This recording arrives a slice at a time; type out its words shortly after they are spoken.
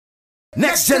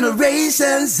Next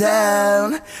generation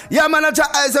sound. Yeah, man, I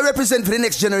represent for the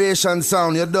next generation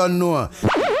sound. You don't know.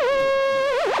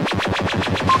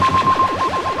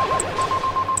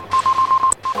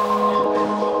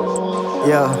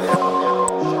 Yo,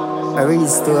 a real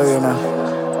story, you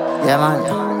know. Yeah,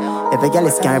 man. If a girl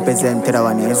is can represent to the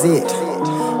one, is it?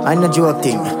 I know joke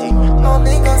thing.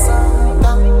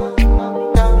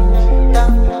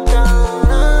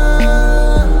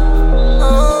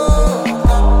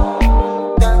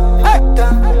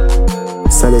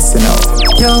 So listen up.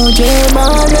 Yo,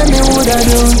 J-Ball, let me woulda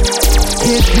do.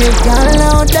 If me girl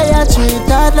out there treat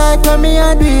that like when me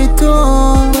a do it too.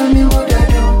 What me woulda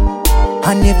do?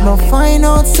 And if me find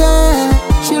out say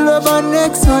she love her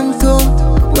next one too.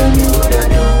 What me woulda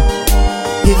do?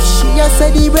 If she a say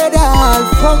the brother I'll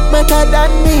fuck better than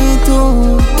me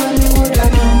too. What me woulda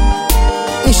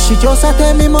do? If she just a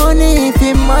tell me money, if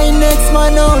he my next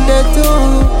man out there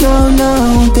too.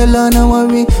 No, tell her no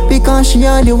worry, because she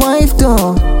a the wife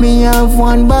too. Me have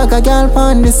one bag of girl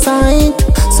on the side,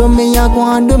 so me a go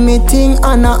and do me thing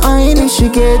and a hide. If she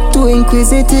get too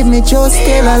inquisitive, me just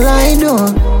tell her lie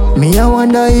though. Me a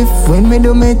wonder if when me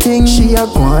do me thing, she a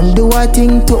go and do a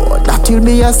thing too. That will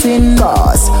be a sin,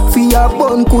 cause fear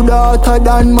bun could hotter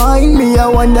than mine. Me a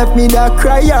wonder if me da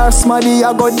cry or smaddy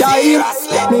a go die.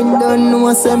 Me don't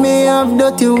know say me have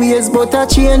dirty ways, but I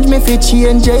change me fi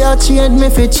change, yeah. I change me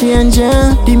fi change,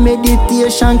 yeah. The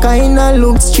meditation kinda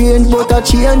look strange, but I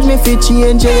change me fi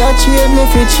change, yeah. I change me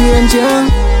fi change,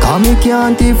 yeah. Cause me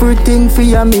can't everything for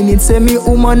a minute. Say me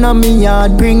woman and me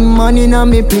yard, bring money in a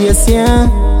me place, yeah.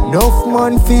 Enough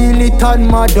man feel it on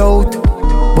my doubt,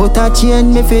 but I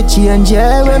change me fi change,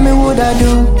 yeah. What me woulda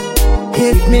do?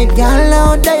 If me girl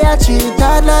out there treat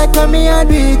her like when me a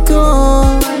do it too.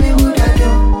 What me woulda do?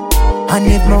 And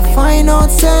if me find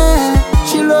out say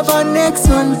she love her next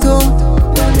one too.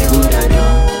 What me woulda do?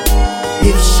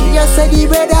 If she a say the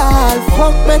brother I'll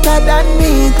fuck better than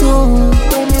me too.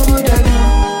 What me woulda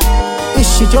do? If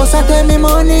she just a tell me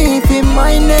money, if he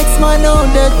my next man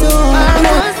out there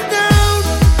too.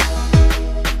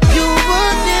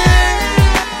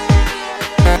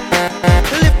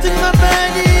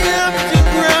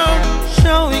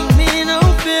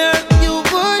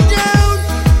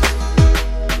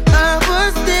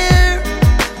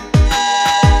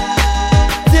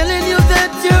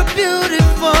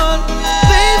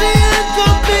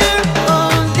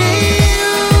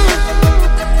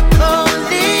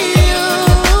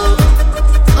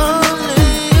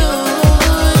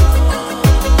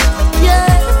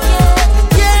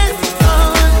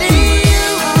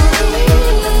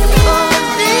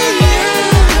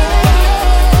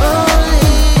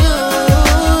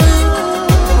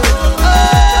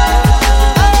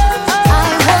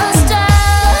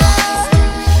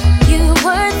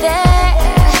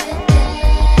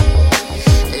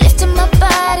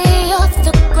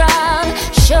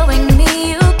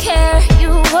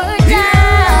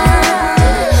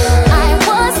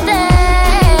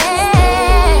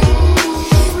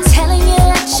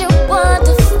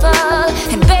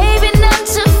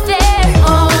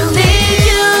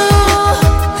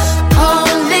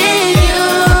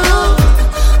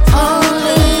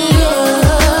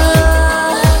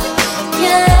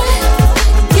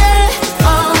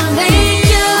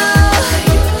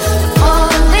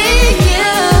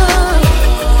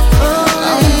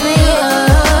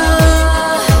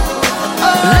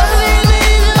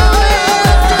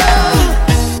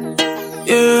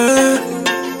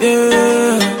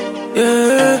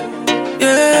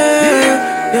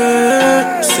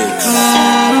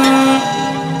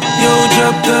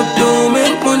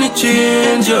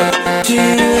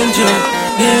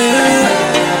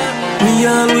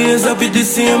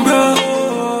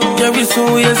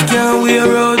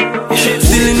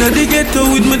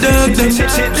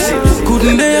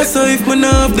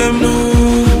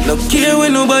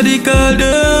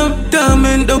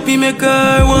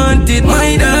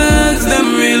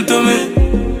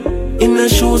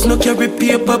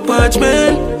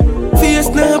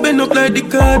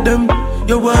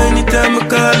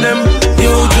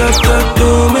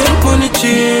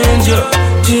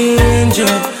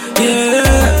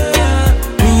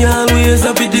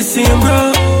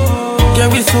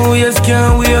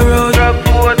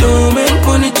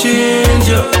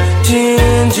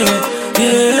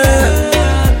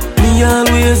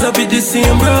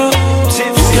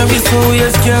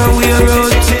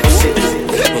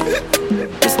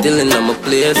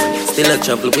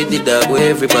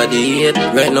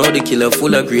 Right now the killer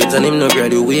full of grades and him no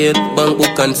graduate. Bank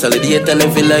book consolidate and I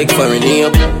feel like foreign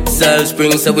up. Salt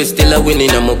Springs so we still a winning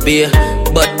I'm up here.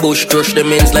 Bad bush crush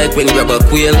them ends like when grab a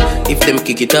quail. If them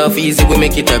kick it off easy, we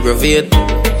make it aggravate.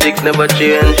 Things never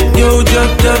change. Yo,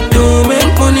 drop top, don't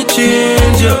make money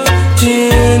change ya,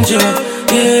 change ya,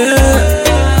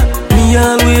 yeah. Me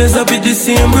always up with the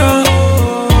same bro.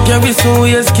 Carry some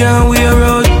ways can't wear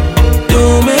out.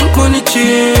 Don't make money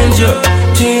change ya,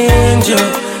 change ya,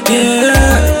 yeah.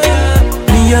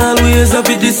 Me always up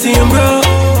with the same bro.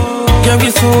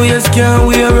 Carry some ways can't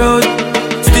wear out.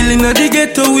 Still in the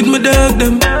ghetto with my dog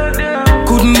them.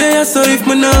 Couldn't dare so if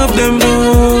me not have them,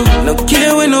 no. No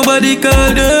care when nobody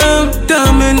call them.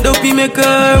 Torment up in my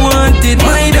car, wanted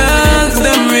my dogs,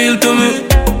 them real to me.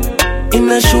 In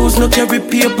the shoes, no carry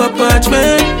paper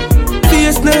parchment.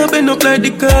 Face now bend up like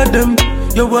the card them.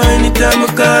 Yo, anytime I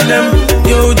call them.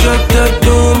 Yo, drop top,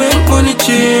 don't make money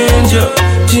change ya,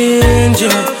 change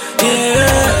ya,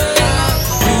 yeah.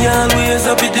 Me always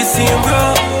up with the same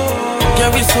bro.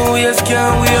 Carry some ways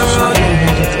can't wear out.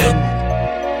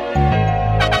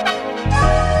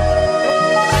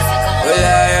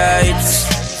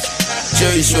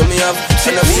 Cherry show me up.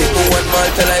 And I sit me one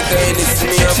Malta like a Hennessy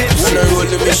me up. And I roll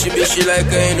the bishy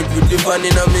like a Henny. Pretty van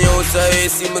in me house I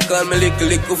see me call me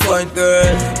little fine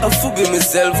girl. I forgive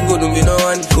myself, couldn't be no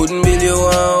one. Couldn't build you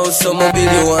one house, some build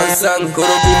you one song.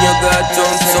 Couldn't bring your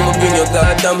carton, some bring your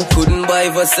carton. Couldn't buy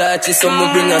Versace, some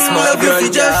bring a small brand. Love me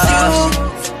for just you,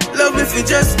 love me for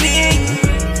just me.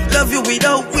 Love you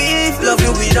without weave, love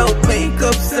you without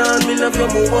makeup, son. Me love you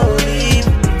more won't leave.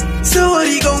 So what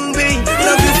you gon' be?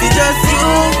 Love you for just you,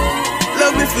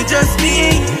 love me for just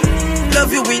me.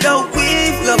 Love you without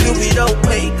weave, love you without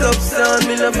makeup, son.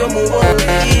 Me love you more won't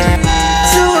leave.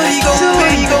 So what you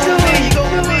gon' be?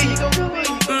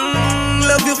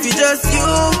 Love you for just you. So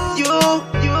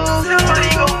what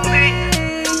you gon' be?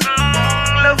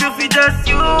 Love you for just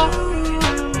you.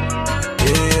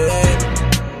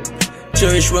 Yeah.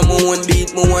 Cherish when me one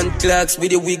beat, me one clocks.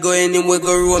 With you we go anywhere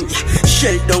go roam. Yeah.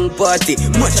 Shell down party,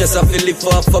 much as I feel live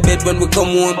off a bed when we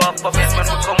come home.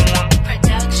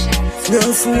 Now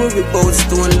for worry about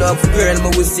stone love, girl, me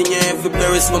will sing every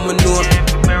berries when me know.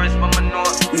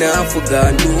 Now I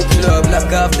forgot no club,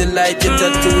 lock off the light, your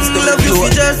tattoos don't love you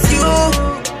for just you,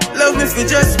 love me for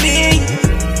just me.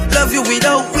 Love you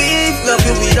without weave, love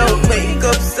you without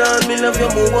makeup, son. Me love you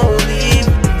more won't leave.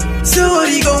 So what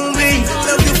you gon' be?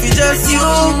 Love you for just you,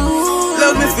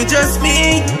 love me for just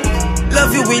me.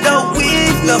 Love you without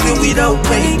weave, love you without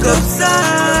makeup, son.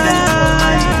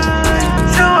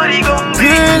 So what you gon' be?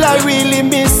 Girl, I really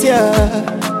miss ya.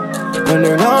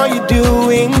 Wonder how you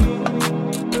doing.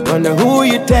 Wonder who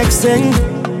you texting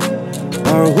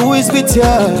or who is with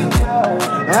ya.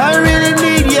 I really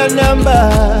need your number.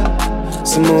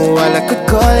 Some more while I could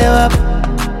call you up.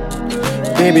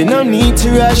 Baby, no need to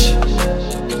rush.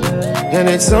 And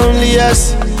it's only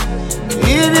us.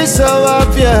 It is so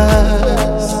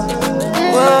obvious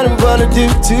what I'm gonna do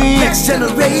to you. Next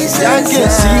generation. I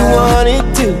guess you want it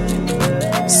too.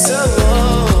 So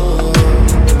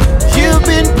you've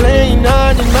been playing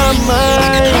hard in my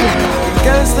mind,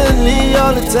 constantly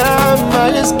all the time.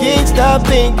 I just can't stop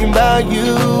thinking about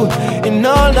you and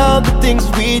all of the things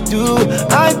we do.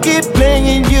 I keep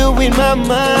playing you in my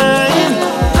mind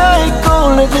like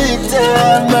all of the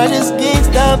time. I just can't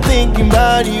stop thinking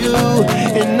about you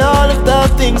and all of the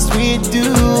things we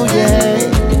do, yeah.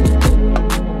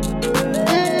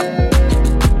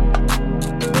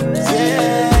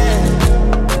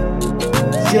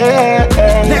 Yeah.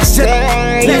 Next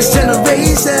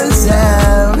generation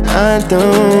sound. I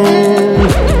don't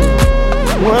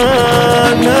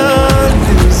wanna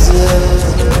lose it.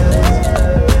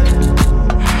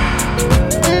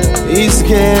 It's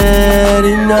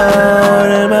getting out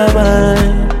of my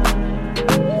mind.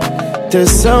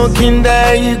 There's something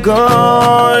that you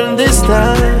gone this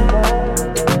time.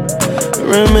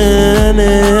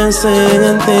 Reminiscing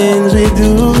on things we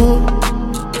do.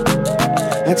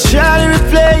 I try to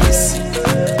replace,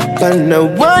 but no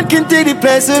one can take the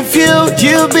place of you.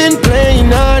 You've been playing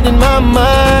hard in my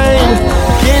mind.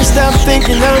 Can't stop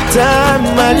thinking of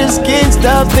time. I just can't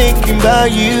stop thinking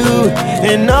about you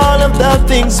and all of the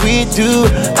things we do.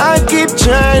 I keep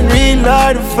trying real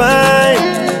hard to find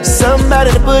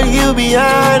somebody to put you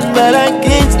behind, but I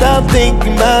can't stop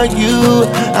thinking about you.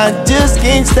 I just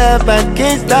can't stop, I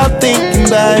can't stop thinking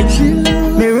about you.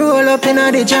 Me roll up in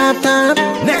a the drop top.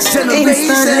 Next generation.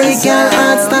 Instantly, girl,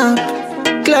 hard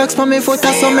stop. Clocks for me foot,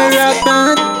 so me rock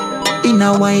that. In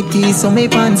a white tee, so me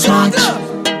pants match.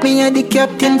 Me a the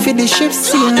captain for the ship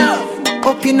scene.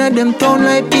 Up in a them town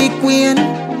like Big Wayne.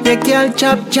 The girl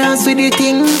chop chance with the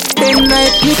thing. Then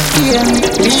night hit here.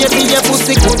 Baby, your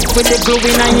pussy good with the glue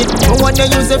in it. Don't wanna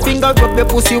use a finger, rub your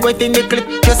pussy wet in the clip.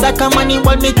 Just like a money,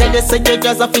 what me tell you, say you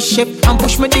just a fish ship. And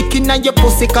push me dick in your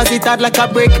pussy, cause it hard like a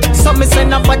brick. So me say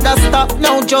no bother stop,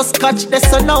 now just catch the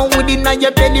sun now within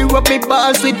your belly. Rub me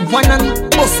balls with one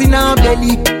hand, bust in her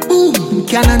belly. Boom,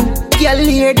 cannon. Girl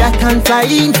hear that and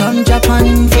flying from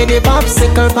Japan. For the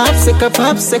popsicle, popsicle,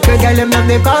 popsicle. Girl them love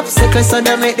the popsicle, so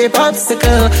they make the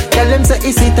popsicle. Girl them say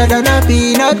it's sweeter than a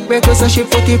peanut butter, so she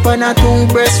put it on a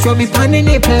toothbrush, rub it on the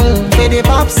nipple. For the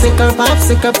popsicle,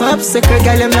 popsicle, popsicle.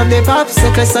 Girl them love the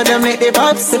popsicle, so they make the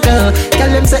popsicle.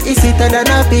 Girl them say it's sweeter than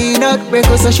a peanut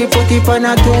butter, so she put it on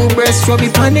a toothbrush, rub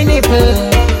it on the nipple.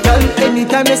 Girl,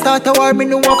 anytime you start a war, me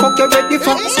know I fuck you ready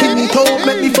for. Skin it out,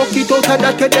 make me fuck it out, and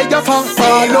that you there for.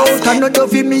 Fall out, and no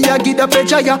dovey me, I give the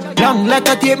pressure, ya. Long like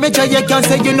a tape measure, you can't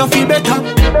say you no feel better.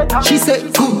 She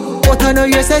said, cool, but I know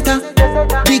you're setter.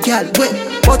 Big girl, wet,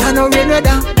 but I know rain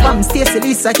weather. Bam, Stacey,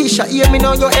 Lisa, Keisha, hear me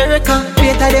know you're Erica.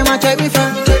 Later them a check me for.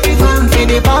 For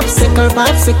the popsicle,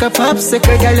 popsicle,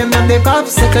 popsicle. Girl, them love the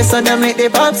popsicle, so they make the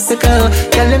popsicle.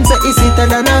 Girl, them say it's sweeter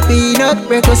than a peanut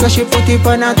butter, so she put it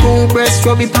on a toothbrush,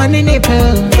 rub it on the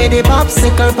nipple. For the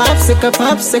popsicle, popsicle,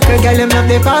 popsicle. Girl, them love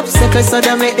the popsicle, so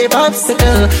they make the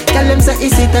popsicle. Girl, them say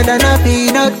it's sweeter than a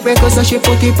peanut butter, so she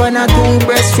put it on a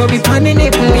toothbrush, rub it on the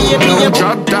nipple. No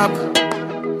drop top,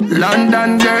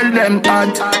 London girl them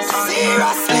hot.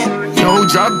 No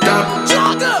drop top,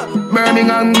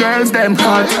 Birmingham girls them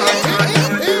hot.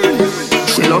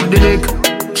 She love the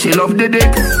dick, she love the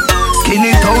dick. Skin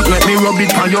it out, let me rub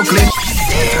it on your clit.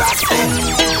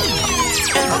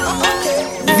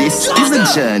 This is a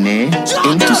journey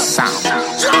into sound.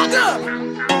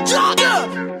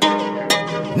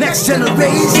 Next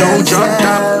generation. No drop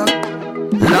top,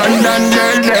 London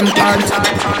girl them hot.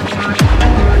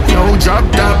 No drop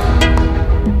top,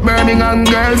 Birmingham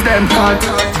girls them hot.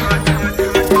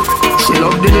 She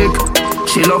love the dick,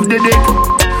 she love the dick.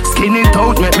 Skin it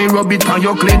out, make me rub it on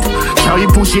your clit. Shall we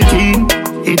push it in?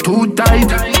 It too tight.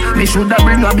 Me shoulda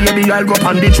bring a baby, I'll go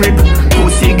on the trip.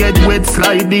 Pussy get wet,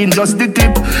 slide in just the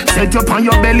tip. Set up on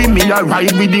your belly, me a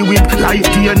ride with the whip. Like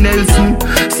Tia Nelson,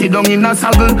 sit down in a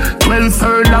saddle. 12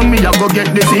 furlong, me a go get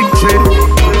the victory.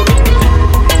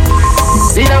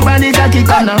 See the body cocky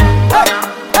come now.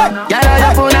 Gyal,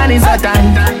 your phone and it's a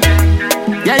time.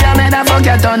 Yeah, you made a fuck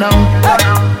your turn now.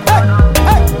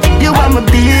 You want my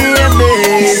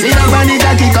baby. See the body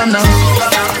cocky come now.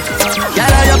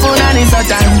 Gyal, your phone and it's a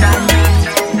time.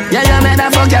 Yeah, you made a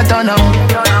fuck your turn now.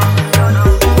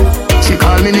 She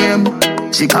call me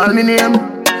name, she call me name.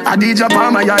 I DJ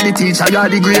Palmer, you're the teacher, you're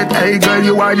the great. Hey girl,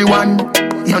 you are the one.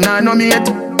 You're not no mate.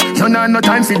 You nah no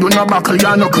time fi do no buckle,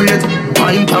 you no crate.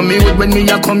 Wine for me with when me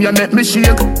a come, you make me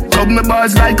shake. Tug me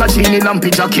bars like a chini lamp,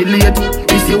 ejaculate.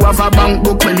 If you have a bank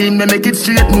book, well in me make it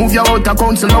straight. Move you out a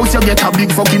council house, you get a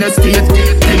big fucking estate.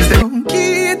 Things them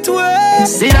Gateway.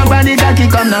 See the body cocky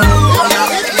come now.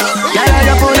 Yeah,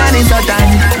 your phone and it's a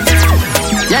time.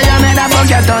 Yeah, you made a fuck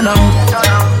your turn now.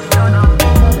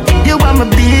 You want my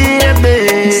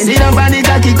baby. See the body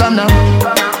cocky come now.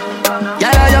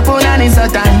 Yeah, your phone and it's a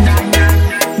time.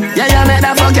 Yeah, you make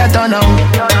that fuck your turn now.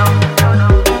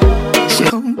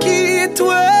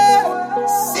 Gateway.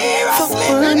 Fuck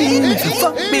money, if you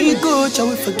fuck me good, I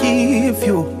will forgive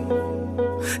you.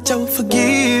 I will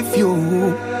forgive you.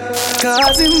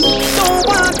 Cause him don't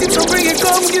want it, so bring it,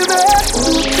 come give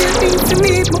it. You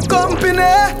need my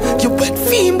company. You wet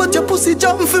fiend, but your pussy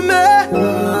jump for me.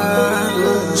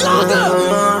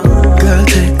 Girl,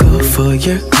 take off all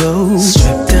your clothes,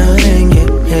 strip down and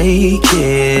get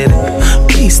naked.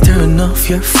 Please turn off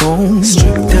your phone,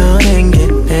 strip down and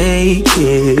get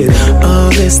naked. All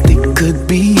this thing could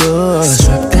be yours.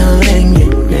 Strip down and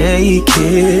get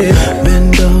naked.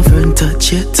 Bend over and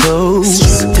touch your toes.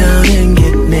 Strip down and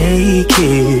get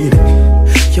naked.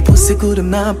 Your pussy good, I'm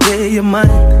not play your mind.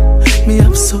 Me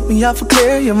up so me have to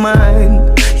clear your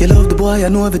mind. You love the boy, I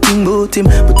know everything about him,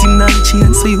 but him not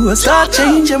change, so you a start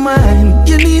change your mind.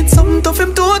 You need something tough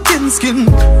him to a thin skin.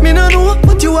 Me no know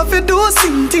what you have to do,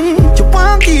 same thing. You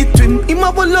want it to him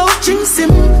a will out jinx him.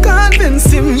 Convince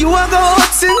him, you a go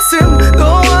out since him.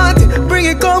 Don't want it, bring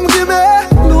it, come give me.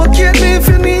 Locate me if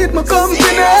you need my company.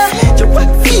 You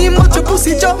wet fiend, but your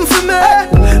pussy jump for me.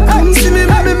 Come see me,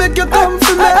 let me make you come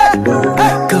for me.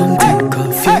 Come take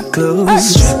off your clothes,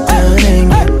 strip down and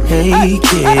get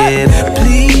naked.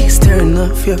 Please turn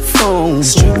off your phone,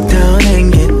 strip down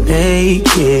and get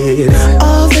naked.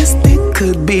 All this thing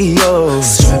could be yours.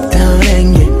 Strip down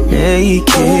and get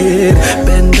naked.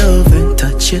 Bend over and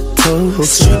touch your toes.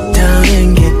 Strip down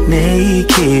and get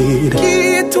naked.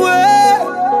 Gateway.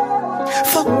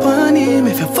 Fuck on him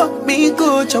if you fuck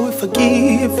know Jah will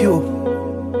forgive you.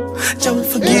 Jah will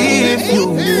forgive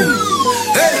you.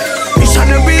 Hey.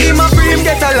 Missionary, my dream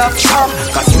get a lap shot.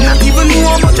 Cause you not even know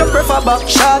how much you prefer back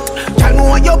shot. Jah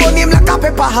know you burn him like a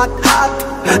pepper hot.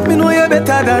 Me know you better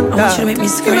than that. I want you to make me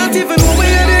scream. You not even know where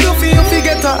you do for you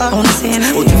get a I wanna say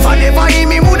it. But if I never hear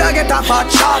me, woulda get a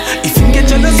fat shot. If you get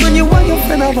jealous when you want your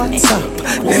friend a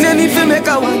WhatsApp, then you need to make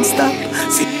a one stop.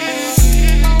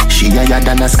 She higher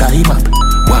than a sky map.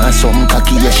 Want some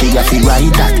cocky, yeah, she a fi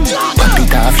ride that. Pop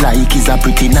it off like is a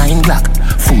pretty 9 black.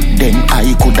 Foot them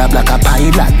I coulda black a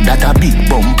pilot. That a big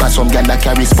bumper, some gyal a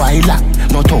carry spoiler.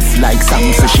 Not tough like Sam,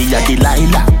 so she a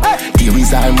Delilah. There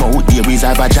is her mouth, there is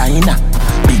her vagina.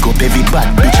 Big up every bad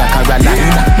bitch a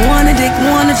Carolina. Me wanna dick, me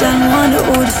wanna jam, me wanna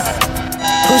hood.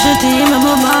 Push your team,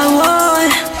 I'm a bad boy.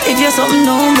 If you're something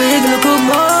don't big, look a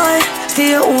boy.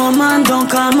 Stay at home man, don't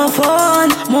call my phone.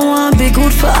 Me want be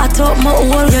good for I top my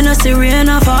hole. You know see rain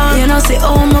or fall, you know see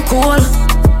how my cool.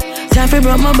 Time for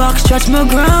broke my back, stretch my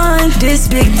grind. This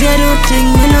big dead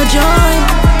thing, me no join.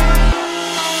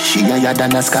 She higher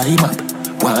than a sky map.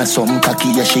 Want some cocky,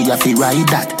 yeah, she a fi ride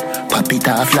that. Pop it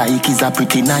off like is a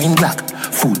pretty 9 black.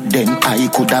 Foot them I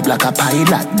coulda black a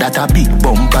pilot. That a big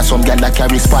bumper, some gyal a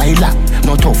carry spoiler.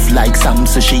 Not tough like Sam,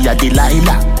 so she a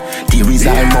Delilah. There is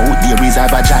her mouth, there is her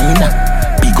vagina.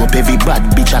 Big up every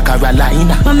bad bitch a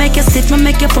Carolina. Ma make you sit, ma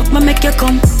make you fuck, ma make you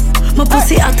come. My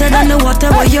pussy hotter than the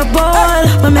water where you boil.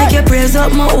 Ma make you praise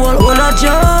up my whole of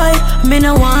joy. Me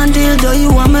no want deal, though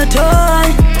you want my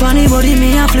toy. Funny body,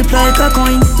 me a flip like a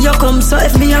coin. You come, so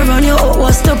if me a run you out,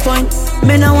 what's the point?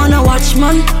 Me no wanna watch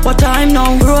man, what time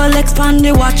now? Rolex pan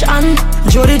the watch and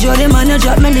Jody man, you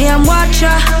drop me name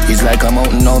watcher. It's like a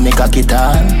mountain now, me cock it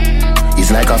on.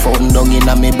 It's like a fountain down in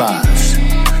a me balls.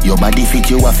 Your body fit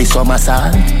you off a summer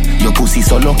sun. Your pussy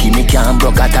so lucky me can't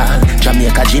broke at all.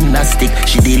 Jamaica gymnastic,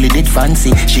 she deal with it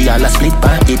fancy. She all a split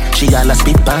pan it, she all a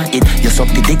spit pan it. You suck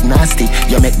the dick nasty,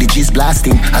 you make the G's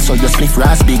blasting. I saw your spliff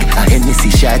ras big, a Hennessy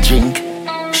she a drink.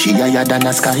 She higher than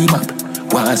a sky map.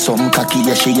 Want some cocky,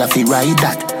 yeah, she a fi ride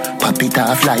that. Pop it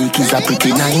off like is a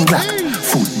pretty 9 black.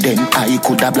 Foot them I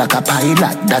coulda black a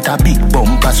pilot. That a big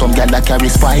bumper, some gyal a carry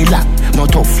spoiler.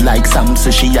 Not tough like Sam, so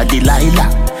she a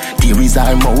Delilah. There is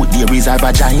her mouth, there is her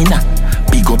vagina.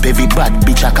 Big up every bad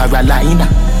bitch a Carolina.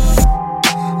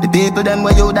 The people them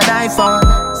where you da die for.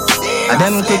 And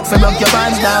them quick for rock your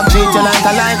bands down. Treat you like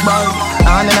a light bulb,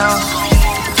 on and off.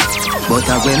 But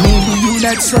when me do you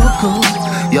that's so cool.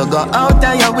 You go out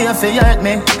and your way for hurt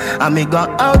me. And me go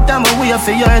out and my way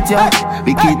for hurt you.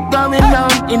 We keep going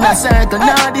round in a circle.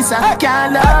 Now this I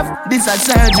can't love, this a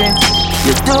surgery.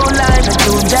 You too lying, you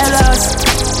too jealous.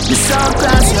 You so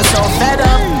close, you're so fed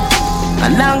up. A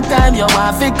long time you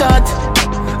want to cut.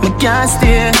 We can't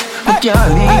stay, we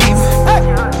can't leave.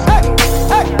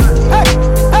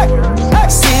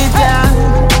 Sit down.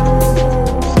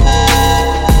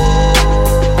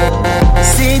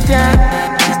 Sit down.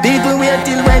 People wait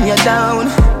till when you're down.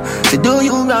 To do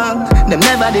you wrong, them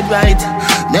never did right.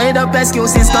 Made up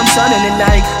excuses come suddenly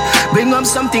like bring up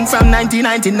something from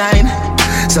 1999.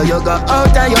 So you go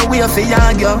out of your way for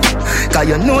argue. Cause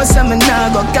you know something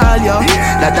now go call you.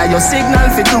 That are your signal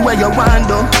for do what you want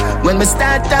do. When we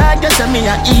start talk, you say me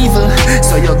a evil.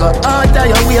 So you go out of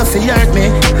your way for hurt me.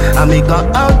 And me go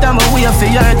out of my way for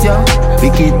hurt you.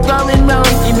 We keep going round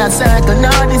in a circle.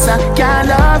 Now this a can't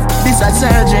love, this a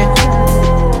surgery.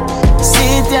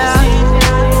 Sit down.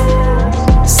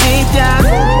 Sit down.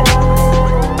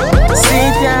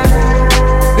 Sit down.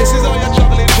 This is how you're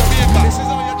traveling Jamaica. This is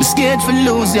how you're I'm scared for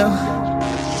lose you.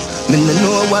 Me no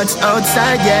know what's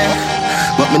outside, yeah.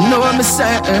 But me know I'm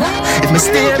certain. If me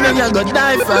stay, me I go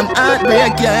die from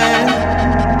heartbreak, yeah.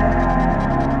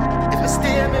 If me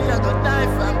stay, me I go die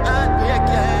from heartbreak,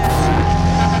 yeah.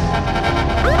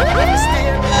 If me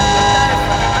stay, me I go die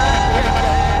from heartbreak,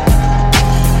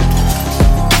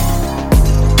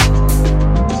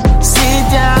 yeah. Sit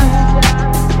down.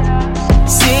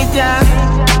 Sit down.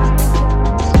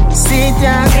 Sit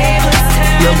down.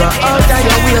 You go out of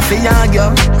your way for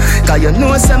argue. Cause you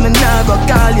know something now go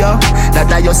call you. That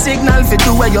are your signal for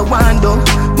do what you want do.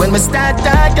 When we start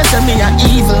talk, you say me a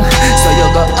evil. So you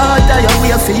go out of your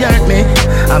way for hurt me.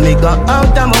 And me go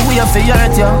out of my way for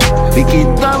hurt you. We keep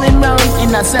going round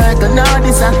in a circle. Now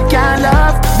this a can't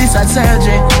love, this a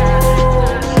surgery.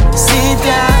 Sit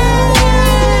down.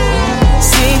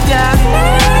 Sit down.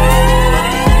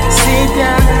 Sit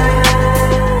down.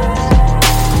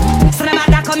 So the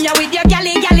matter come here with your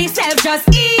galley self, just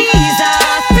ease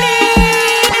off, please.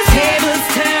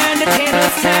 The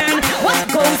tables turn. What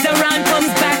goes around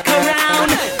comes back around.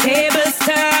 Tables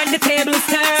turn, the tables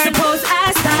turn. Suppose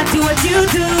I start do what you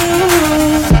do.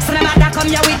 So the matter come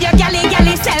here with your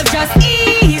galley self, just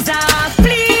ease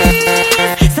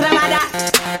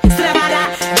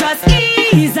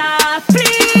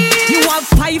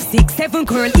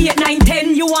girl, 8, 9,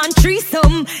 10, you want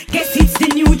threesome? Guess it's the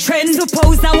new trend.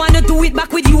 Suppose I wanna do it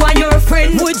back with you and your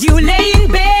friend. Would you lay in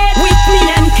bed with me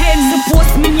and Ken?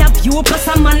 Suppose me have you plus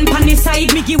a man pan the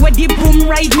side. Me give where the boom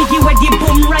ride, me give where the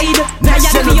boom ride. Now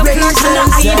you feel your flirt and the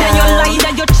hide and your lie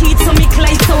and your cheat, so me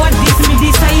climb, so I this me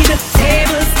decide.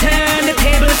 Tables turn, the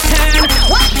tables turn.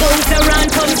 What goes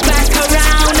around comes back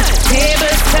around.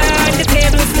 Tables turn, the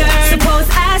tables turn. Suppose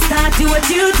I start do what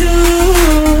you do.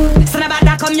 So about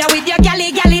that come here with your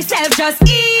galley self, just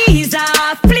ease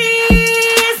off,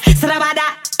 please. So about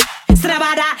that,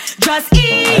 just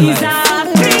ease off,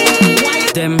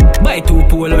 please. Them buy 2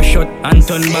 polo shot and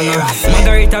turn banger.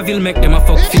 Margaritaville make them a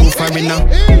fuck few foreigner.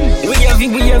 We have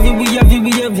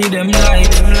it, them lie.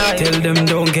 Tell them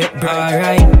don't get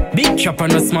alright. Big chopper,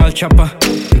 no small chopper.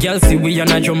 Girl see we a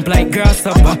jump like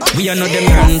grasshopper. We a know them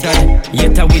granddad,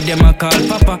 yet a with them a call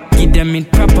papa. Give them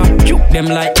it proper, juke them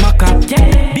like maca.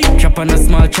 Big chopper, no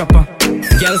small chopper.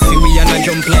 Girl see we a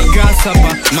jump like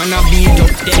grasshopper. Man a beat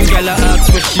up, them girl a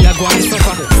ask what she a go and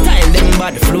suffer. Style them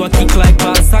bad, flow a kick like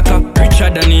ball soccer. Richer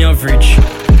than the average.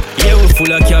 Yeah, we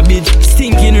full of cabbage.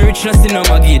 Stinking richness in our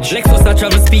mortgage. Lexus a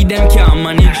travel speed, them can't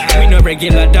manage. We no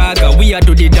regular dagger, we a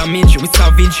do the damage. We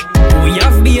savage. We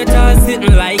have beaters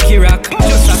sitting like Iraq.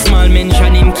 Just a small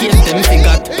mention in case them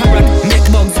forgot. Parrot,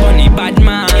 make bugs money, bad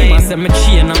man. I say me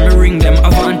chain and me ring them. I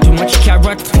want too much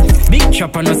carrot. Big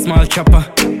chopper, no small chopper.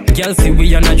 Girl see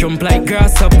we a jump like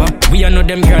grasshopper. We a know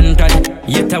them granddad,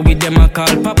 yet a with them a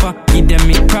call papa. Give them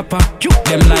it proper, juke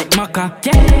them like maca.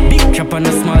 Big chopper, no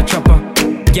small chopper.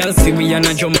 Girl see we a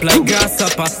jump like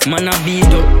grasshopper. Man a beat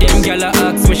up, them girl a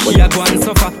ask where she a go and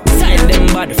suffer. Style them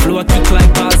bad, flow a kick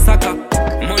like ball soccer.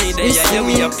 Money there, yeah,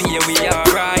 we a pay, we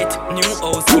alright. New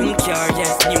house, new car,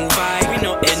 yes, new vibe. We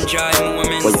no enjoy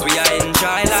moments, we a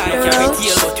enjoy life. Carry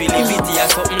tail, but we live it here,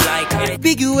 something like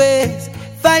big ways,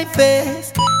 5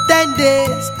 face, 10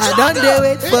 days. I don't dare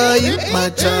wait for you, my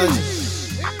charge.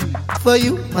 For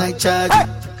you, my charge.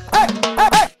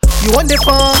 You want the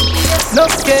phone, no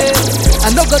scale, I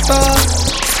no go talk.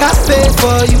 Cafe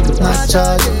for you, my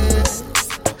charge.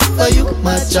 For you,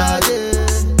 my charge.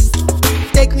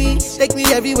 Take me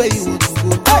everywhere you want to go.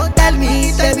 Oh, tell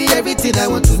me everything I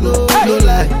want to know. No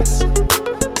lies,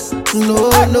 no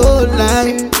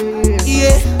lie.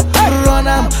 Yeah, run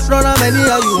am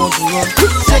anyhow you want to run.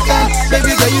 Check out,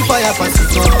 baby girl you fire pass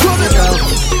it on.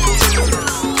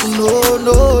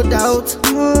 No doubt.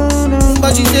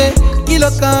 But you say, kilo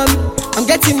come, I'm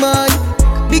getting money,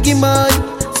 biggie money.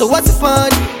 So what's the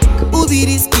fun? Who be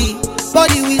risky?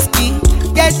 Body whiskey,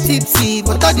 get tipsy,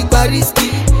 but all the bar risky.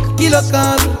 Kilo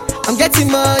come, I'm getting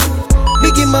money,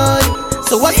 biggie money.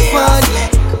 So what's the fun?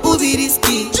 Who be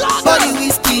risky? Body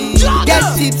whiskey, get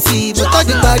tipsy, but all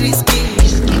the bar risky.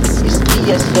 Risky,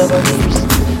 yes, never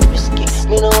risky.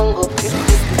 Me no one go 50.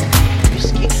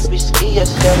 Risky, yes,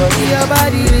 never your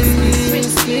body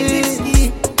risky,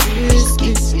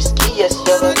 yes,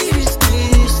 never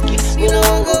risky. Me no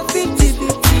one go 50.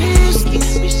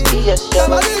 Risky, yes,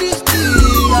 never risky.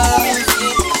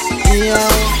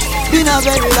 Been a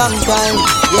very long time,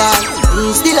 yeah.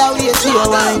 Still a wait for your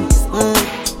wine.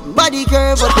 Body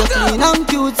curve up, you clean and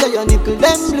cute, so your nipple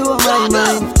them blow my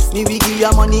mind. Me we give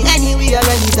you money anywhere,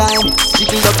 anytime.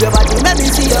 Picking up your body, let me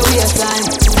see your waistline.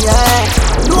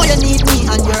 Yeah, know you need me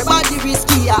and your body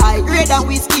risky. I grade than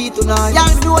whiskey tonight.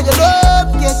 Y'all know you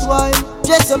love, guess why?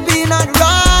 Dress up in and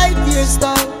right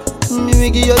hairstyle. Me we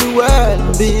give you the world,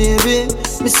 baby.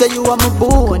 Me say you are my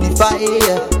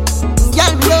bonfire.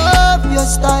 Y'all love your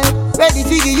style. Ready to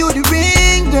give you the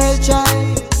ring, girl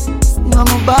child. I'm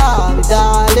a Barbie,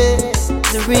 darling.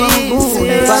 The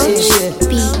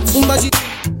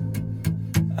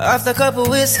after a couple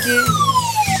whiskey,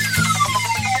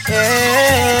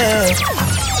 yeah.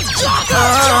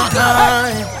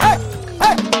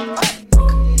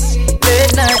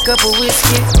 Late night, couple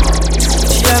whiskey.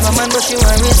 She have a man, but she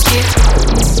want risky.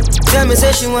 Tell me,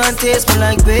 say she want taste me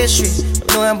like pastry.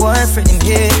 No, her boyfriend him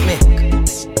hate me.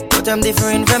 But I'm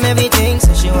different from everything,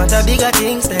 so she want a bigger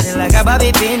thing, steady like a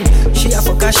bobby pin. She a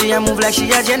fuck and she a move like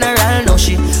she a general. No,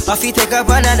 she off it take up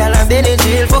another and been in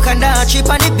jail. Fuck and down cheap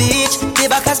on the beach. They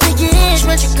back as me gish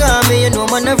when she call me, you know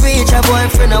man a reach. Her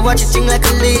boyfriend a watch it thing like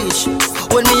a leash.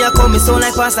 When me a come, me sound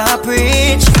like pastor a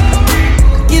preach.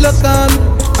 Kilo come,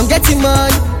 I'm getting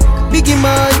money, biggie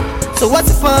money. So what's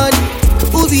the fun?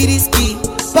 Who be risky?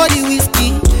 Body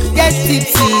whiskey, get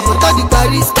tipsy, but all the bar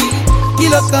risky.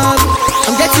 Kilo come,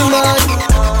 I'm getting money,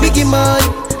 biggie money.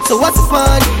 So what's the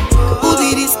fun? Who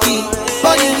be risky?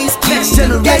 Body whiskey,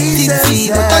 get tipsy,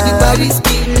 but all the bar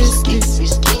risky. Risky,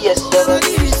 yes, never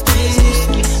risky.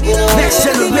 Next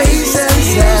generation,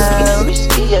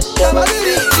 risky, yes, never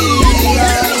risky.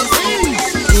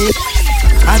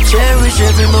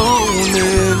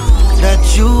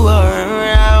 you are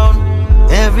around.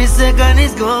 Every second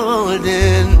is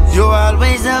golden. You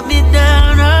always have me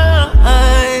down. Oh,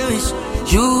 I wish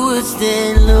you would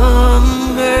stay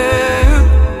longer.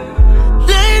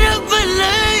 Light up my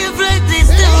life like this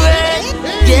the way.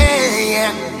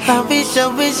 Yeah. I wish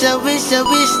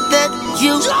that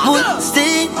you would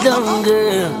stay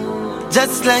longer.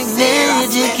 Just like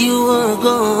magic, you were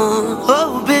gone.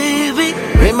 Oh, baby.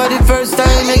 Remember the first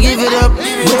time I give it up?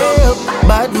 Yeah,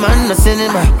 bad man, no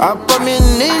cinema. Upcoming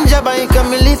ninja bike, and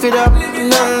me lift it up.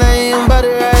 Not lying, body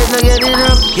right, now get it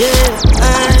up. Yeah,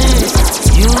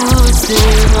 you would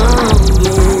stay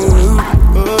longer.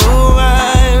 Oh,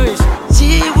 I wish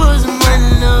she was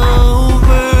mine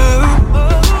over.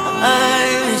 I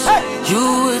wish you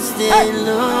would stay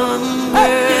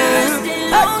longer.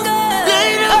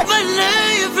 Light up my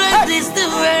life like this the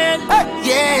world.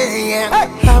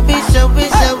 Yeah. I wish that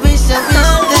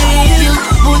you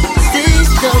would stay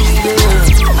stronger.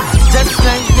 Just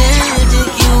like magic,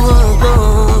 you were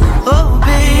gone. Oh,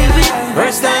 baby.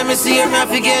 First time I see her, I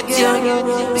forget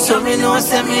you. So me know,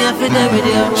 send me up in every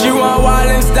day. She want wild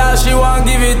and style, she want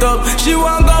give it up. She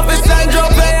want go for stand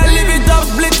up, play and live it up.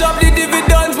 Split up the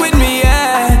dividends with me,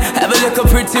 yeah. Have a look a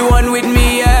pretty one with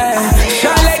me, yeah.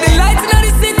 Shine like the lights in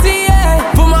the city,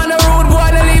 yeah. Put on the road, boy,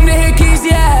 and leave the hickeys,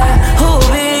 yeah. Oh,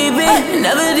 baby,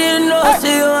 never did know,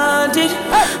 say you want it.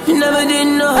 Never did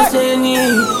know, say you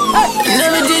need.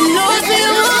 Never did know, say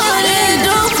you want it.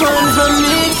 Don't run from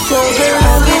me, so girl, I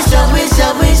wish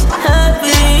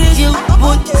you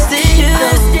would stay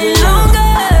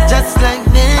longer. Just like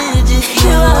magic,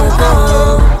 you are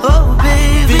gone. Oh,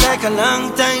 baby, feel like a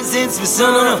long time since we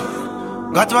saw no.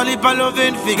 Got one lip of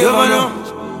loving figure, no.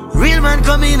 Real man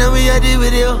come in and we are deal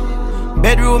with you.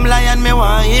 Bedroom lion, me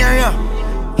want hear you.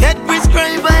 Get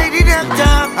prescribed by the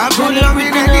doctor. I pull up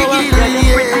in the gilly.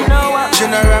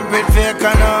 General bread fake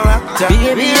and no actor.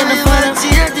 Baby, I'm the father.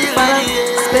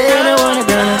 Spend $1.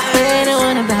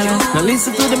 Now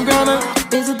listen to them grammar.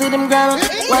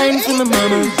 Wine for my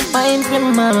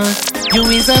mama. You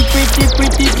is a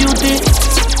pretty cutie.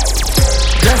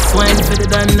 Just wine for the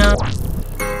done now.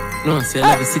 No, say I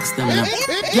love you 6 times now.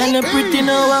 Girl, you pretty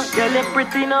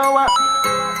now.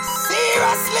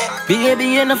 Seriously. Baby,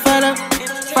 you're the father.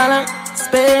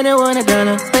 Spend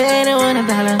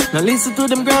 $1. Now listen to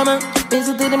them grammar.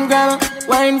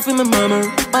 Wine for my mama.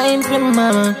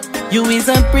 You is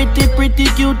a pretty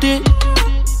cutie.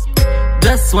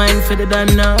 Just wine for the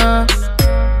done now.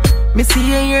 Me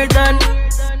see you're done.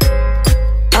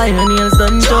 Iron nails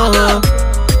done too.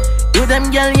 You them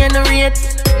girl you no rate.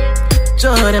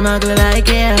 Show them ugly like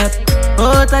it.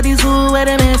 Out of the zoo where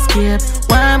them escape.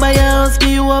 One by your house give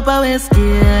you up a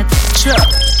Westgate. Sure.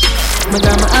 I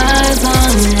got my eyes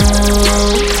on you,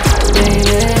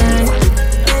 baby.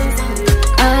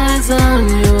 Eyes on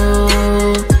you,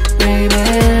 baby.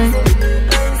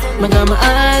 I got my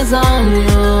eyes on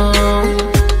you,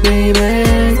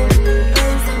 baby.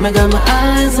 I got my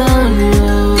eyes on you,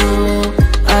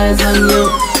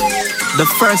 The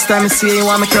first time I see you,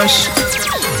 want me crush.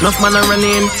 Enough man a run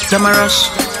in, them a rush.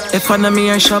 If I know me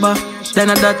a shabba, then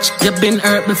a Dutch. You been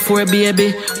hurt before,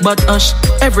 baby, but hush.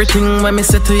 Everything when me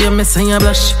say to you, me say you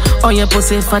blush. Oh, your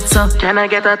pussy fat, so can I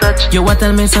get a touch? You want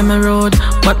tell me some road,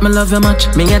 but me love you much.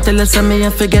 Me a tell you some me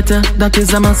a forget you, that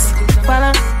is a must.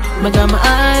 Follow, me got my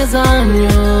eyes on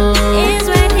you. It's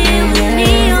right here with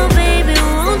me, oh baby,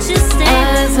 won't you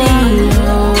stay with me?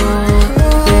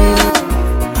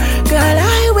 Girl,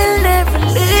 I will never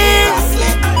leave.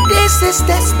 This is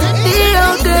destiny,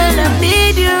 oh girl, I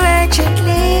need you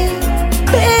urgently.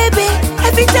 Baby,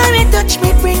 every time you touch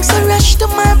me brings a rush to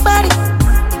my body.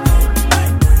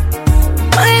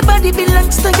 My body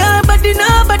belongs to your body,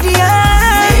 nobody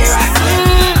else.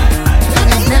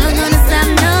 Never gonna stop,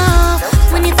 no.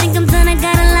 When you think I'm done, I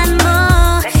got a lot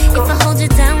more. If I hold you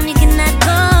down, you cannot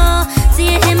go. So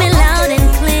you hear me loud and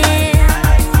clear.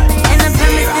 And I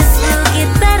promise this will get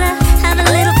better. Have a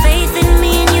little faith in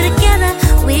me and you together.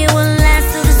 We will last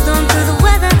through the storm, through the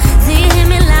weather. So you hear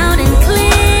me loud and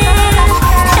clear.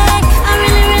 Hey, I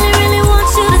really, really, really want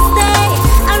you to stay.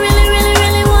 I really, really,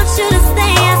 really want you to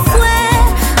stay. I swear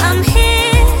I'm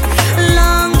here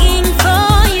longing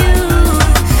for you.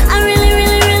 I really,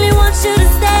 really, really want you to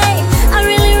stay. I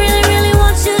really, really, really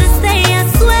want you to stay. I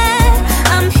swear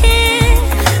I'm here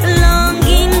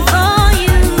longing for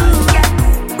you.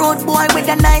 Road boy with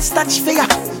a nice touch for ya.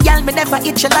 Y'all me never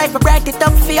itch your life, I bright it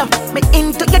up for ya. Me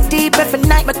into your deep every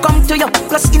night, me come to you.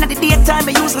 Plus in the daytime,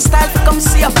 I use my style to come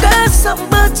see ya. Girl, something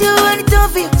about you and it's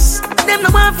obvious. Them no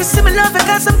want to see me love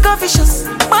because I'm covetous.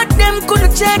 But them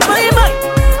couldn't change my mind.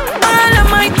 All of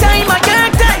my time, I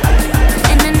can't time.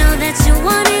 And I know that you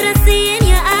want it, I see in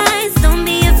your eyes. Don't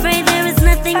be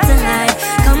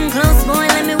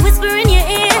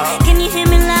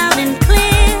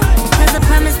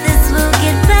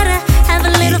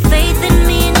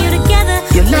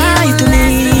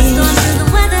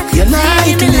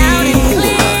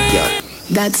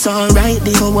That's alright,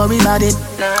 don't worry about it.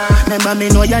 Remember me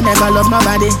know you never love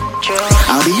nobody.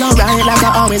 I'll be alright like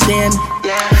I always been.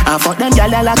 I fuck them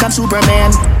gyal like I'm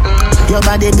Superman. Your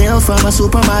body built from a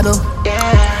supermodel.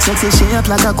 Sexy shape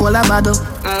like a cola bottle.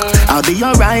 I'll be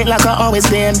alright like I always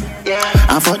been.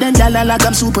 I fuck them gyal like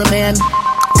I'm Superman.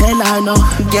 Tell her no.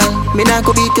 Girl, me not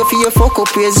go beat you for your fuck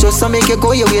up ways. Just to make you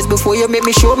go your ways before you make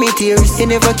me show me tears. You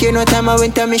never care no time I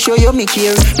went and me show you me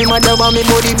care. Me mother want me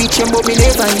body bitch but me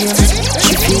never hear.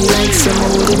 She feel like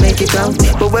someone will make it out,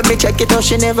 but when me check it out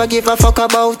she never give a fuck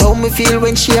about how me feel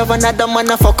when she have another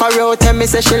man a fuck her out. Tell me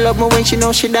say she love me when she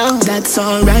know she down. That's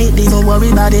alright, don't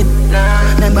worry about it.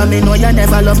 Remember me know you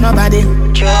never love nobody.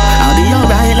 I'll be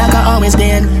alright like I always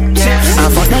been. I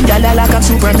fuck them gyal like I'm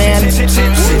Superman.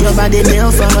 Your body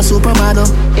built from a supermodel.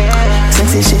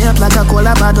 Sexy shape like a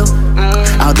cola bottle.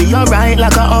 I'll be alright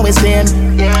like I always been.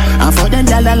 I fuck them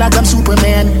gyal like I'm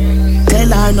Superman. Tell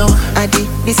her no. I did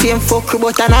the same fuck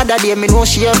but another day. Me know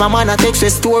she have a man a text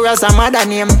with store as a mother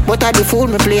name. But I the fool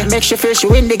me play, make she feel she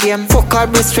win the game. Fuck her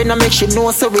best friend and make she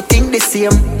know so we think the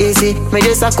same. Easy, me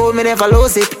just a call me never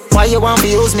lose it. Why you want to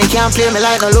use me, can't play me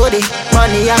like no loadie.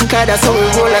 Money and car, that's how we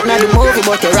roll like not the movie.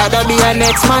 But you rather be a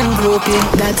next man groupie.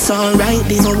 That's alright,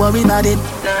 don't worry about it.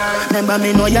 Remember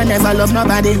me know you never love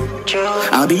nobody.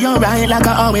 I'll be alright like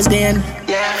I always been.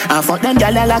 I fuck them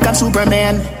gyal like I'm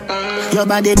Superman. Your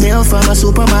body built from a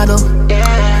supermodel.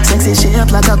 Sexy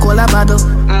shape like a cola bottle.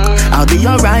 I'll be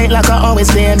alright like I always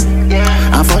been.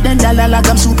 I fuck them gyal like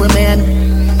I'm Superman.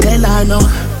 Tell her no.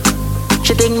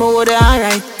 She think me woulda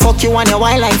alright. Fuck you on your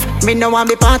wildlife, me no want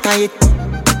be part of it.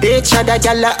 Bitch, that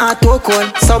gyal a too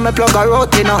cold, so me plug her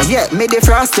out, you know. Yeah, me the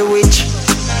FROSS the witch.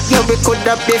 Yeah, we could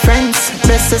have be friends,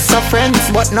 bestest of friends,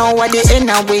 but now what the end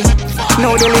of we.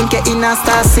 Now the link in a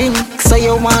star sing, so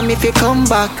you want me to come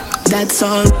back. That's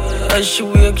all. As she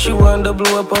wake, she want to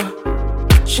blow up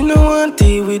her. She no want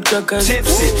tea with crackers.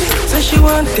 Say she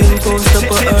want 10 pounds up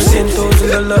her ass,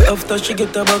 $10,000 after she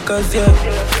get her backers, yeah.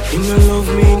 You no love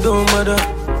me, don't matter.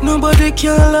 Nobody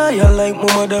can lie, I like my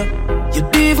mother. You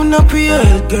even a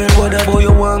real girl, what a boy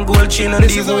you want gold chain and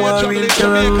even want real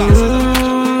carrot.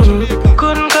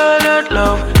 Couldn't call that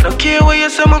love. No care what you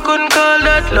say, I couldn't call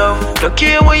that love. No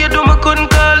care what you do, I couldn't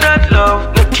call that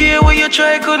love. No care what you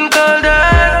try, couldn't call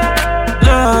that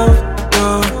love.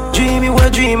 Dreamy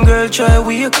what dream girl, try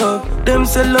wake up. Them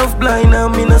say love blind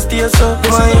and me not stay so.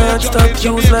 My heart stop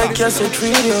use like cassette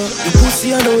radio. You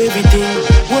pussy I know everything.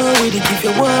 One with it if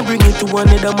you want bring it to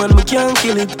another man, me can't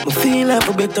kill it. Me feel like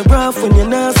a better off when you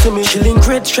not see me. She link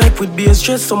red stripe with beer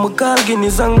stress, so my call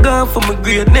Guinness and gone for my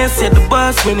greatness. Yeah, the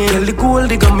boss winning. Tell the gold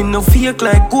digger me no fake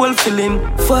like gold filling.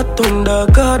 Fat on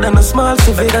dark hard and a small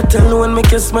survey. That tell no one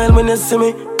make you smile when you see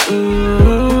me.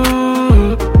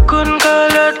 Couldn't call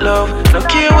that love. No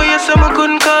care what you say, I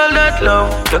couldn't call that love.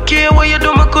 No care what you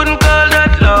do, I couldn't call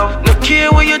that love. No care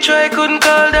what you try, couldn't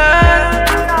call that.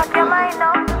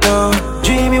 No,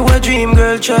 dreamy what dream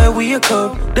girl, try wake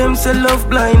up. Them say love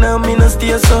blind and me not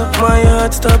stay so. My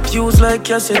heart stop use like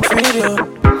cassette radio.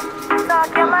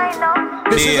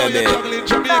 Baby,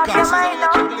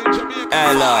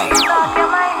 hello.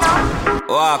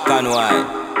 Walk on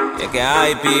white. You can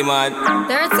hype me, man.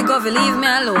 Dirty go, leave me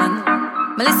alone.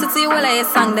 I listen to you while I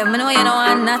sing them. I know you know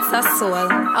I'm not so soul.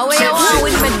 Away you want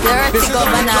with me dirty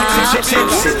governor.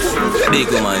 Big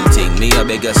woman thing, me I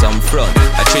beg you some front.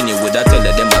 I train you with I tell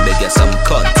you them I beg you some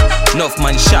cunt. Enough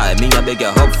man shy, me I beg you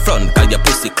up front. Cause your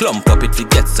pussy clump up if you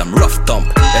get some rough thump.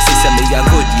 Your sister me a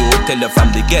good, you tell her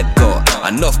from the get-go.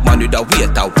 Enough man with a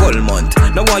wait a whole month.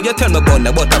 Now why you tell me about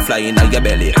the butterfly in your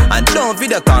belly? And don't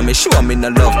video call me, show me no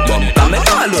love bump. I mean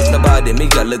I look nobody, me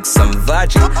I look some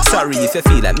virgin. Sorry if you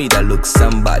feel like me that look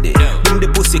somebody. Bring the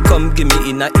pussy come give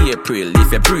me in a April.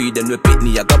 If you breathe then repeat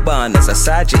me I go born as a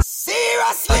sergeant.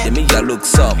 Seriously? Me I look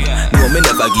some. No me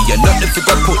never give you nothing to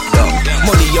go put down.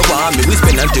 Money you want me we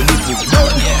spend until you put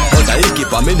down. But I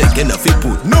keep on me neck enough you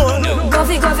put no.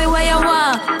 Govy where you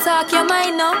want, talk your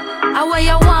mind now. I where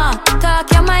you want,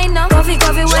 talk your mind now. Govy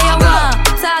where you want,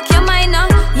 talk your mind now.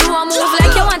 You want move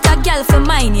like you want a girl for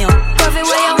mine yo. Govy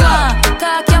where you want,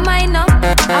 talk your mind now.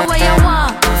 I where you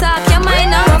want, talk your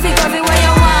mind now. Govy where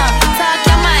you want, talk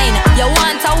your mind. You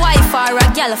want a wife or a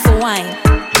girl for wine.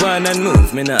 One and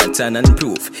move, me not turn and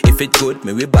proof. If it good,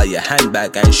 me we buy a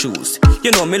handbag and shoes.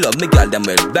 You know me love me girl them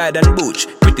well bad and butch.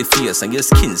 Pretty face and your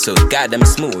skin so goddamn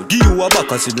smooth. Give you a back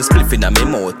and see the spliff in a me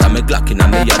mouth. And me Glock in a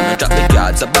me yard, me drop the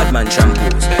guards a bad man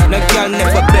shampoos. No girl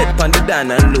never bed pon the down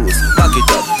and loose. Back it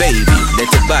up baby, let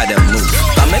it bad and move.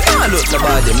 And me all look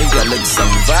nobody, me girl look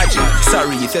some virgin.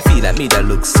 Sorry if you feel like me that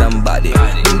look somebody.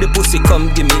 Bring the pussy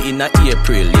come give me in a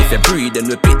April. If you breathe and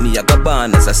repeat me, I go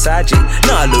born as a sergeant.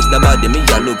 Nah look nobody, me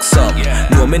I look some.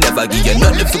 No me never give you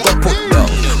nothing to go put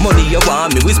down. Money you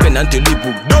want me, we spend until the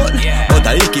book done. But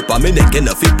I keep on me neck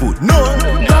enough you put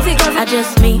none. Coffee,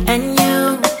 just me and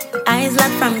you. Eyes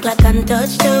locked from clock and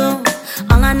touch too.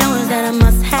 All I know is that I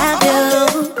must have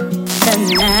you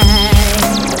tonight.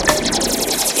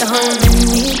 You're holding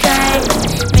me tight.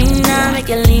 Me now make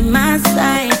you leave my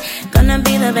side. Gonna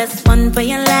be the best one for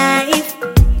your life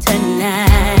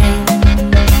tonight.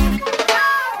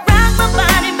 Rock my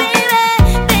body, baby,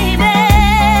 baby.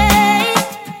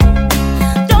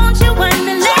 Don't you want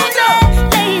me lazy,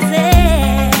 lazy?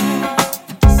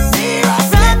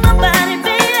 Rock my body,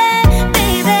 baby,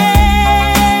 baby.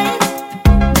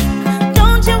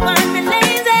 Don't you want me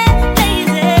lazy,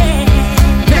 lazy?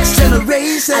 Next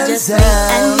generation. I just me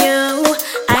and you.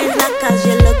 Eyes locked 'cause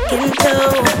you're looking too.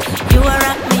 You are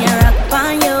rock me, I rock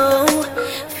on you.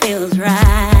 Feels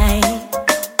right.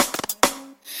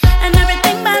 And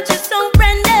everything about you so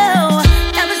brand new.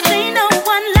 Never seen no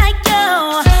one like you.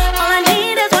 All I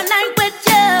need is one night with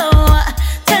you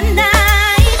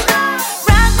tonight.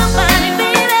 Rock my body,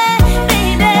 baby,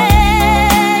 baby.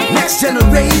 Next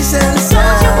generation.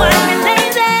 Don't you want me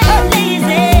lazy,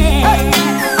 lazy?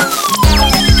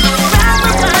 Rock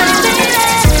my body, baby,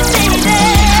 baby.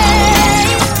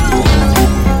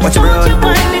 Watch your Don't you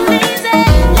brown. want me lazy,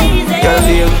 lazy? Girl,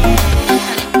 feel.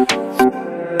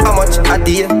 How much a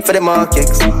day for the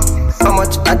markets? How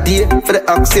much a day for the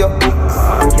Axio?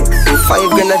 $5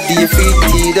 grand a day for the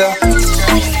teeter.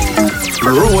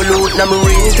 Roll out na my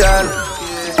rental.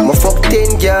 My fuck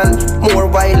 10 gyal. More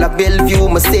while a Bellevue,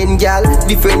 my send gyal.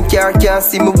 Different car can't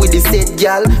see me with the set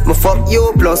gyal. My fuck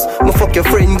you plus, my fuck your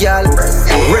friend gyal.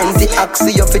 Rent the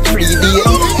Axio for 3 days.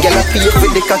 Gyal a pay for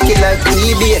the cocky like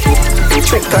eBay.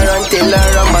 Check her and tell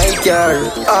her I'm my car.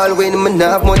 All when me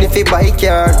have money for buy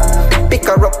car. Pick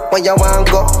her up when you want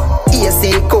go. AC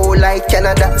cold like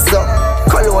Canada, so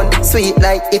cologne sweet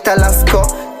like Italasco.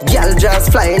 Gyal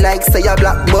just fly like say a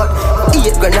black butt.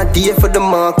 $8 grand a day for the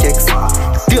markets.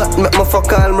 That make me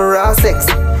fuck all my raw sex.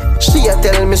 She a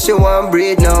tell me she want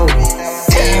breed now.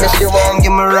 Tell me she want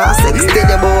give me raw sex.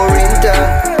 Steady about rental.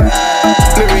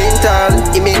 Me rental.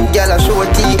 He make gyal a show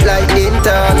teeth like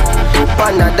dental.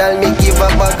 Panadol me give a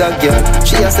bag a girl.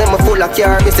 She a say me full of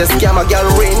car. Me say scam a gyal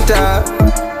rental.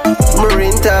 Me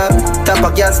rental. Top a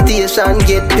gas station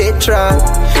get petrol.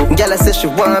 Gyal a say she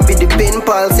want be the pen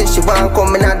pal. Say she want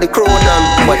come in at the crown.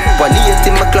 But one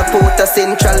late my clap out a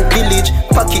central village.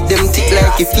 Pocket them thick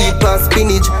like a feed pan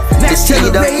spinach. The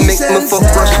cheetah make me fuck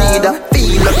Rashida.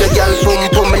 Feel up the gyal pum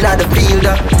pum in the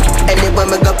fielder. Anywhere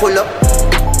me go pull up,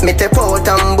 me tap out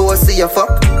and both see you fuck.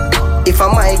 If I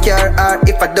my car or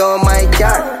if I don't my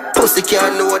car, pussy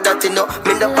can't know that you know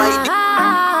me no buy the.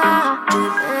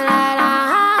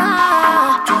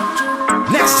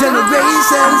 Next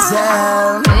generation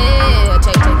sound.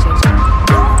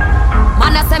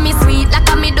 Man a say me sweet like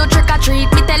a me do trick or treat.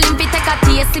 Me tell him fi take a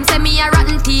taste. Him say me a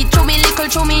rotten teeth. Chew me little,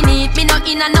 chew me neat. Me no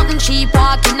in a nothing cheap.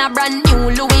 Walk in a brand new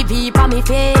Louis V pa me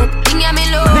feet. Thing ya me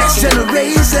love. Next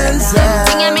generation sound.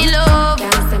 Thing ya me love. Me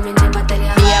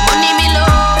a money me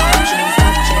love.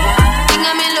 Thing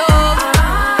ya me love.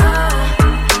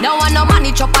 No one no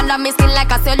money chop under me skin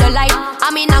like a cellulite. I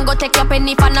mean I go take your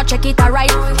penny if I not check it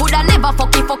alright. Coulda never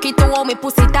fuck it to hold me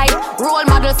pussy tight. Role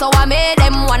model so I made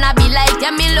them wanna be like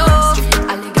yeah me love.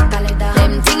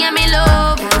 Them thing ya me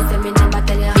love.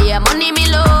 Me a money me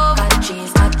love.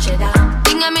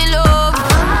 Thing ya me love.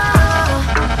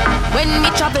 When me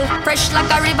travel, fresh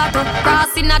like a river too.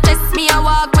 Cross in a chest, me a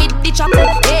walk with the chapel.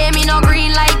 Hey, me no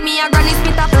green like me a granny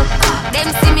spit apple.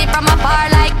 Them see me from afar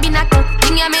like binacle.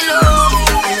 Thing ya me love.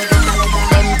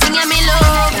 Them thing ya me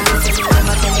love.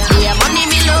 Me a money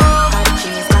me love.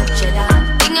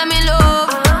 Thing ya me love.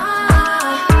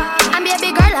 And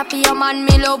baby girl I feel your man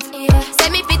me love. Say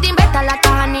me fit him better like a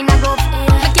hand in a glove.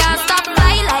 Me can't stop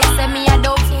fly like say me a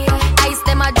dove. Ice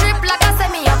them a drip like a say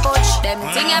me a coach. Them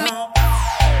thing ya me.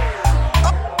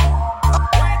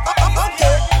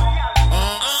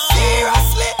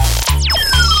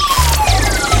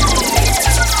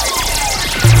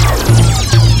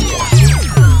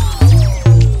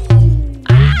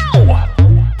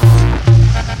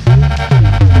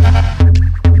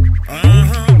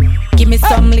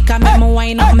 Some liquor make me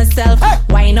wine up myself,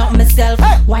 wine up myself,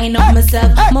 wine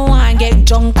Me want get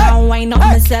drunk and wine up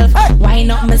myself,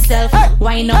 wine up myself,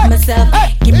 wine up myself.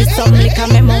 Give me some liquor,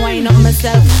 make me wine up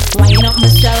myself, wine up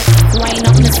myself, wine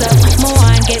up myself. Me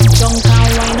want get drunk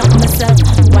and wine up myself,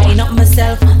 wine up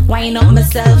myself, wine up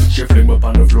myself. She fling me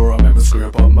on the floor and make me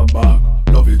scrape up my back.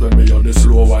 Love it when me on the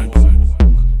slow wine.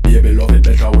 Baby love it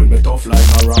better when me tough like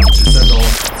a rock. She said no,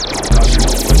 cause she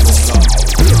love when me slap.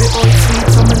 Baby old sweet,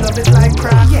 so me love it like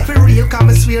crack. Yeah. For real, come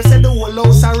and swear, said the whole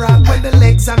house a rock. When the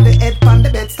legs and the head pan the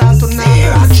bed start to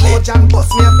knock. Trojan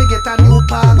bust me, I forget a new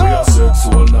park. We are sex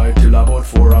all night till about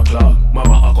 4 o'clock.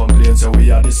 Mama a complain, say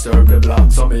we a disturb the block.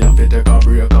 So me have to take a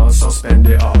break and suspend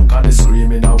the arc. And the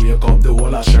screaming and wake up the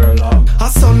whole of Sherlock. A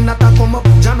sun that a come up,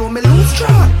 Jah know me lose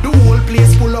track. The whole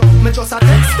place pull up, me just a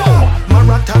text her.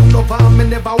 Marathon up and me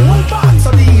never hold back.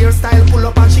 So the hairstyle pull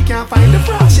up and she can't find the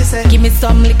frock. She said, give me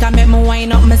some liquor, make me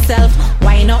wine up myself,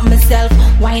 wine up myself,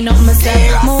 wine up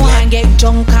myself. Me want get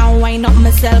drunk and wine up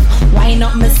myself, wine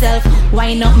up myself,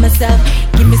 wine up myself.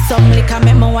 Give me some liquor,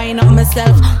 make me wine up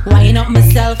myself, wine up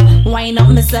myself, wine up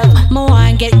myself. Me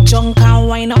want get drunk and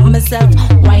wine up myself,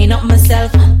 wine up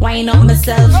myself, wine up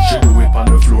myself. She do it on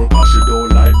the floor cause she don't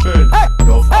like bed.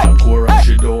 Love hardcore and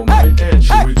she don't mind head.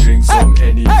 She will drink some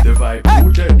any the vibe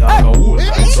good dead. And a whole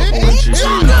night so when she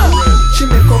feel red. She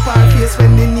make up her face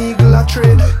when the needle a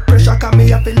tread. Pressure can me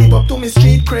have to live up to me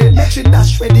street cred. Make she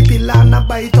dash with the pillar and a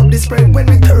bite up the spread. When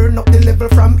we turn up the level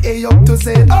from A up to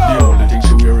Z. The only thing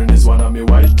she wearing is one of me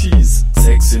white tees.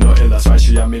 Sexy no hell, that's why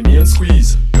she a me main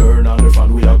squeeze. Turn on the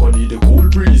fan, we are gonna need a cool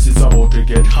breeze. It's about to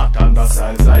get hot under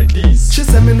size like these. She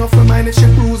said me no for mine if she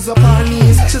bruise up her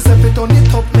knees. She said fit on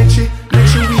it up, make she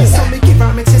wheeze. So me give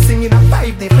her, make she sing in a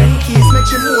 5 different keys. Make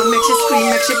she moan, make she scream,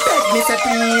 make she beg me say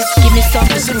please. Give me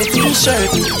something in my t-shirt.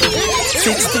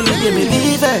 16, give me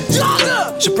leave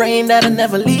her. She praying that I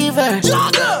never leave her.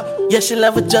 Yeah, she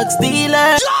love a drug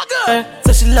dealer.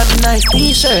 So she love a nice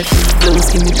t-shirt. Blue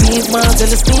skinny jeans, moms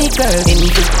and the sneakers.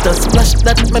 Invictus splash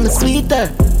that make me sweeter.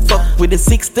 Fuck with the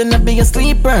 16, I be a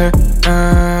sleeper.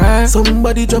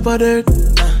 Somebody drop a dirt.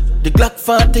 The Glock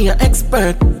 40, an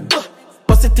expert.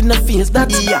 Bust it in the face,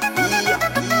 that's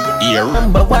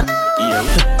number one.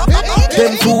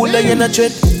 Them fool in a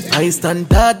tread. I stand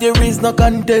hard, there is no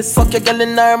contest. Fuck your girl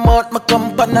in her mouth, my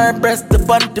cum on her breast. The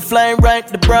panty flying right,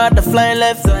 the bra the flying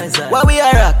left. Why we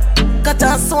are rock? Cut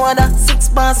and soda, 6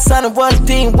 bars on the world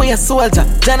team, we a soldier.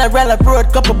 General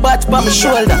abroad, couple batch by my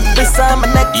shoulder. This time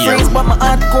my neck freeze, but my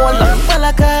heart cold. Well,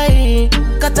 okay.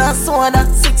 Cut and soda,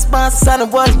 6 bars on the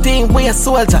world team, we a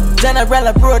soldier. General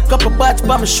abroad, couple batch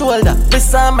by my shoulder.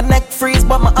 This time my neck freeze,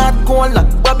 but my heart cold.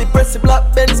 Bobby press the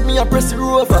black Benz, me a press the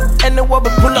rover. And the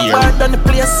wobble pull up hard on the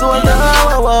place soldier.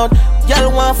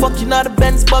 Y'all want fucking out the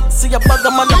Benz box, see a bag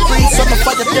of man the breeze. So my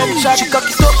fire 10 shot, she cock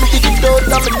it up, me dig it down,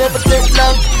 and me never take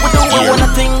long. We don't want a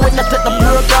thing when I take the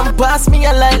program. Pass me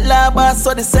a light lava,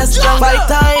 so the cess strong. Fight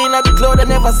time at the cloud, I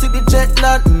never see the jet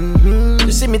land.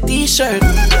 You see me t-shirt,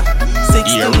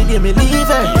 16, give me leave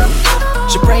her.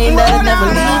 She praying that I never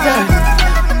leave her.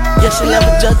 Yeah, she love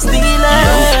a drug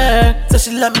dealer. So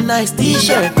she love a nice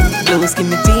t-shirt. Blue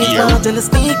skinny jeans, moms and the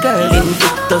sneakers.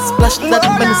 Invictus splash that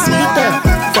make me sweeter.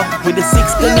 Fuck with the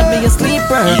 16, I be a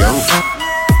sleeper.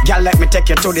 Girl, let me take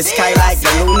you to the sky like the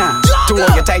Luna. To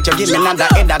hold you tight, you give me another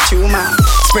head of tumor.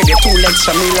 Spread your 2 legs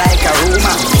for me like a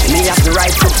rumor. Me have the right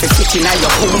foot to kick in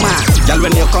your Puma. Girl,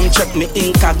 when you come check me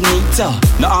incognito.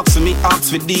 No ask for me,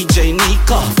 ask for DJ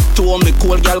Nico. To hold me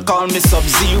cool, girl, call me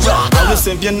Sub-Zero. I will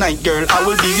save your night, girl, I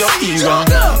will be your hero.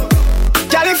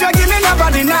 Girl, if you give me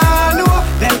nobody now, no,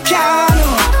 then can't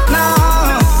no.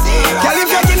 Girl, if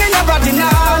you give me nobody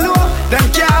now, no, then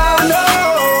can't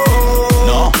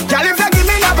no. Girl, if you give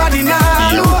me nobody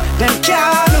now, no, then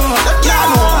can't no.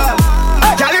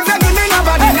 Girl, if you give me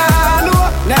nobody now, no,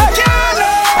 then can't no.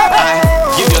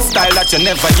 Give you style that you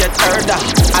never yet heard of.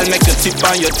 I'll make you tip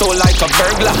on your toe like a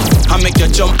burglar. I'll make you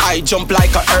jump high, jump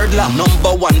like a hurdler.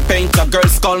 Number 1 painter,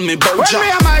 girls call me Burger. When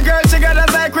me and my girl together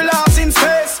like we lost in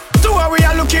space. 2 we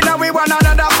are looking at we one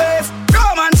another face.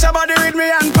 Come on, somebody with me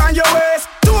and pan your waist.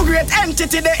 2 great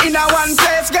entity they in a one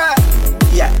place, girl.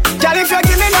 Yeah, girl, if you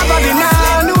give me nobody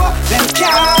now, no, then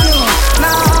can't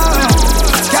no.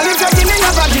 Girl, if you give me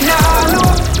nobody now, no,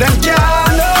 then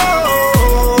can't no.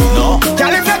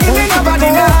 Girl, if you give me nobody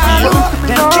now, no,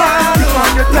 then can't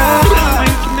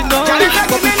no. Girl, if you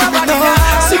give me nobody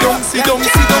now, sit down,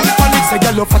 panic. Say,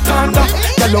 girl, up a thunder,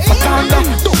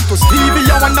 don't to Stevie,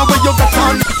 I wonder where you got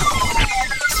on.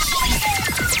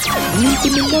 Need to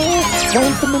me now,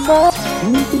 wine for me now,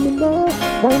 need to me now,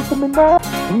 wine for me now,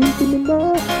 need to me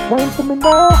now, wine for me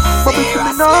now, bubble for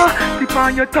me now, tip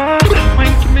on your tongue,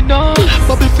 wine for me now,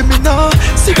 bubble for me now,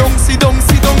 sit down,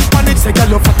 panic. Say,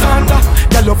 girl, up a thunder,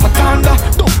 Girl, you fat under.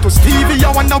 Don't to Stevie,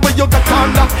 I wonder where you got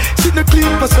under. See the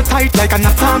clean plus you tight like an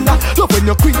Atanda. Love when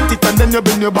you quint it and then you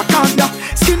bend your back under.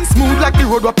 Skin smooth like the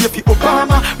road up here for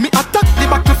Obama. Me attack the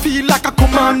back to feel like a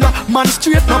commander. Man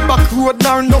straight no back road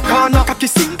nor no corner. Cocky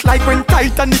sink like when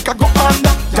Titanic a go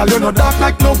under. Girl, you no dark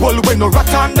like no bull when no rat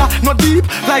under. No deep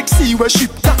like sea where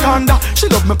ship tack under. She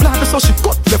love me plant so she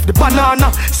cut left the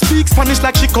banana. Speak Spanish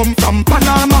like she come from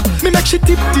Panama. Me make she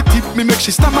tip, me make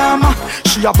she stamama.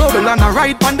 She a bubble and a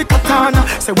ride on the katana.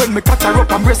 Say when me catch her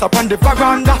up and brace up on the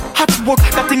veranda. Hot work,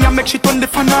 that thing I make she turn the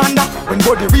fananda. When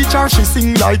body reach her, she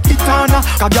sing like Itana.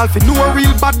 Cause girl fi know a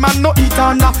real bad man no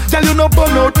Itana. Girl you no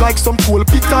burn out like some cool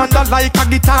pitanda. Like a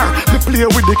guitar, me play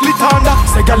with the glitanda.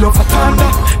 Say girl you fatanda,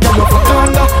 girl you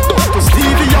fatanda. Don't to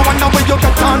Stevie, I wonder where you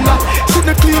got under. See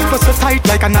the clean plus you tight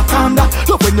like an Atanda.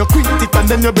 Love when you quint it and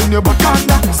then you bend your back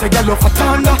under. Say girl you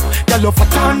fatanda, girl you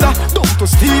fatanda. Don't to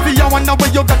Stevie, I wonder where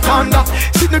you got under.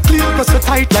 See the clean plus you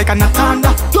tight like an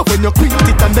Atanda. Love when you quint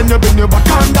it and then you bend your back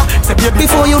under. Say baby,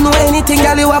 before you know anything,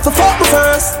 girl, you have to fuck me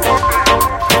first.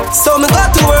 So me got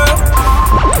to work.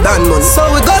 Done money. So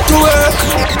we got to work.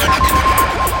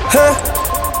 Huh?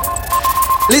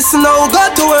 Listen now, we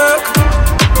got to work.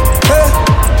 Huh?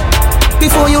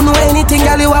 Before you know anything,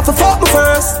 girl, you have to fuck me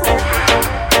first.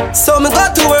 So me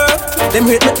got to work. Them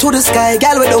hit me to the sky,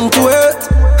 girl, we down to earth.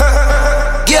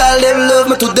 Girl, them love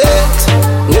me to death.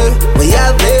 Yeah, we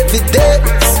have every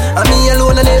dates. And me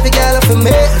alone and every girl for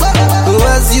me.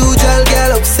 As usual,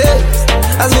 girl obsessed.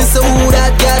 As me so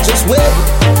that girl just wait.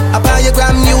 Upon your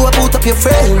gram, you a put up your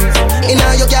friends. In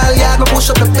all your girl yard, me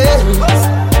push up the fence.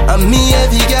 And me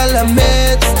every girl I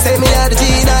met. Say me a the G,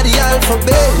 not the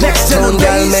alphabet. Next generation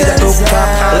girl made a look pop.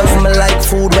 Love me like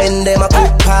food when them a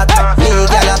cook pot. Me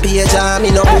girl a page and me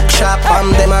no book shop.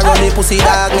 And them a run the pussy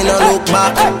dog, me no look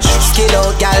back. Skin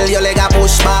out girl, your leg a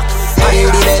push back. And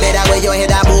the baby that way your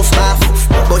head a boof back.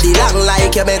 Body long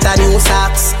like you better new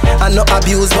socks. And no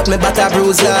abuse but me butter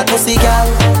bruise like pussy girl.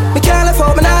 Me can't live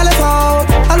out, me not live out.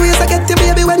 Always I get you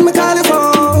baby when me call you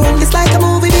phone. It's like a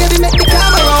movie baby, make me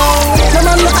come around. No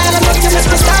man no island but you make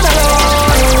me stand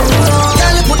alone.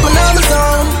 Girl you put me on the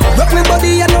zone. Rock me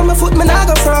body and on my foot me not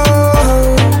go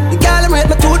from. The girl rate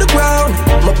me to the ground.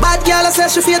 My bad girl I say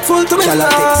she faithful to me. Girl I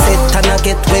take set and I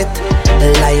get wet.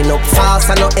 Line up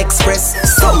fast and no express.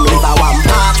 Some live a one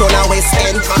part on a west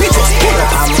end. Me just pull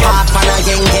up and park on a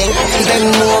gang gang. Them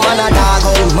no man a dog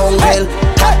on mongrel.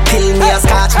 Hot till me a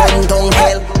scotch bun down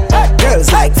hell. Girls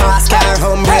like fast car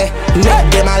hombre. Make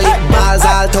them a lick balls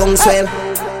all tongue swell.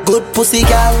 Good pussy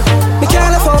girl. Me can't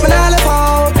live out, me not live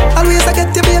out. Always I get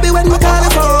you baby when me call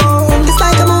you phone. It's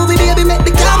like a movie baby, make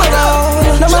the camera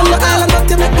roll. No man no island but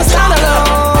you make me stand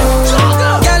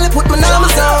alone. Girl you put me on my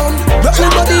zone. Rock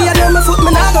my body and on my foot me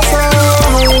not go from.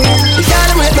 The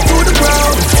girl rate me to the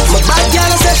ground. My bad girl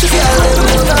I say she feel it.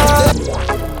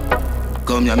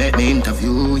 Come here make me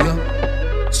interview you.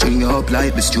 String you up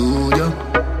like the studio.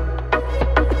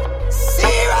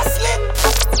 Seriously?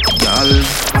 Girl,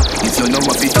 if you know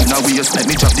what fit in a waist, let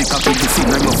me drop the cocky to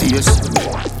fin on your face.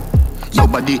 Your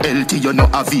body healthy, you know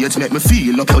aviate. Make me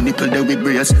feel up your nipple there with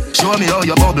brace. Show me how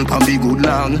your bubble can be good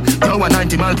long. You a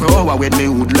 90 miles per hour with me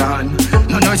woodland.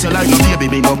 No noise you like no baby,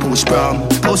 me no push prom.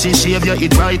 Pussy shave you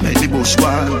eat right, make me bush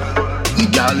one.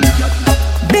 Girl,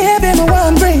 baby, me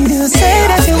want breathe you, say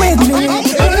that you with me.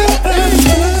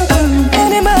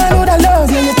 Any man would I love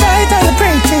you, you tight and you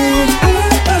pretty.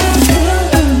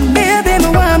 Baby, me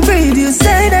want breathe you,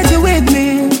 say that you with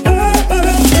me.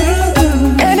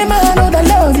 Any man would I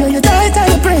love you, you tight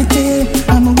and you pretty.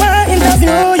 I'm a one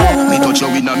interview, yeah. Me touch you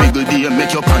in a middle day,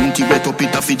 make your panty wet up,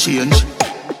 it a fi change.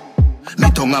 Me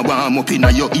tongue a warm up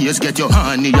inna your ears, get your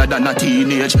hornier than a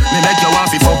teenage. Me make you want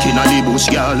fi fuck inna the bush,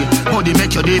 girl. Body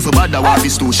make you day for bad, I want fi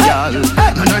stoosh, girl.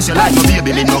 No nurse you like no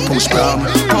baby, me no push prom.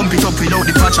 Pump it up without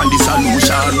the patch and the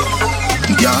solution,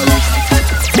 girl.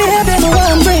 Baby, me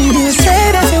want breathe you,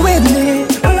 say that you with me.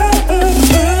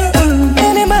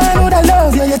 Any man would I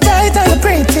love you, you tight and you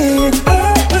pretty.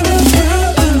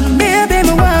 Baby,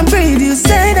 me want breathe you,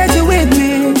 say that you with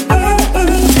me.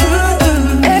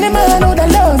 Any man would I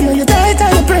love you, you tight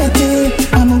and you pretty.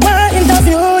 I'm a one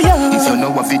interview, yeah. If you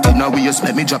know what fit in a waist,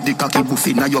 let me drop the cocky buff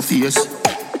inna your face.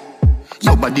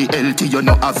 Your body healthy, you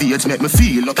know aviate. Make me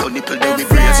feel up your nipple there with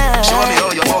brace. Show me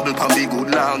how your bubble can be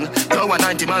good long. You a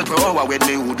 90 miles per hour with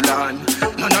me woodland.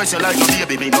 No noise you like no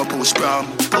baby, me no push prom.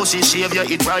 Pussy shave you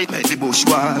eat right, make the bush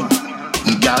one.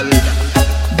 Girl,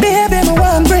 baby, me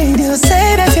want breathe you,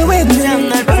 say that you with me. I'm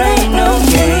not playing no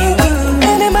game.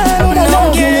 Any man would I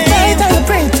love you, you tight and you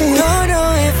pretty. Don't know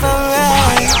if I'm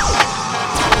right.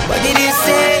 What did you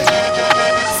say?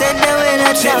 Said that when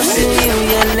I talk to you,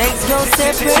 your legs go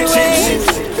separate ways.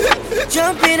 Jump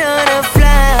Hopping on a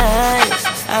flight,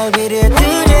 I'll be there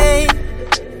today.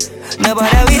 No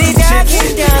bother with it,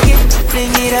 talking,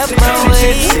 fling it up my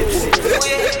way.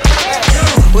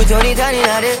 We turn it on in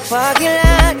the parking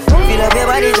lot. Feel up your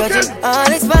body touching all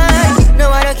it's fine.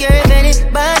 No, I don't care if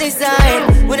anybody's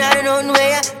side. When I don't know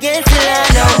where I get to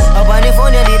land now. Up on the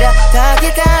phone, you need a talk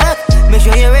it up. Make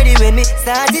sure you're ready when me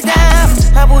start it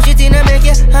off. I push it in and make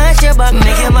you hush your back.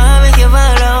 Make your mom, make you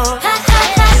follow.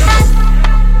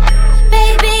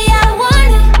 Baby, I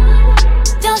want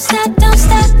it. Don't stop, don't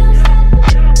stop.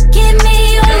 Give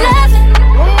me your loving.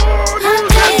 I'm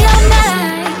day all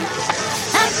night.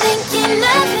 I'm thinking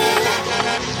of it.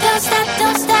 Don't stop,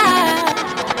 don't stop.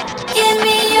 Give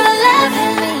me your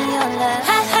loving.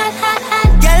 Hot, hot, hot, hot.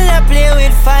 Girl, I play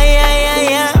with fire, yeah,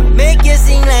 yeah. Make you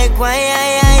sing like choir,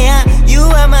 yeah, yeah. You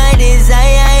are my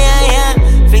desire, yeah, yeah.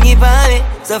 Fling it by me,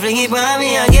 so fling it by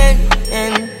me again,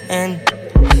 and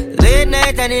late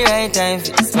night at the right time,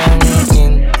 spanking.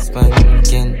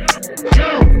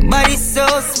 Body so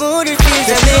smooth, it feels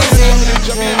amazing.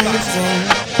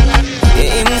 You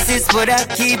insist, but I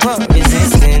keep on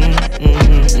resisting.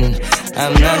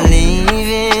 I'm not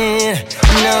leaving,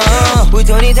 no. We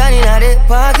turn it on in the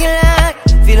parking lot.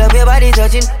 Feel up your body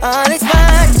touching all its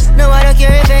parts. No, I don't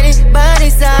care if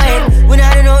anybody's side. When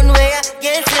I don't know where I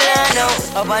get to land now.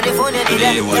 Up on the phone, you need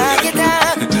a talk it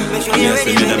up. Make sure you're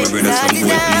ready when me start it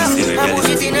up. I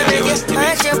push it in and make you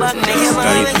punch your back. Make your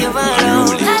mom, make you follow.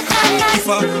 If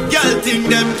a girl think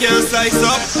them can't size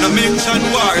up, no mention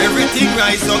war, everything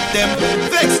rise up them.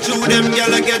 Vex through them,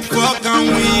 girl I get fucked and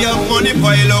we have money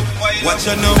pile up. Watch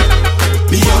you now.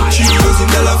 Me have 3,000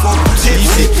 dollar for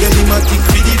basic, telematic,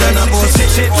 bigger than a boss.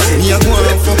 Me a go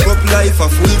and fuck up life, a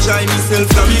full time myself,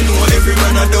 and me know every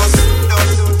man a does.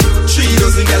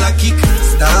 3,000 dollar kick,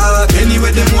 start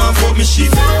anywhere them want fuck me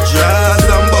shift. Jazz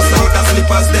and bust out the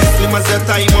slippers, them slim as your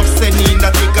time up, sending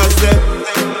that thick as them.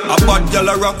 A bad gal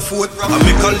a rock foot, I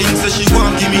make a link say she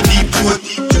want give me deep throat.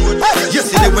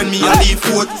 Yesterday when me a leave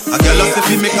foot, a gal a say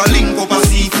fi make a link up a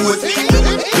seafood.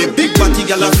 Me big body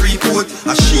gal a free foot,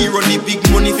 a she run the big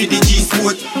money fi the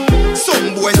G-sport.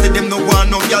 Some boys say them no want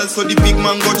no gal, so the big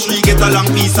man go tree get a long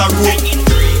piece of rope.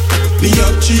 Me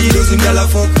up 3,000 gal a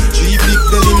fuck, 3 big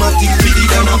telematic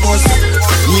bigger than a bus.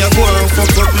 Me a go and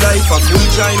fuck up life, a full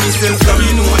time myself, cause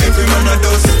me know every man a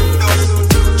does.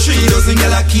 3,000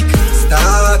 gal a kick,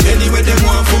 start anywhere them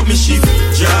want fuck me shift.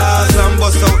 Jazz and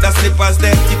bust out the slippers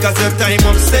there, thick as your time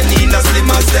up, sending the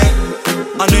slimmers there.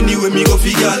 And anyway me go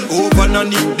fi gal, over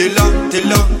Nani, Della,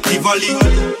 Tivoli.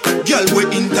 Gal we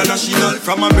international,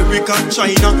 from America,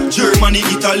 China, Germany,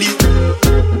 Italy.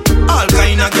 All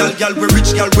kind of gal we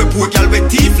rich, gal we poor, gal we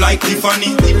thief like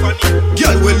Tiffany.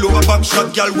 Gal we lower back shot,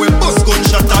 gal we bust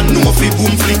gunshot and no fi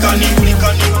boom flickany. Me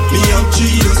have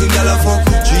 3,000 gal a fuck,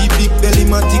 3 big belly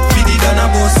matic bigger than a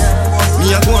bus. Me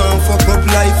a go and fuck up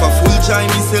life, a full time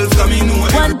myself, cause me know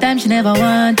it. One time she never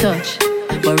want touch,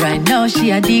 but right now she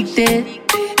addicted.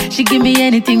 She give me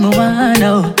anything I want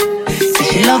now. Say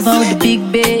she love all the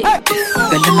big bed.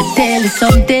 But let me tell you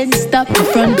something, stop the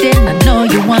fronting, I know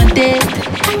you want it.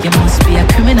 You must be a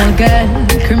criminal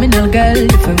girl,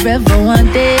 you forever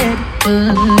wanted.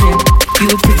 You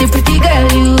a pretty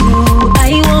girl, you.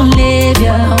 I won't leave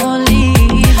ya,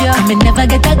 I may never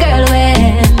get a girl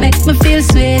when makes me feel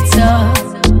sweet, so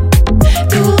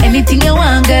do anything you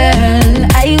want, girl,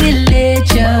 I will let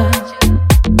you.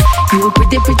 You a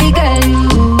pretty girl,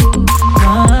 you.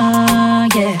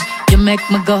 Yeah, you make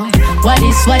me go. What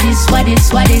is,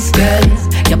 girl?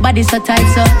 Your body's so tight,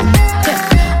 so.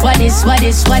 What is,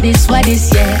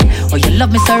 yeah? Oh, you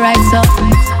love me so right, so.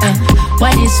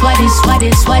 What is,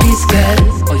 girl?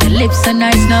 Oh, your lips are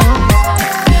nice now.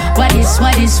 What is,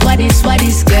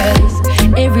 girl?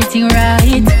 Everything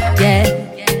right, yeah.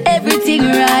 Everything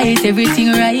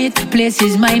right. Place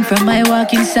is mine from my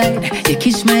walk inside. You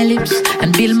kiss my lips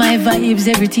and build my vibes.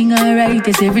 Everything alright,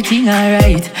 is everything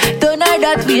alright. Don't know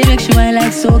that way, make sure I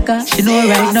like soca. She know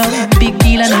right now, big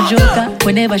deal and a joker.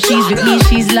 Whenever she's with me,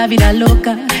 she's loving a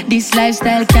loca. This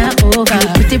lifestyle can't over.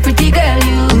 Pretty girl,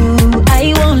 you.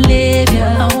 I won't leave you.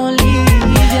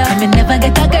 I may never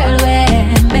get a girl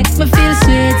when makes me feel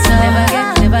sweet, so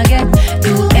never get.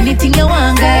 Do anything you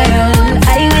want, girl,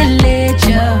 I will let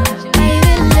you.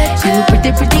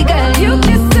 You pretty girl, you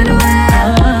kiss to the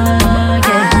world.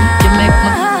 Yeah, you make me.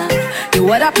 You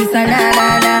what a piece of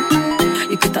na.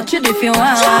 You could touch it if you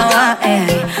want. Hey,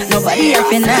 nobody have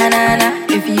to na.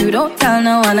 If you don't tell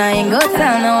no one, I ain't gonna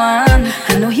tell no one.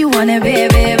 I know you want it,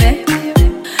 baby.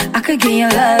 I could get you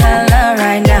la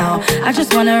right now. I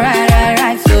just wanna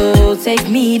ride. So take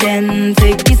me then,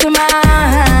 take me to my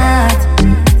heart.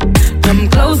 Come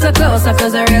closer,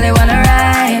 cause I really wanna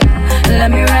ride. and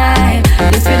let me ride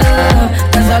this fiddle.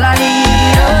 That's all I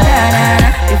need, oh na-na-na.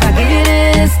 If I give you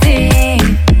this thing,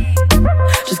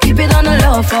 just keep it on the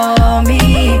low for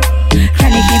me.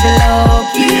 Can you keep it low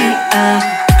key?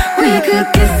 We could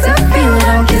kiss if you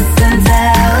don't kiss and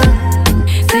tell.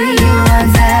 Say you want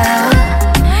tell.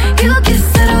 You kiss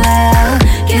it well.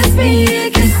 Kiss me,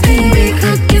 kiss me. We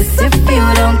could kiss if you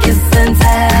don't kiss and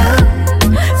tell.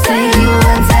 Say you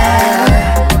want tell.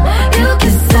 You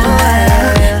kiss it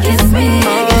well. Kiss me,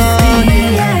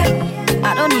 yeah.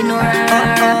 I don't need no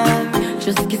rap.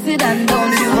 Just kiss it and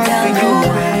don't you tell me.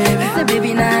 Say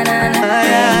baby, nah, nah,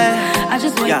 nah. I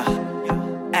just want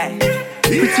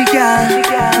pretty girl,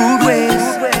 good ways,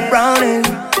 browning,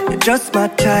 you're just my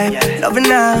type. Loving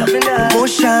now,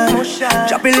 motion,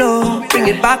 drop it low, bring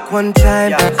it back one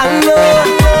time. I know,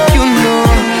 you know,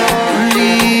 you're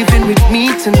leaving with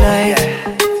me tonight.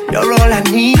 You're all I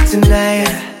need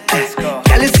tonight.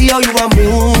 Girl, you see how you a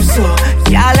move, so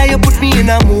y'all like you put me in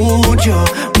a mood, yo.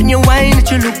 When you whine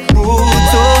it, you look rude,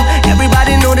 so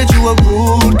everybody know that you a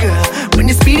rude girl. When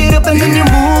you speed it up and then you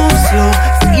move slow,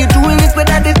 see you doing it with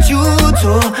attitude,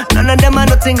 so none of them are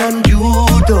nothing on you,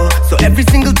 though. So every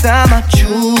single time I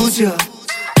choose you,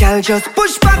 girl, just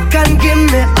push back and give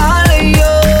me all of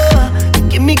you.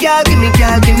 Give me, girl, give me,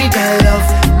 girl, give me that love.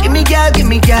 Give me, girl, give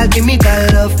me, girl, give me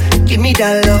that love. Give me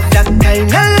that love, that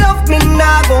kind of love me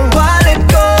not gon' want it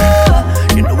go.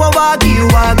 You know I give you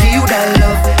that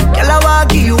love. Girl, I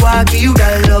give you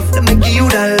that love. Let me give you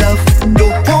that love.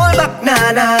 Don't hold back,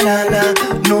 nah, nah, nah, nah.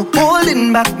 No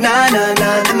holding back, nah, nah,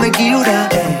 nah. Let me give you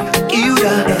that, give you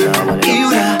that, give you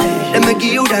that. Let me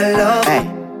give you that love.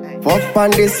 Fuck on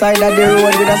this side of the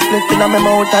road with a split in my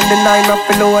mouth and the 9 up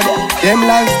below. Them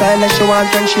lifestyle that she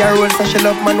want when she a roll, so she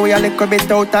love man we a little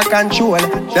bit out of control.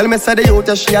 Tell me say the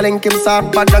youth she a link him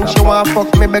soft bad and she want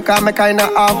fuck me because me kinda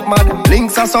half mad.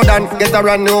 Links are sudden, get her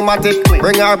a pneumatic.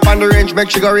 Bring her up on the range, make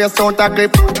she go race out a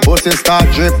clip. Pussy start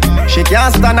drip, she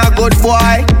can't stand a good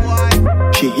boy.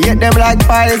 She hate them like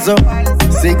Pfizer.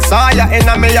 6 higher in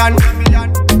a million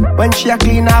when she a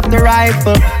clean off the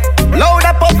rifle. Load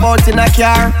up out in a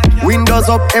car, windows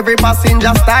up, every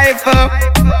passenger stifle.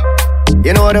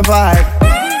 You know the vibe,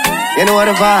 you know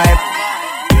the vibe.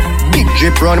 Big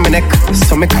drip round my neck,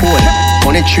 so me cool.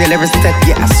 On the trail every step,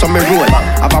 yeah, so me roll.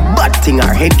 Have a bad thing,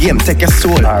 our head game, take your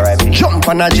soul. Jump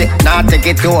on a jet, now take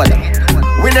it all.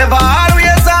 We never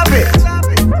always have it,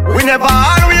 we never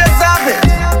always have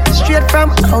it. Straight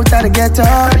from out of the ghetto,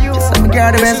 just some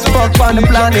girl the best fuck on the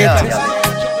planet.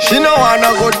 She know I'm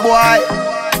a good boy.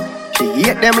 She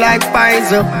hate them like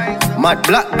Pfizer. Mad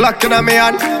black Glock in a me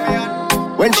hand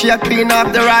when she a clean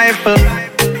up the rifle.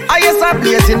 I used to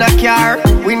blaze in a car,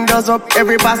 windows up,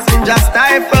 every passenger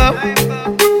stifle.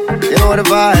 You know the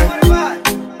vibe,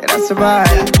 yeah, that's the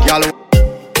vibe. Gyal.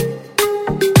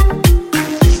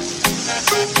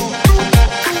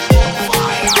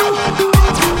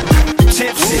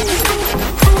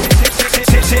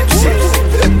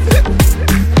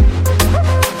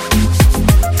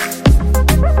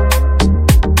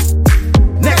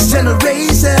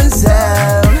 Generation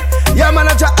sound. Yeah, man,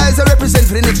 your eyes are represent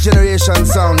for the next generation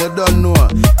sound. You don't know.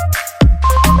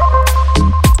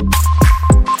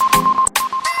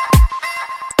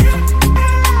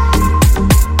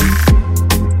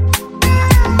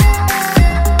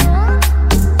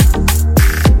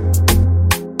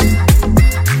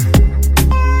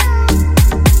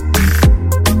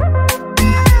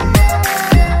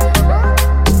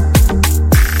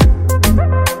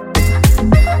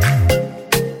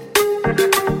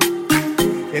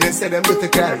 Say them put the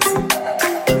cars.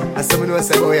 And someone who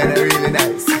say, oh yeah, they're really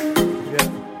nice. Yeah.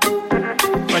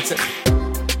 Watch it.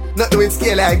 Nothing with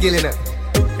scale like Gyal, you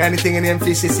know. Kind of thing in them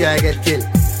fishes here, I get killed.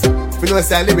 If you know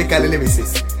say lyrical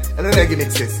lyricist, I don't know Gyal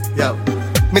Mixx. Yo.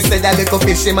 Me say that little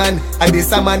fishy man, and this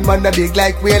a man a big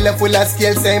like whale full of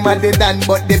scale. Same as the Dan,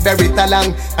 but the very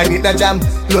talang. I need a jam,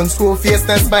 lunch school face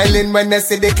and smiling when they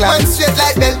see the clown. Man straight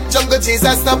like bell, jungle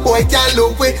Jesus, no boy can't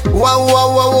look with.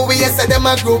 Wow, we say them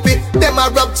a groupie. Them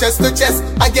a rub chest to chest,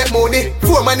 I get money.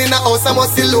 4 man in a house, I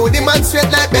must see load. The man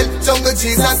straight like bell, jungle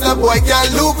Jesus, no boy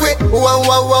can't look with. Wow,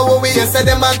 we say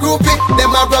them a groupie.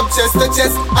 Them a rub chest to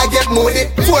chest, I get money.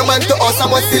 4 man to us,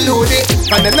 I must see load.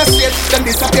 And then a straight, then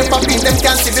this a paper beat, them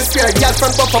can't see the spirit. Gyal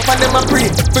from pop up and them a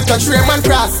breathe. We touch rear man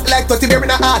cross, like 30 bear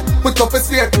in a heart. Put up a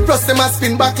spear, plus them a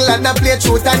spin buckle and a play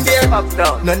truth and dare.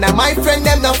 None of my friend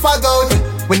them no fog out.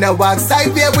 We no walk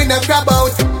side way, we no grab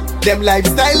out. Them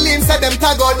lifestyle links and them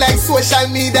tag out like social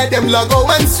media. Them log out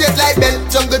man straight like bell.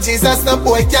 Jungle Jesus, no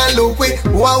boy can't look with.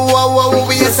 Wow,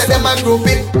 we say them a group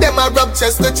it. Them a rub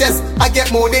chest to chest. I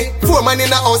get money. 4 man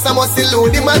in a house, I must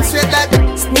load the man straight like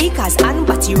sneakers and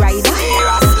batty rider.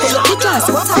 Pull up the class,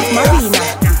 what's up Marina?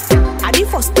 At the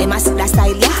first time I see that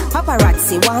style, yeah.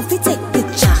 Paparazzi want to take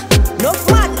picture. No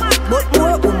man, but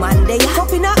more woman they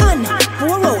cup in a hand.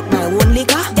 Pour out my own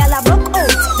liquor. Gyal a broke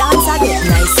out, dance a get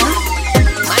nicer.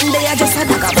 And they are just a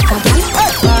dagger back again.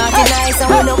 Party nice and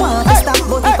we no want to stop.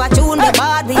 But if I tune the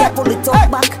bad, we a pull it up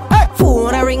back.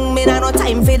 Phone a ring, me no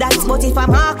time for that. But if I'm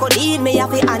hardcore, me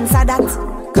have to answer that.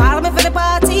 Call me for the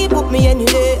party, put me any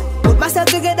day. Put myself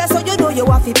together so you know you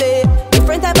have to pay.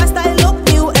 Different type of style, look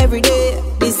new every day.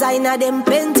 Designer them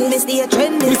plenty, me stay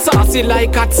trendy. We saucy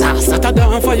like a sauce, at a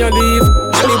down for your leave.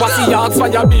 Ali was the yards for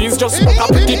your bees, just smoke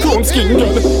a pretty chrome skin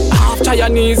girl. Half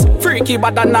Chinese, freaky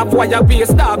but I have wire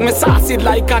waist dog. Me saucy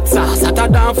like a sauce, at a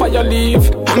down for your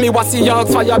leave. Ali was the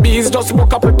yards for your bees, just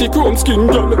smoke a pretty chrome skin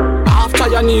girl. Half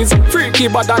Chinese, freaky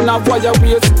but I have wire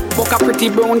waist. Fuck a pretty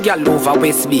brown girl over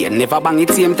West Bay. Never bang it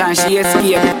same time she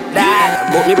escape.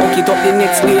 But me buck it up the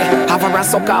next day. Have her a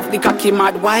suck off the cocky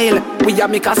mad while we a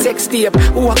make a sex tape.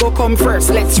 Who a go come first?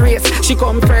 Let's race. She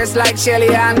come first like Shelly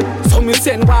Ann. So me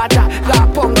send water,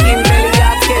 got pumpkin belly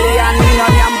at Kelly Ann. Me no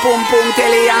yam pum pum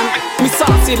telly Ann. Me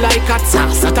saucy like a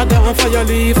sauce at a down for your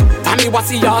leave. And me was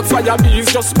the yards for your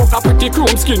bees. Just smoke a pretty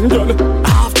chrome skin girl.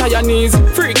 After your knees,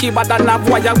 freaky but I have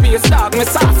wire waist dog. Me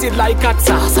saucy like a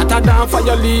sauce at a down for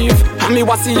your leave. And me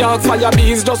was the yards for your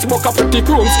bees. Just smoke a pretty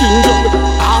chrome skin girl.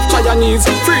 After your knees,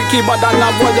 freaky but I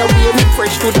have wire waist.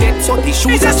 Fresh to death, so the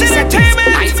shoes are set.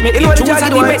 Nice make the shoes are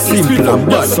the best. Simple and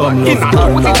bad, some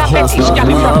love and a house love.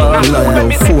 Line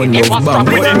love, phone love,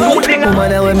 bang.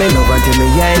 Woman and women love until me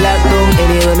eye lock down.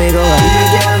 Anywhere me go, be a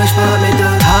girl who spot me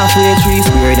down. Halfway tree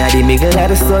square, that the middle of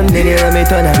the sun. Anywhere me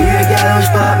turn, be a girl who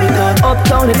spot me down.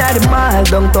 Uptown in the mall,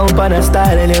 downtown pan a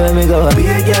style. Anywhere me go, be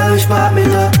a girl who spot me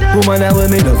down. Woman and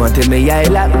women love until me eye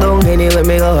lock down. Anywhere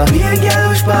me go, be a girl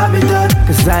who spot me down.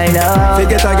 Cause I know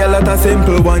forget a girl at a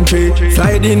simple one tree.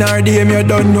 Slide in her DM, you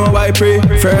don't know why pray.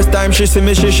 First time she see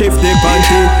me, she shift the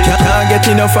panty. Can't get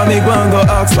enough of me, go and go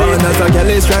ask for. As a girl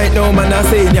is right now, man I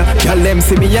say ya. Girl them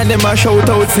see me and them a shout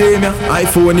out same ya.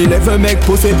 iPhone 11 make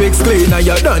pussy pics cleaner.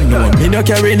 You don't know me no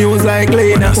carry news like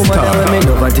Lena Star. Woman and women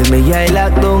love until me eye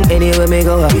lock down. Anywhere me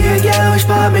go, be a girl who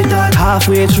spot me down.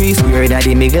 Halfway tree square, that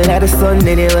the middle of the sun.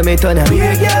 Anywhere me turn, be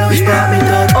a girl who spot me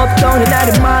down. Uptown in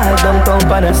the mall, downtown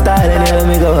pan a style. Anywhere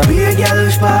me go, be a girl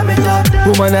who spot me down.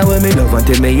 Woman and women love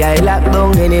until me eye lock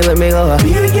down. Anywhere me go,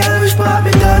 be a girl who spot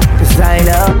me down. Cause I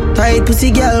know tight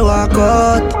pussy girl walk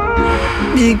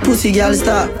out, big pussy girl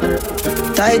stop.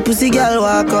 Tight pussy girl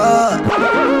walk out.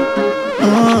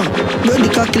 Burn the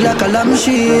cocky like a lamb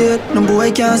shit. No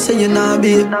boy can't say you nah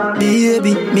babe.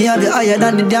 Baby, me have you higher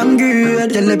than the damn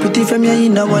grade. Tell the pretty from you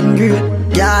in a one grade.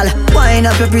 Gyal, wine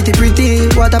up your pretty.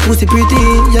 What a pussy pretty.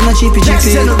 You're not cheapy.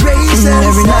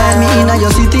 Every night me in a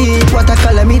your city. What a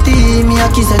calamity. Me a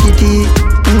kiss a titty.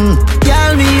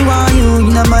 Gyal, me want you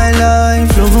in my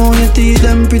life. Love on your teeth,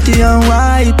 them pretty and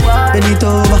white. Bend it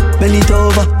over. Bend it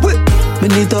over.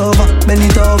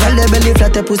 Tell the belly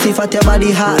flat, your pussy fat, your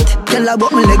body hot. Tell her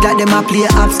about me leg like them a play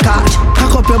hopscotch.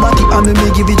 Cock up your body and me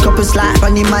give it couple slap.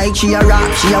 On the mic, she a rap,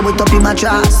 she a wet up in my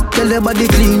tracks. Tell her body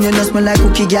clean, you know smell like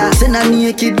cookie gas. Send a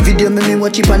naked video, me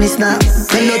watch it on the snap.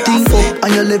 Tell your thing up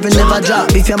and your level never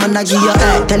drop. If your man a give your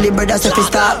head, tell the brothers if you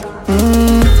stop.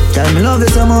 Tell me love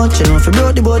you so much, you know if you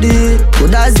broke the body.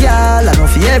 Good as girl, I know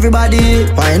for everybody.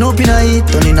 Wine up in a heat,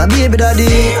 turn in a baby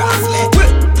daddy.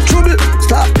 Trouble,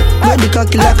 stop. Where the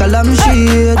cocky like a lamb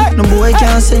shit. No boy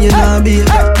can't say you nah babe.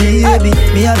 Baby,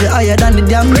 me have you higher than the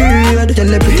damn grade. Tell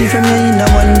the pretty from you in a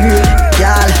one grade.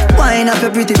 Gyal, wine up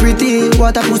your pretty.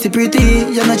 What a pussy pretty.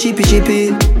 You're not cheapy.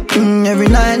 Every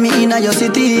night me in a your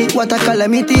city. What a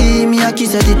calamity. Me a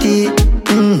kiss a titty.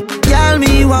 Gyal,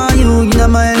 me want you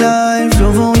in my life.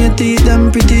 Love on your teeth,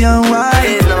 them pretty and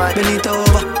white. Bend it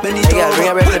over.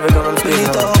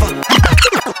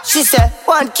 She said,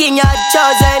 one king you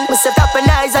chosen. We set up an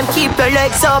eyes and keep your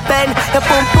legs open. Your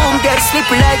boom boom get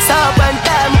slippery legs open.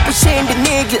 Time pushing the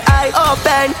needle eye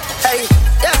open. Hey,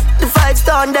 yeah, the vibes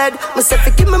done dead. Myself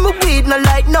give me my weed, no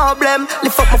light, no blame.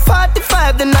 Lift up my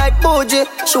 45 the night bougie.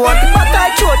 She want the back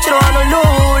I throat, she don't want no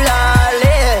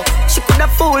lolly. She coulda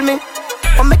fooled me.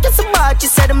 I make it so bad, she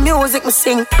said the music me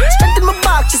sing. Strength in my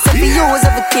back, she said we use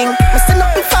everything. Me stand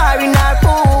up in fire in our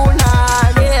pool,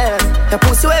 nah, yeah. The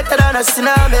pussy wetter than a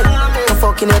tsunami. I'm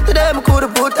fucking it to them, coulda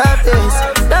put out this.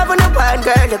 Love on the wine,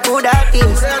 girl, you could have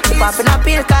this. She popping a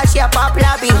pill cause she a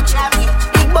popular bitch.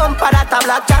 Big bumper that a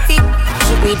black traffic.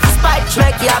 She beat the spike, she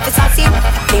make you have to sassy.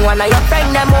 Me one of your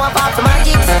friend, them move off the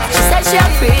magic. She said she a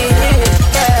free,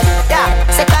 yeah.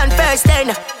 Second, first,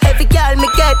 then every girl me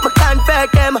get, me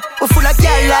convert them. We full of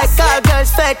girl like all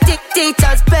girls, fed tick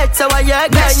teachers, pets. So why your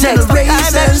girl next? Fuck I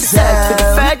make she sex with the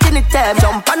virginity.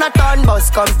 Jump on a turn bus,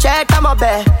 come check on my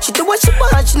bed. She do what she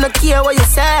want, she no care what you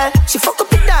say. She fuck up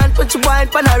the dance, but she wine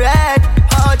on her red.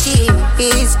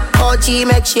 OG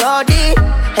make she OD.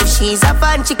 If she's a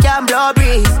fan, she can blow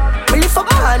breeze. Me lift up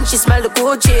my hand, she smell the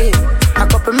Gucci. A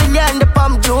couple million, the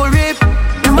pump jewelry.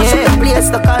 Now much of the place,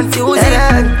 so confusing.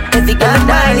 Every girl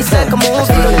dying, it's like a movie.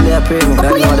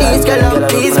 Couple of these girl,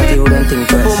 please me. Boom,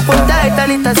 boom, tight,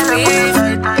 and it a squeeze.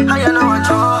 I know what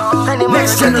you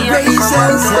next generation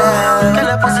sound.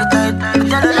 Girl, pussy tight.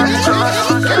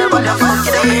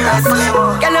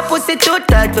 Girl, a pussy too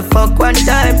tight to fuck one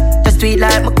time. Just tweet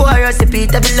like my chorus,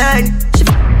 repeat every line.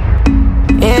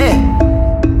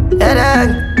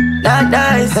 Not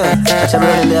nice. Watch a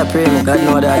brother in there pray me. God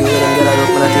know that you wouldn't get a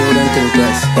look when I think you wouldn't think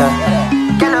twice. Yeah.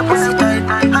 Girl, a pussy tight.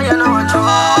 I know what you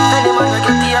want. Any man that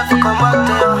get the F come back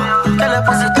to you. Girl, a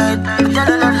pussy tight. Girl,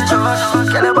 I know the truth.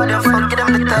 Girl, a body fuck, get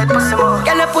them the tight pussy more.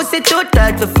 Girl, a pussy too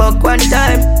tight to fuck one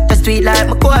time. Just tweet like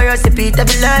my chorus, repeat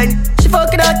every line. She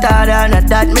fucking out harder, and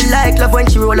that me like. Love when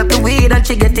she roll up the weed and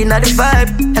she get in the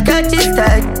vibe. I can't just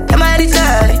tight, come on it's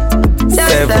high.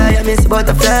 Fly, I miss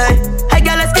butterfly. I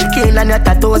got a skin clean and your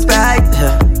tattoos bright.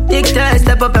 Big time,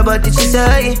 step up her body, she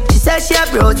say. She said she a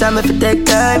bro, time if it take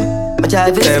time. My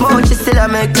drive is smooth, she still a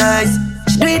make nice.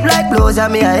 She do it like blues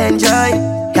and me I enjoy.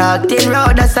 Talked in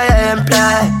road, that's how I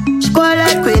employ. She go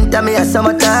like winter, me a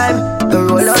summertime. The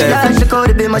roll out life, she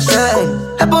could be my shine.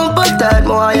 I bump up tight,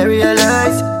 more I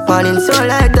realize. Morning so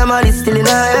light, the man is still in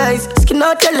her eyes. Skin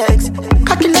out your legs,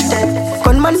 cock in the tent.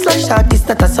 Gunman slash artist,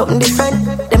 that is something different.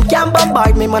 Them can't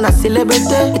bombard me, man, a celebrity.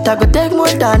 It a go take more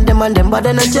than them and them bad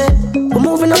energy. We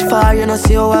moving up far, you know,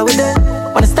 see how I with it.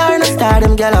 When I star in a star,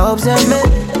 them girl I observe me.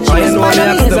 She was my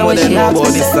knees and when she asked me,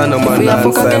 if we have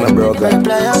fuck again,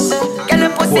 reply and say,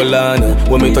 hold on,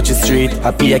 when me touch the street,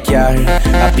 I pay a car,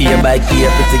 I pay a bike, pay a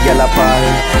pretty girl apart.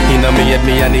 You know me head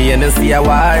me and the NSC a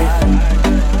war.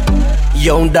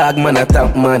 Young dog man a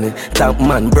top man,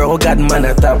 bro god man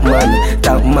a top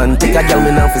man. Take a girl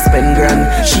me now for spend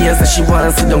grand. She answer she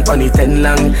want sit down on the 10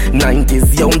 long.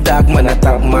 90s, young dog man a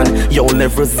top man. Young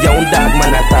levels, young dog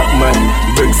man a top man.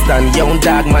 Brixton, young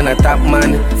dog man a top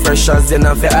man. Fresh as you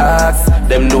know for ask,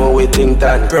 them know we think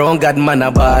that. Bro god man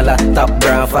a baller, top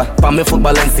grapher. Pa me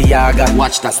football and Siaga,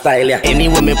 watch that style ya.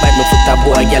 Anyway me pipe me foot a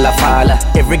boy, girl a faller.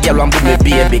 Every girl want me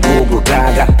baby go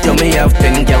gaga. Yo me have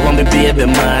 10 girl want me baby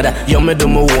mother. Yo me do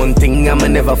my one thing, I'ma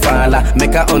never follow.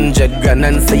 Make 100 grand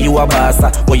and say you a bossa.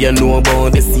 What you know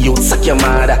about this, you suck your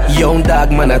mother. Young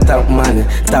dog man a top man.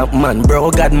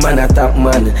 Bro god man a top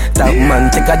man.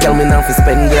 Take a girl me now for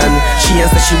spend grand. She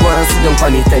answer she wants sit down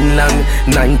on the 10 long.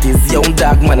 90s, young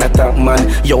dog man a top man.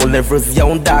 Young levels,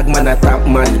 young dog man a top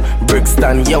man.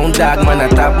 Brixton, young dog man a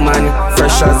top man.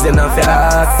 Fresh as you know for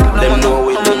ask, them know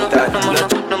we think that.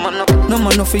 No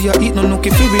man no for you eat, no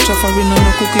nookie. Fi reach a foreign,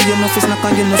 no cookie. You no fi snack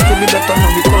and you no scooby. That a no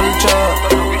be culture.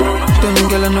 Them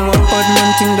gyal know what bad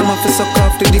man think. Them a fi suck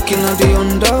off the dick inna the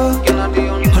under.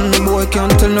 And the boy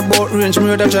can't tell me about range. Me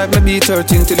rather drive me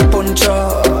B13 till the puncher.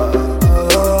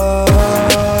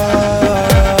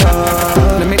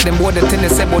 Make them boy they tell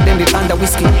us about them they under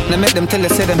whiskey. Now make them tell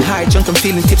us say them high drunk and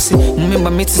feeling tipsy.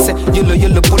 Remember me to say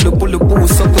yellow pull up boo.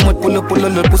 So come on pull up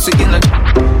pussy in a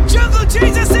Jungle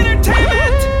Jesus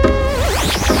Entertainment.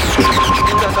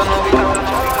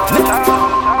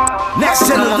 Next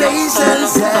generation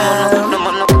sound.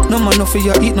 No man no for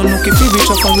you eat, no nookie. Fi reach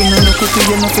a foreign, no cookie.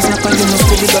 You no fi snack and you no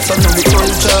scooby. That a no be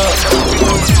culture.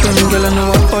 Them gyal know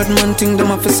what bad man think.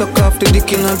 Them a fi suck off the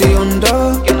dick inna the under.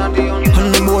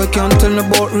 And the boy can't tell me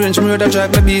about range. Me rather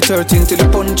drive me B13 till the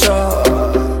puncher.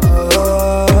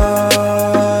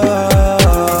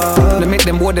 Make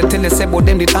them boy they tell us about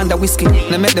them they under whiskey.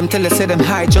 Now make them tell us say them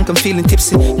high drunk and feeling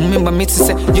tipsy. Remember me to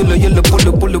say yellow pull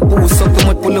up boo. So come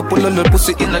on pull up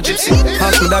pussy in a gypsy.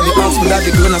 Ask me daddy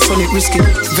when I son it risky.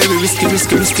 Very risky.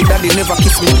 Daddy never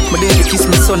kiss me, but they kiss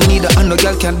me. Son neither and no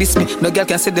girl can diss me. No girl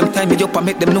can say them time me up and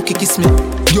make them no kiss me.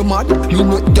 You mad? You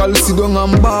know girl sit down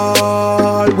and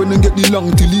ball when they get the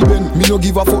long till the end. Me no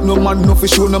give a fuck no man, no for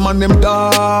show no man them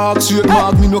dark. Straight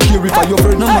mark me no care if I your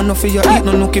friend. No man no for you eat,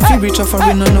 no nookie. Fi reach a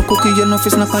foreign, no cookie. You no fi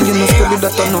snack and you no scooby.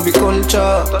 That a no be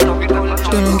culture.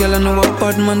 Them gyal know what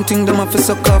bad man think. Them a fi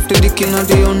suck off the dick inna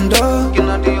the under.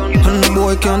 And the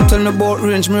boy can't tell me about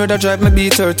range. Me rather drive me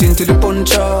B13 till the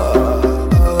puncher.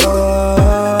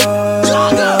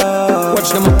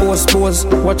 watch them a post.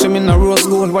 Watch them in a rose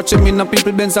gold. Watch them in a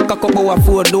people Benz a cock up over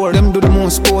 4 door. Them do the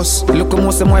most post. Look at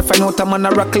most them wife find out a man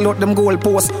a rackle out them goal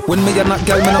post. When me a not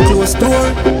girl, me no close door.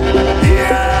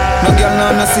 No girl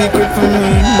nah no secret for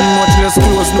me. Much less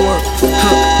close door.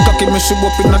 Cocky me should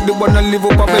up in the one and live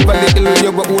up a Beverly Hills.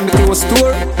 You go own the close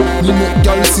store. You know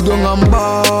girl sit down and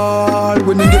ball.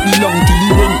 When you get the long till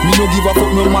you run. Me no give a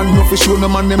fuck no man. No for show no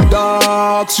man them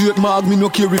dark. Straight mag me no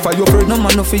care if I your friend. No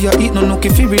man no for you eat. No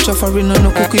if you reach a foreign. No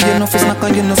cookie. You no for snack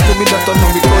and you no stupid. That don't know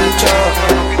we culture.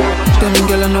 Them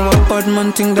girl I know a bad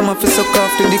man thing. Them a fi suck off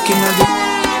the dick in a dick.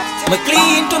 Me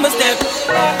clean to my step.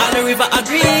 On the river I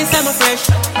breeze, I'm a fresh.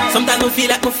 Sometimes I feel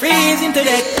like me freezing to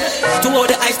death. To all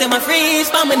the ice, them I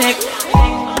freeze from my neck.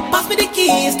 Pass me the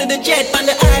keys to the jet. On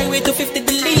the highway to 50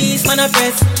 the least, man I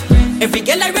press. Every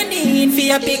girl I run in, for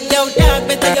a big out dog.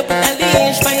 Better you put a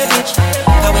leash by your bitch.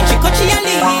 Cause when she cut she a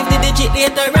leave, the digit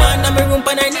later on. I'm a room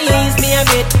on her knees, me a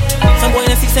bit. Some boy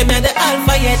in 6 say me a the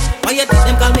alpha yet. Why you think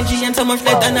them call me G and so much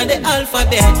better than the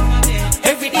alphabet?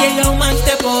 Every day young man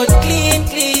step out, clean,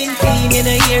 clean, clean, you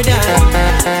know hear that.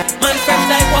 Man fresh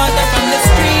like water from the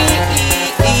street,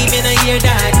 you know hear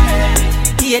that.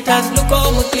 Haters look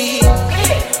how me clean,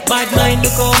 bad mind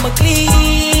look how me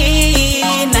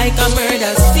clean. Like a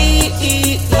murder scene,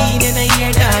 you know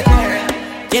hear that.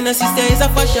 You know sister is a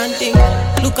fashion thing.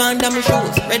 Look under my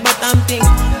shoes, red bottom thing.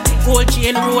 Gold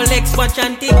chain, Rolex, watch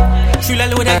and thing. Should I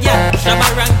load a girl, shabba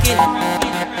ranking.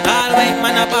 All white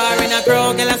man a bar in a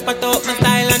crowd. Girl a spot up my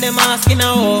style and them asking a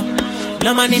hoe.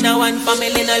 No man in a one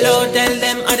family no low. Tell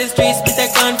them on the streets me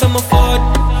take on from my foot.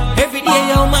 Every day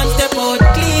yo man step out.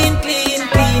 Clean, clean,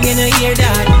 clean, you know hear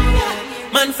that.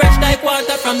 Man fresh like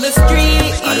water from the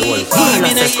street.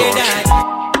 You know hear that.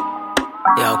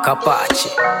 Yo Kapachi.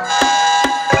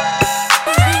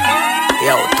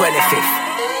 Yo 25th.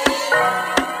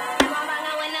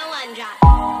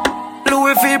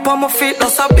 Louis V on my feet,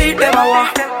 that's a beat them a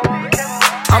walk.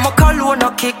 I'm a cologne,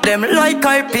 I kick them like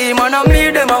IP, man, I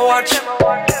me them a watch.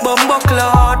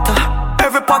 Bumbuckler,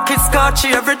 every pocket scotchy,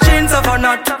 every jeans of a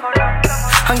nut.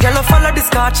 And girl I follow the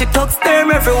scotchy, thugs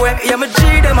them everywhere, yeah, me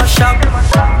G them a shop.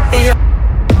 Yeah.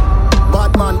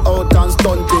 Bad man out and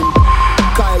stunting,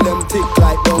 Kyle them tick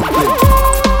like dumpling.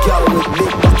 Girl with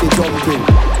big body jumping.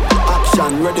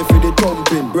 Ready for the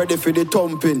thumping, ready for the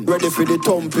thumping, ready for the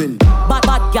thumping.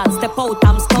 Bad girl step out,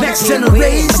 I'm stumping. Next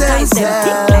generation them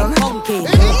tick like pumpkin.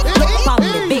 Look for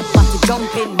me, big body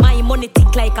jumping. My money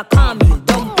tick like a caramel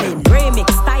dumpling.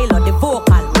 Remix style of the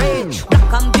vocal range.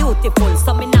 Black and beautiful,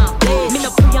 so me not play. Me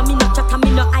no pray, me no chat, me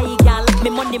no eye girl. Me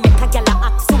money make a girl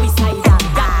act suicidal.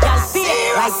 Girl feel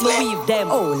right, me weave them.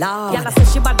 Oh Lord, girl say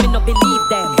she bad, me no believe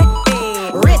them. Hey,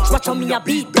 rich, watch how me a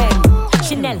beat them.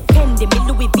 Chanel, Fendi, me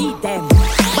Louis V them.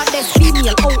 But there's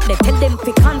female outlet, tell them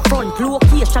to confront.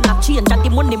 Location a change and the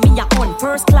money me a on.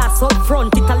 First class up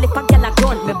front, it a lip a gal a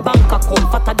grunt. Me bank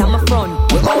account fatter than my front.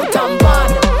 We out and bad,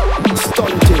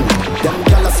 stunting. Them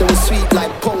gal say we sweet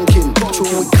like pumpkin. True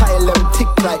we Kyle them tick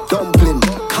like dumpling.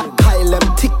 Kyle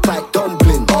them tick like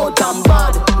dumpling. Out and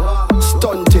bad,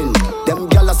 stunting. Them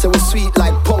gal say we sweet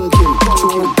like pumpkin.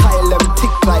 True we Kyle them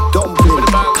tick like dumpling.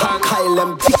 Kyle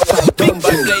them tick like dumpling.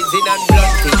 Blazing and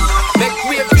blunting. Make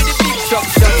way for the big truck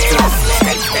shunting.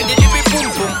 And the little boom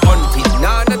boom hunting.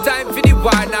 Now no time for the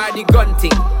wine or the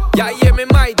gunting. Yeah, hear me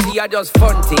mighty, I just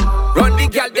funting. Run the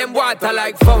gal them water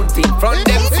like fountain. From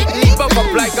them sick leap up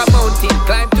like a mountain.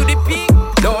 Climb to the peak,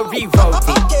 no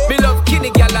rerouting. Me love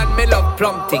kinny gal and me love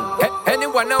plumping.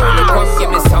 Anyone I wanna come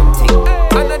give me something.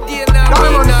 And a day now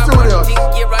we now hunting.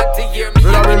 Year after year me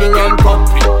hear the gal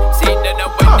pumping. See them now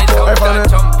when they start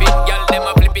jumping. Gal them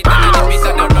a flip it and a dip it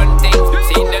and a run things.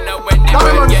 See them now when they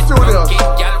run get drunk.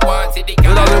 Gal want see the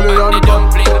gal and the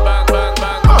dumpling. Bang bang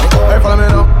bang. Hey follow me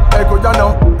now, hey could ya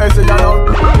know, hey say ya know.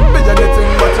 Be anything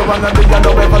what you wanna do ya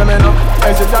know, hey follow me now.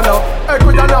 Hey say ya know, hey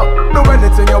could ya know. Do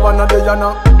anything you wanna do ya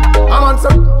know. I'm on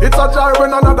some, it's a jar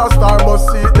when another Starbucks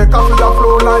see the coffee that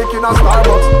flow like in a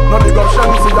Starbucks. No big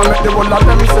option, see ya make the whole of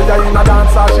them say ya in a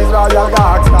dancer, she's royal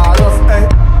gag stars, hey.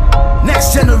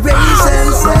 Next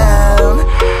generation sound.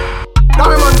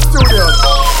 Diamond Studios.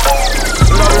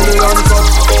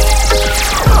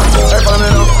 Hey follow me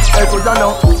now, hey could ya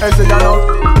know, hey say ya know.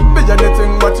 Be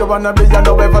anything what you wanna be, ya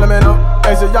know, hey follow me now.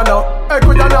 Hey say ya know, hey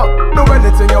could ya know. Do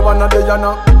anything you wanna do, ya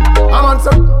know. I'm on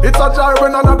some, it's a jar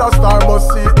when another Starbucks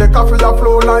see the coffee that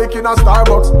flow like in a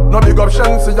Starbucks. No big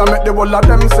option, see ya make the whole of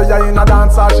them say ya in a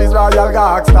dancer, she's royal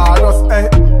gag stars, hey.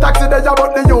 Taxi they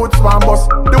about the youth swarm bus.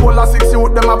 The whole of 6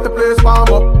 youth them have the place farm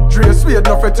up. Dre sweet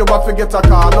no fret you have to get a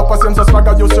call up. A sense of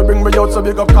swagger used to bring me out so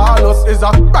big up Carlos. Is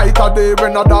a brighter day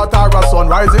when a daughter or a son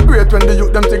rise. It great when the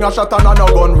youth them thing a shot and a no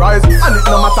gun rise. And it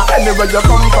no matter anywhere you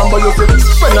come from, but you see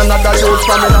when another youth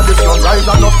from in a this sunrise.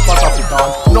 Enough for African,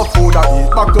 no food I eat.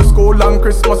 Back to school and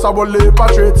Christmas I will live a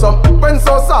treat some. When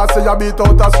so saucy you beat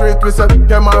out a street. We said,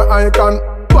 get my icon.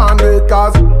 One way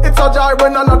cause it's a joy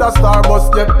when another star bus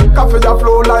get coffee a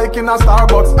flow like in a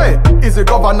Starbucks. Hey, easy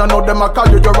governor know them a call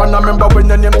you. You run remember when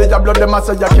your name they a blood them a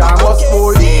say you can't bust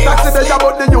boy. Taxi they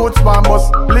about the youth farm bus.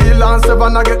 Leland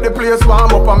 7 I get the place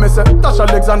warm up. And me say Tasha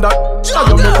Alexander, now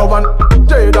you make a one.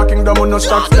 Jada Kingdom on no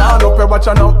stock stand up here watch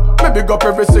you now. Me big up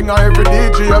every singer every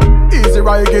DJ. Easy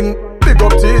riding. Big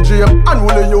up TG and all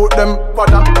the youth them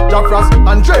father Djfross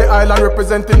and Dre Island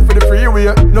representing for the freeway.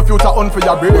 No future on for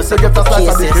your brain. So get a slice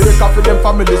of the cake. After them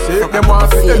family sake, them want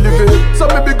to elevate. So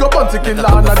me big up on Tikin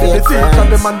Land and the teach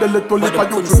and them and the little lip of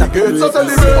you through the gate. So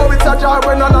celebrate how it's a joy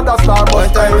when another star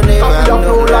bus time. After you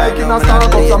flow like in a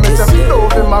Starbucks. And me say flow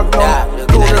the Magnum,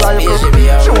 flow the rifle,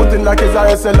 shooting like it's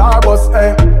a SLR bus.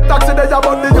 Taxi they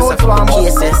about the youth swarm up.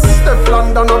 Step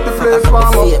London up the place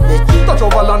warm up. Touch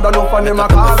over London up and them a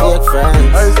call up.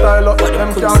 I style up,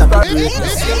 them can't style.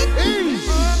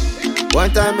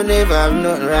 One time I never have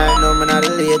nothing right now, man, I'm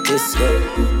the latest, yo.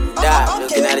 Dad,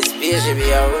 looking at the spaceship,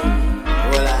 yo.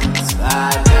 Hola,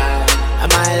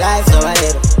 and my life, so I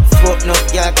live. Fuck no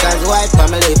girl, cause white for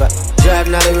my labor.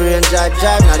 Drive now the range,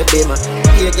 drive now the beamer.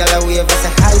 Here, girl, I wave, I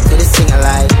say hi to the singer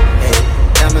like. Hey,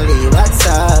 family, what's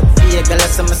up? Here, girl, I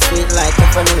say my sweet like a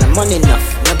vanilla, money enough.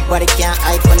 Nobody can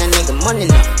hype on a nigga, money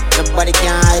enough. Nobody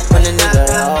can hype on a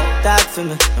nigga. Talk to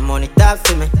me, the money talk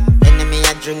to me. Enemy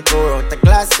I drink pour out a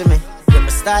glass to me. Let me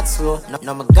start slow,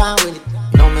 no me gone with it.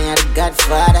 You know me I the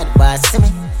godfather, the boss to me.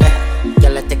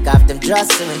 Girl I take off them dress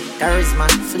to me. Charisma,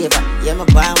 flavor, yeah me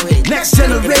born with it. Next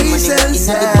generation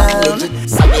sound.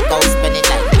 So me go spend it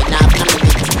like we not coming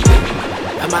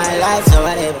it. And my life so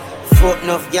whatever. Fuck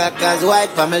enough girl cause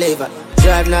white for my liver.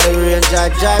 Drive now the range,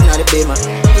 drive now the beamer.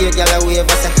 Here girl I wave,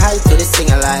 I say hi to the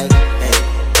singer like. Hey,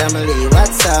 family,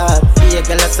 what's up? Here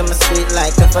girl I say my sweet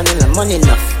like a vanilla, money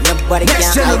enough. Nobody can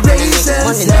hype on a nigga,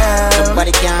 money enough.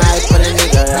 Nobody can hype on a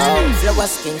nigga.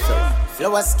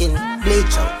 Flower skin,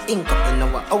 bleach out, ink up in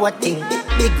our thing.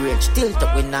 Big range, tilt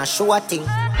up when I show a thing.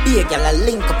 Be a girl I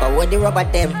link up where the rubber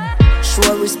them.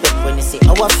 Show respect when you see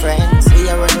our friends. We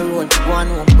are on the road, go on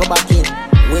home, go back in.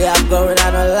 We are going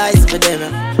on our lives with them.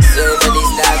 So for this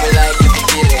dog we like to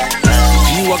feel it.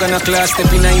 You walk on a class,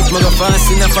 step in a youth, go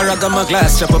fast in a farag on my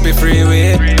glass, chop up a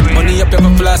freeway. Money up, you have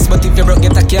a plus, but if you broke,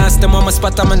 get a cast, them on my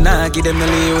spot, I'm a nah, give them the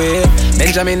leeway.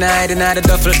 Benjamin hide in the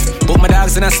duffel. Put my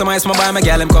dogs in a summer, my buy my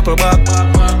gal, them couple buck.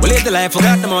 We live the life,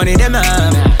 forgot the money, them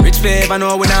have. Rich flavor,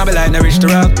 know we now be like, no rich to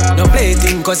rock. No play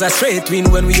thing, cause a straight win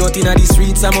when we out in the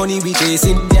streets, and money we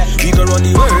chasing. We go run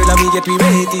the world, and we get we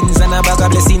ratings, and a bag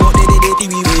of blessing, out the day,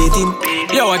 we waiting.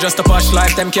 Yo, I just a posh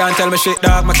life, them can't tell me shit,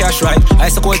 dog, my cash right. I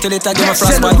support till it, I give my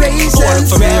frostbite. Hold up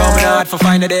for me, I'm hard for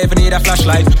find a day if I need a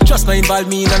flashlight. Just not involve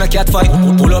me in a cat fight.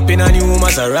 Pull up in a new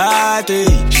Maserati.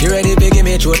 She ready big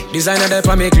me throat. Designer there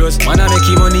for me clothes. Man I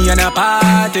make money and a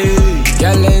party.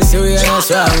 Girl, let's see we are not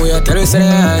strong. We are terrorists in the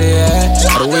area.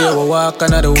 The way we walk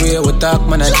and the way we talk,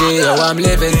 man I jail how I'm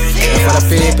living. And for the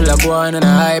people that go on and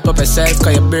hype up yourself,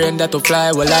 cause your brain that to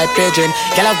fly will like pigeon.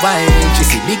 Girl I wine, she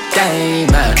see big time,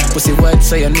 man. Pussy wet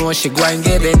so you know she go and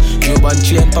give it. You want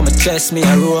chain for my chest, me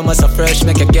aroma so fresh.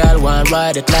 Make a girl want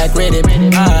ride it like rhythm.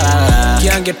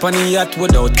 Can't get funny yet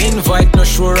without invite. No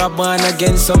sure I'm born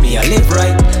again, so me I live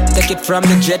right. Take it from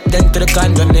the jet then to the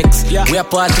condo next. We a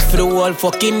party for the whole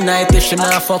fucking night. If she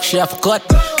not fuck, she have a cut.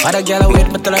 Other girl I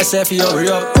wait, but tell herself you hurry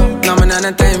up. Now me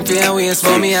not time for your waist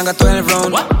for me. I got 12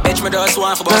 round. Bitch me just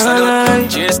want for boss I do.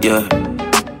 Cheers. Yeah.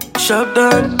 Shop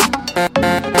done.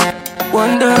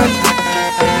 One done.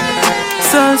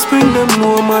 Salt Spring them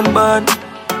no man bad.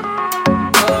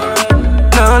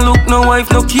 Nah look no wife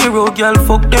no hero, girl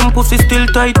fuck them pussy still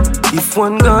tight. If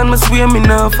one gone me swear me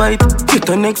nah fight. Get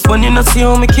the next one you know see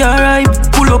how me car ride.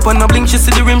 Pull up and a blink she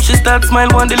see the rim she start smile.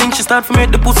 One the link she start for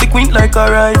make the pussy quint like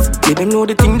her eyes. Let them know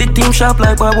the thing the team sharp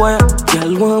like barbed wire.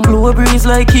 Girl want blow a breeze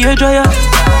like hair dryer.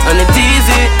 And it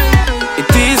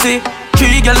easy.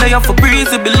 3 girl they have for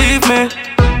breezy believe me.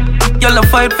 Girl I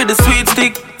fight for the sweet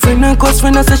stick. Friend and cuss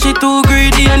friend I say she too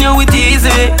greedy and you it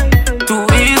easy. Too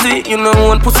easy, you know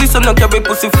one pussy, some not carry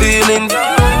pussy feelings.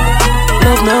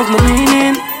 Love no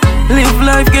meaning. Live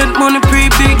life, get money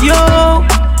pretty big, yo.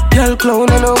 Gyal clown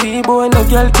and a wee boy, no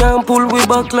gyal can pull we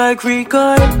back like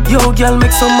recoil. Yo, gyal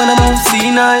make some man a move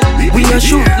C9. We a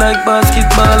shoot like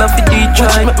basketball off the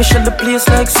D-try. Make me shut the place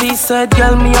like seaside.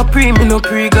 Gyal me a pre, me no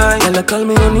pre-guy. Gyal a call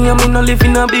me honey and me no live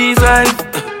in a bee's life.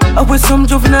 I wear some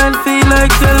juvenile feel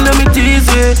like tell them it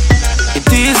easy. It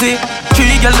easy. 3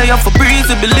 gyal they have for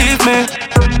breezy, believe me.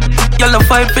 Gyal a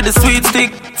fight for the sweet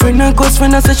stick. Friend and close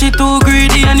friend I say she too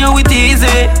greedy and yo it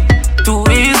easy. Too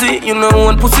easy, you know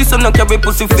one pussy, so no carry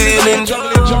pussy feeling.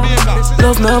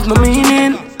 Love no have no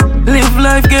meaning. Live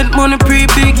life, get money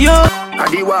pre-big, yo. I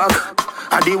di walk,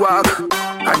 I di walk,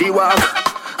 I di walk,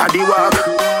 I di walk,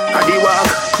 I di walk,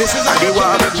 I di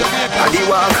walk, I di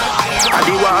walk, I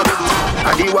di walk,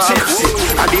 I di walk,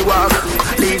 I di walk.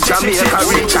 Leave Jamaica,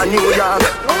 reach a New York.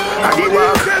 I di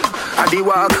walk, I di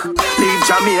walk. Leave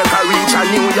Jamaica, reach a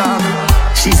New York.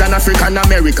 She's an African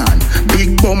American.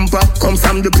 Big bumper, come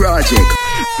from the project.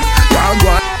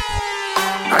 Wagwan.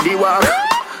 I di walk,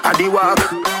 I di walk,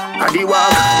 I di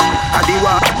walk, I di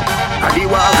walk, I di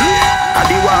walk, I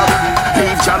di walk.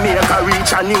 Leave Jamaica,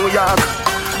 reach a New York.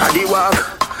 I di walk,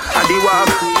 I di walk.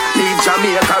 Leave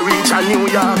Jamaica, reach a New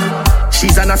York.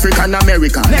 She's an African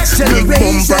American. Big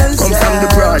bumper, come from the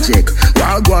project.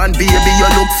 Wagwan, baby, you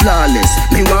look flawless.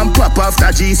 Me want pop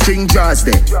after G-string draws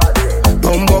there.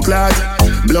 Bumbo clad,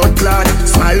 blood clad,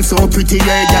 smile so pretty,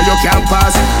 yeah, girl, you can't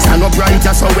pass. Stand up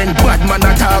brighter, so when bad man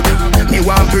attack, me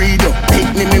want breed up, pick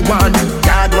me want.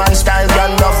 Card one style, girl,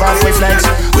 love off with flex.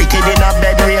 Wicked in a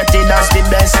bed, rated as the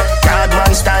best. Card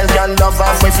one style, girl, love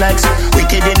off with flex.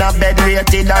 Wicked in a bed,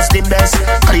 rated as the best.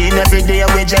 Clean every day,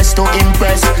 we just to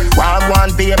impress.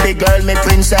 Wagwan, baby girl, me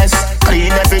princess.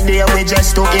 Clean every day, we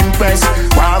just to impress.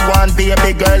 Wagwan,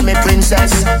 baby girl, me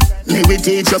princess. Me we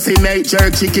teach you fi make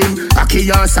jerk chicken,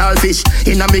 ackee and saltfish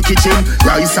in a me kitchen.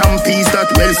 Rice and peas that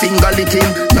well finger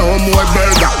licking. No more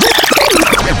burger.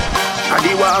 I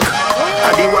di walk,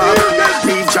 I di walk.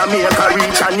 Leave Jamaica,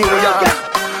 reach a New York.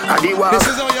 I di walk,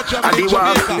 I di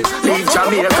walk. Leave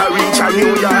Jamaica, reach a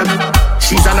New York.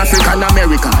 She's an African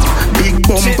American. Big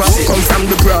bumper, come from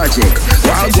the project.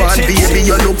 Wagwan, baby,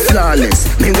 you look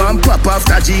flawless. Me want pop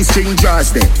after G-string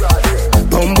draws there.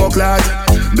 Bumbo clad,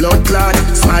 blood clad,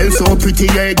 smile so pretty,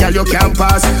 yeah, girl, you can't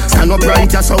pass. Stand up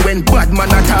brighter, so when bad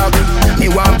man attack, me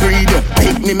want breed up,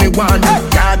 pick me want.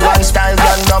 Card one style,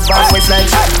 girl, love off with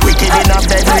flex. Wicked in a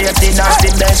bed, rated as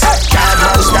the best. Card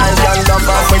one style, girl, love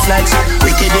off with flex.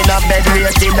 Wicked in a bed,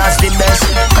 rated as the best.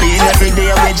 Clean every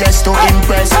day, we just to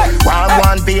impress.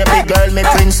 Wagwan, baby girl, me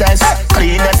princess.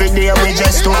 Clean every day, we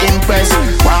just to impress.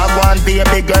 Wagwan,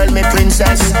 baby girl, me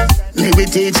princess. Me we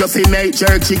teach you fi make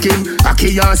jerk chicken,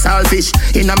 ackee and saltfish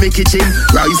in a me kitchen.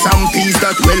 Rice and peas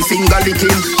that well finger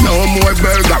licking. No more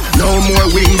burger, no more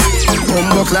wings.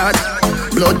 Bumbo clad,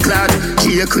 blood clad.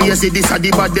 She crazy, this a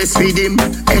the baddest with him.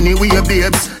 Anyway,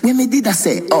 babes, when me did I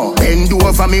say, oh, bend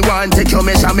over me want take your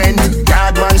measurement.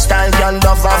 Card one style, girl,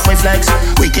 love off with flex.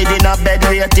 Wicked in a bed,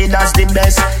 rated as the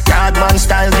best. Card one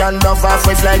style, girl, love off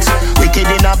with flex. Wicked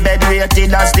in a bed,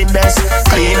 rated as the best.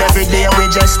 Clean every day, we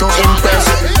just to impress.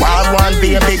 Wagwan,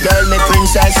 baby girl, me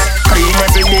princess. Clean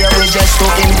every day, we just to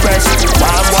impress.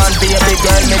 Wagwan, baby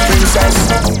girl, me princess.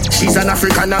 She's an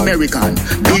African American.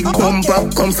 Big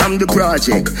bumper, come from the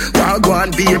project.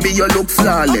 Wagwan, baby, you look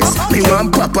flawless. Me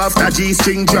want pop after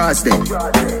G-string draws there.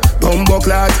 Bumbo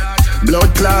clad, blood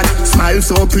clad, smile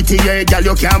so pretty, yeah, girl,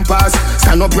 you can't pass.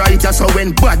 Stand up brighter, so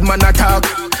when bad man attack,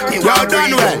 me want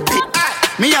breed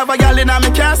up. Me have a gal in a me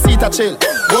car seat a chill.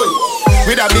 Boy,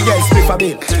 with a big ass spliff a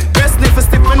bill. Best sniff a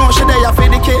stiff, we know she there for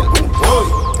the kill. Boy,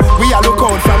 we a look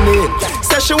out from the hill.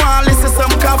 Say she want listen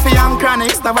some coffee and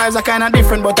chronics. The vibes are kinda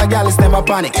different, but a gal is never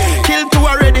panic. Kill two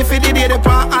already for the day they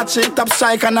pan hot shit. Top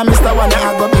strike and a Mr. One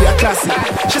I go be a classic.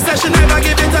 She said she never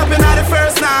give it up in the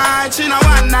first night. She know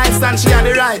one night stand, she had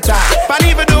the right time. But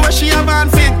even though she have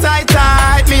on fit tight.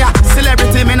 Me a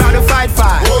celebrity, me know the fight.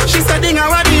 She said ding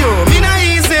what do you? Me not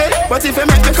easy. But if you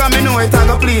make me come, me know it, I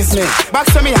go please me. Back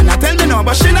to me and I tell me no,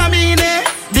 but she not mean it.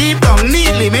 Deep down,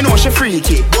 neatly, me know she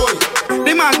freaky.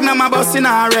 The magnum a bust in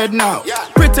her head now.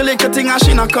 Pretty little thing and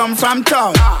she not come from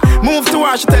town. Move to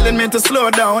her, she telling me to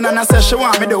slow down. And I said she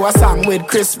want me do a song with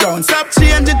Chris Brown. Stop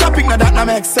change the topic, now that no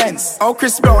make sense. Oh,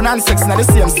 Chris Brown and sex, now the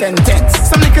same sentence.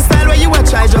 Some little style where you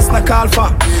watch, I just not call for.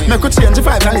 Me could change the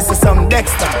vibe and listen some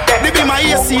Dexter. They be my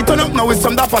AC, turn up now with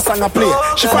some dapper song I play.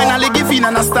 She finally give in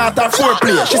and I start her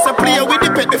foreplay. She said play with the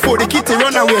pet before the kitty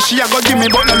run away. She a go give me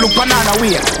but no look another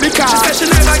way. Because she said she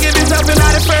never give it up in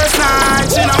the first night.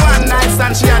 She know one night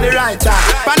stand, she had the right time.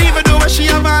 But even though she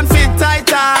have on fit tight.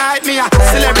 Me a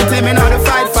celebrity, me know the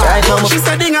fight. She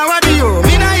said ding what do you?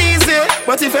 Me not easy.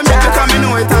 But if you make me come, me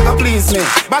know it, I go please me.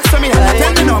 Back to me and I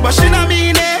tell me no, but she not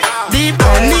mean it. Deep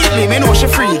down, need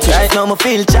me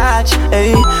feel charged.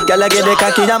 Hey, girl I get the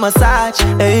cocky a massage.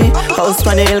 Hey, house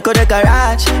on the hill could the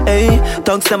garage. Hey,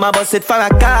 tongues to my bus it for a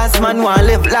cast. Man want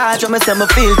live large, me say me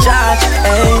feel charged.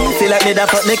 Hey, feel like me da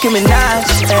fuck Nicki Minaj.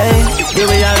 Hey, the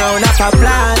way around up a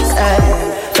plans. Hey.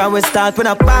 Can we start with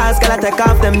a pass? Can I take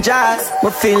off them jars?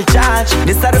 We feel charged.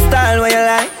 This is the style where you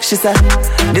like. She said,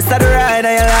 this is the ride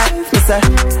of your life. Me say,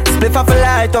 split off a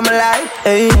light on my light.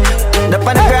 Hey, up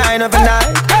on the grind of the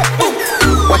night.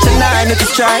 Watch a nine if you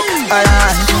strike.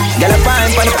 Alright, get a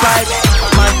pine for the pipe.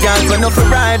 Mad girl, run up a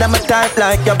ride. I'm a type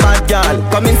like your bad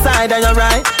girl. Come inside and you're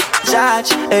right. Charge,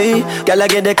 hey, girl I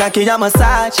get the cocky a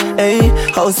massage, hey,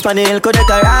 house on the hill could the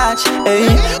garage, hey,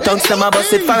 tongues to my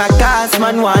bus it for a cast,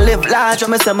 man want live large,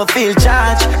 me say me feel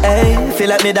charged, hey, feel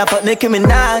like me da fuck Nicki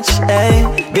Minaj,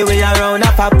 hey, give me a round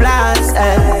of applause,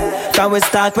 hey, can we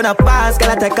start with a pass, girl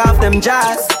I take off them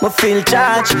jars, me feel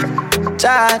charged,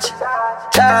 charge,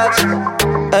 charge,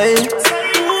 hey,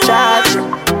 charge,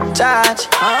 charge,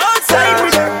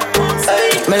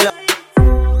 hey, me love.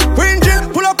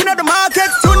 Pull up in the market,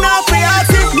 soon after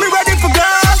artist, me ready for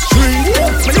gas.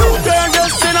 My new girl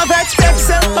just in a vex,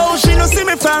 oh she no see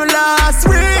me from last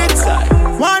week.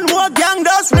 One more gang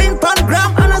does link pan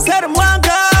gram, and I said them one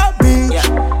go beach.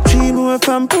 She moved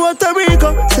from Puerto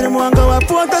Rico, say them one go a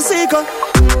Puerto Rico.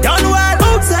 Done well,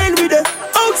 outside with it,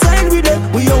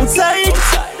 we outside.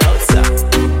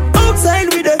 Outside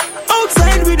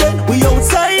with it, we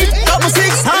outside. Couple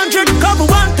 600, couple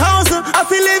 1,000. I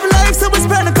feel live life, so we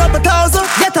spend a couple thousand.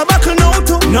 Get a buckle no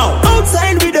too. No.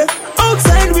 Outside with it,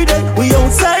 we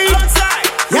outside.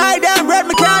 Yeah, damn red,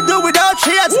 me can't do without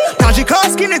shades. Now she call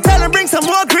skinny, tell her bring some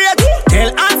more grades.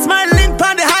 Tell Aunt Smile link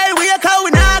on the highway, cause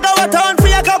we now go a town for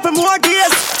a couple more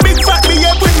days. Big fat me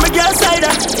up with my girl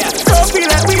cider. So feel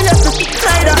like we left the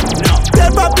cider.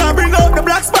 Tell Pop can bring out the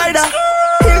black spider.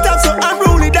 Hilltop so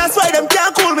unruly, that's why them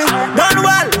can't cool me. Done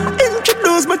well,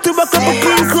 introduce me to a couple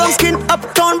queens, long skin,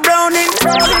 uptown browning.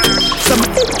 So me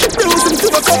introduce him to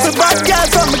a couple bad girls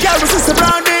from my girl was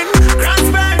surrounding.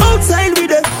 Outside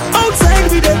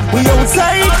with it, we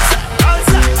outside.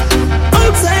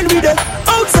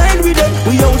 Outside with it,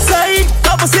 we outside.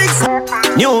 Couple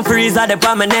 6. New freezer up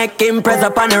on my neck, impress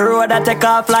up on the road, I take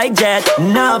off like jet.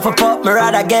 Now for fuck, me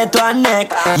rather get one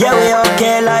neck. Yeah, we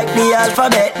okay like the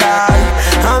alphabet, dog.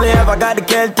 How me ever got the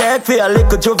Celtic? Feel a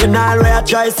little juvenile where I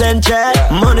try send check.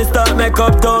 Money start make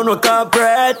up town with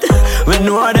corporate. We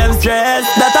know them stress,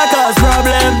 that a cause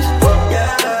problem.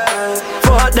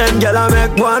 Fuck them, girl, I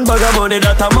make one bag of money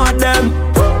that I mad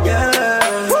them.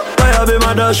 I be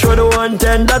my dash for the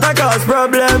 110, that a cause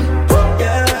problem.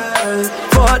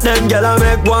 Fuck them, girl, I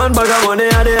make one bag of money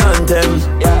at the anthem.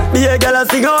 Be a girl, I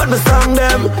sing out my song,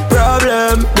 them.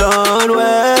 Problem done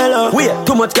well. Wait,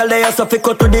 too much girl, they are so fit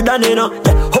cut to the done, you know.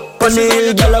 Hop on the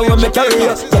hill, girl, I want me carry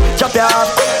you. Chop your up,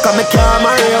 come me can't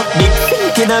marry you. Big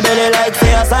pink in a belly like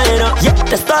say a sign up.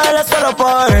 The style is fell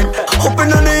apart. Hoping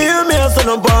on the ear, me a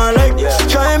son of bar like.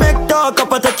 Try make talk up,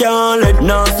 but I can't let.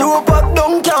 Now soup up,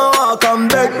 don't can't walk and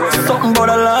beg. Something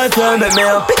about a life, yeah, make me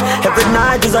happy. Every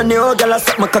night is a new girl, I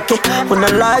suck my cocky. When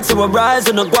the lights will rise,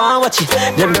 when I go and watch it,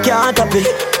 them can't happy.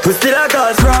 We still a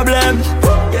cause problem.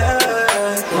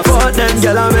 Fuck them,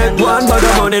 girl, I make one bag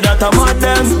of money that I mad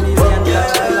them.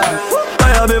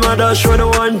 I be my dash for the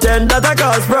 110, that a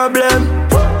cause problem.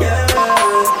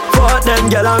 Fuck them,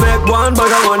 girl, I make one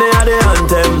bag of money at the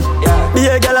anthem. Be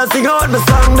a girl, I sing out my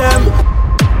song, them.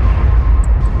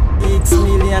 $6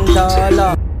 million. $6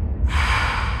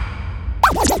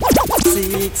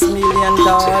 million.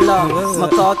 My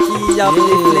cocky have the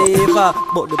flavor,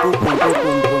 but the boom boom boom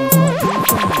boom boom.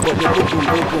 But the boom boom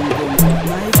boom boom boom.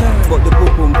 But the boom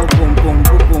boom boom boom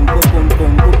boom boom boom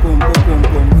boom boom boom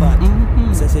boom boom.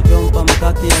 Say jump on my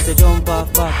cocky and say jump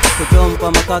off back. Say jump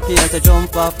on my cocky and say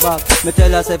jump off back. Me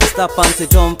tell her say fi stop and say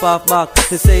jump off back.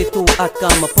 She say too hot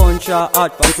can me punch her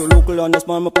hot. Punch your local on the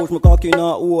man, me push my cocky in a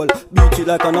hole. Beat it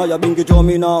like an eye, bingy drum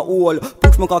in a hole.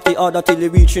 Push my cocky harder till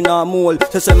it reach in a mole.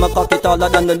 She say my cocky taller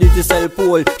than the little cell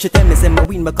pole. She tell me say me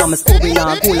win because me score in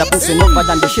a goal. A pussy number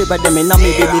than the shiver them in a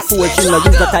me baby fool. She no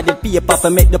use that the paper for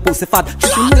make the pussy fat.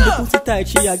 She know the pussy tight,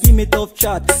 she a give me tough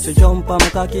chat. She jump on my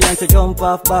cocky and she jump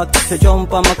off back. She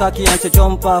jump on my cocky and she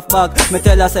jump off back. Me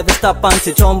tell her say stop and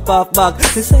she jump off back.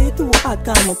 She say too hot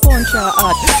can me punch her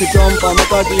hard. She jump on my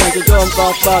cocky and she jump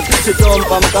off back. She jump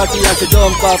on my cocky and she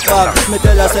jump off back. Me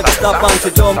tell her say stop and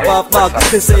she jump off back.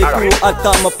 She say too hot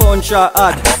can me punch her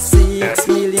hard. $6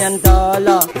 million.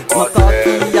 My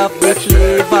cocky have the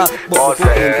flavor. Boss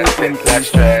head, less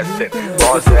stressing.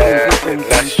 Boss head,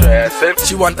 less stressing.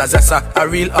 She want a zessa, a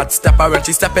real hot stepper. When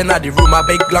she step in at the room, a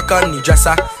big Glock on the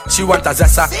dresser. She want a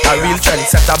zessa, a real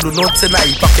trendsetter. Blue notes in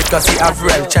her pocket cause she have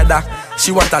real cheddar.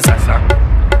 She want a zessa.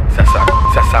 Zessa,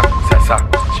 zessa, zessa.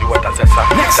 She want a zessa.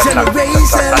 Next generation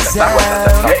zessa.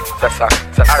 Zessa,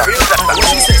 zessa. What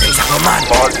she say?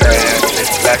 More dancing,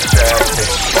 less stressing.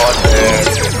 More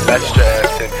dancing, less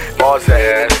stressing. More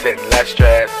dancing, less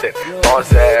stressing. More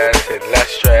dancing, less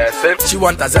stressing. She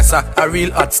want a zessa, a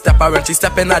real hot stepper. When she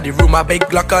step in at the room, a big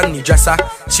Glock on the dresser.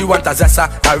 She want a zessa,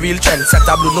 a real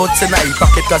trendsetter. Blue notes in her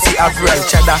pocket cause he have real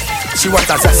cheddar. She want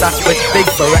a zessa with big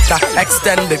beretta.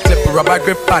 Extend the clip, rubber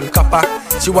grip and copper.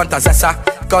 She want a zessa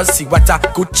cause she wetter.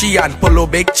 Gucci and polo,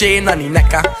 big chain on the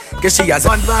necker. Cause she has a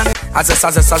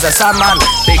zessa man.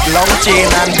 Big long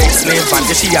chain and big slave van.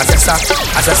 Cause she has a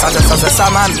zessa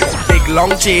man. Big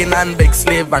long chain and big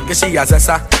slave van. Cause she has a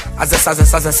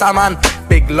zessa man.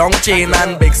 Big long chain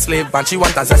and big slave van. She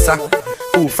want a zessa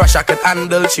who fresh I could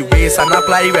handle. She weighs and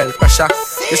apply well pressure.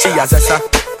 Cause she has a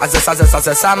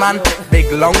zessa man.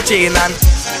 Big long chain and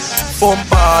foam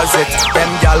paws it. Them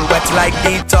gyal wet like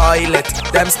the toilet.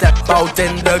 Them step out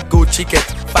in the Gucci kit.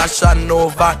 Fashion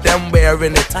over, them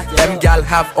wearing it. Them gyal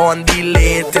have on the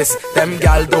latest. Them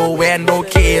gyal don't wear no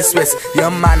K-Swiss.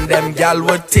 Your man, them gyal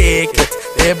would take it.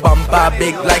 They bumper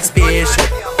big like spaceship.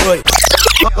 Boy.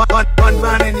 One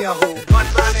man in your hole. One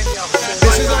man in your hole.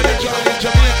 This is how you jump in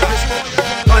Jamaica.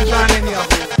 One man in your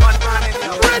hole. One man in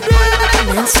your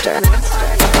hole. Monster.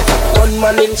 One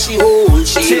man in she hole,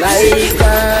 she like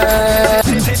that.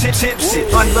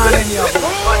 One man in your hole.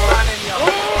 One man in your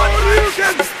hole.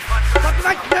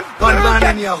 One man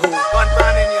in your hole. One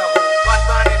man in your hole.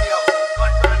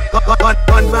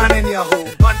 One man in your hole.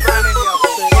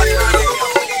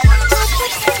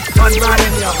 One man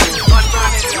in your hole.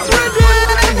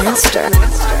 Monster.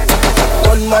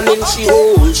 One man in she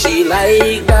hole, she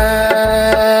like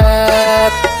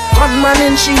that. One man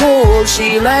in she hole,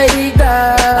 she like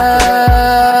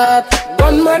that.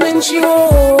 One man in she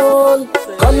hole,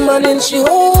 one man in she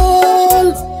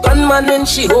hole, one man in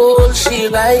she hole, she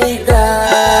like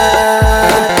that.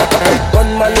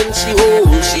 One man in she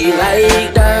hole, she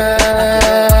like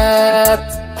that.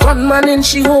 One man in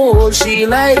she hole, she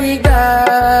like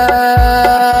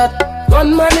that.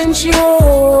 One man in she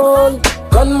hole,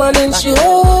 one man in she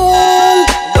hole,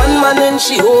 one man in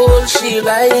she hole, she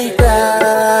like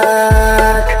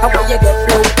that. How will you get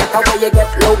low? How will you get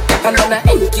low? And then I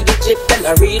empty the clip and I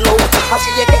reload. How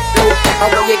will you get low? How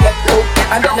will you get low?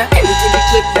 And then I empty the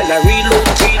clip and I reload.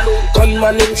 One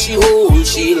man in she hole,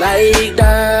 she like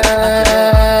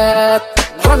that.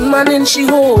 One man in she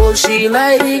hole, she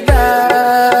like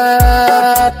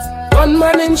that. One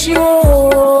man in she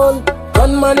hole.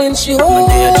 One man in she hole,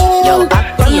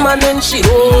 one man in she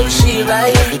hole, she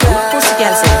like that. Pussy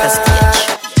girl set the stage.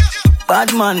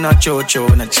 Bad man not cho-cho,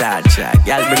 no cha-cha.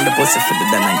 Y'all bring the pussy for the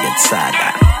done and get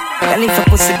saga. Y'all if a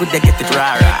pussy good, they get it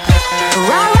rara.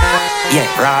 Rara? Yeah,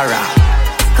 rara.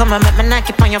 Come on, make me knock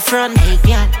it on your front, hey,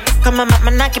 yeah. Come on, make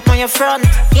me knock it on your front,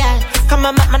 yeah. Come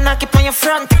on, make me knock it on your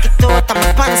front. Take it out of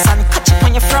my pants and catch it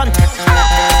on your front.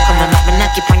 Come on, make me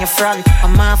knock it on your front.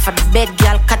 I'm off of the bed,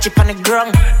 girl, catch it on the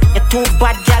ground. You're too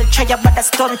bad, girl, try your bad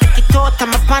stunt. Take it out of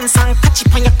my pants and catch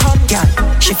it on your cunt.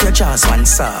 Girl, shift your jaws one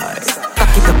side.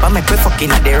 Cock it up and make me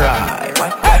fucking at the right.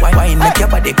 Why make your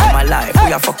body come alive?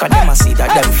 We are fucking them and see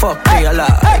that them fuck real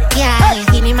life. Yeah,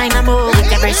 give me mine and more with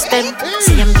your breast them.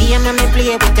 See them game and me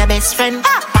play with your best friend.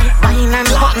 Wine and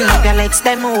button up your legs,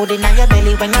 them holding on your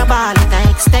belly when you ball it and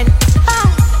extend.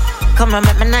 Come on,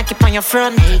 make me knock it on your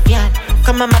front, hey, yeah.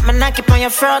 Come on, make me knock it on your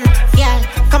front, yeah.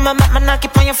 Come on, make me knock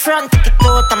it on your front. Take it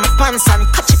out of my pants and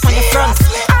catch it on your front.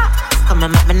 Come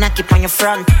on, make me knock it on your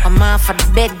front. I'm off of the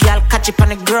bed, girl, catch it on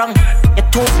the ground. You're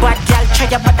too bad, girl, try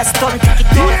your bad stunt. Take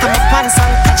it out of my pants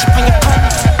and catch it on your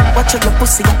cunt. Watch out your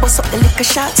pussy and bust up the liquor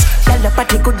shots. Tell your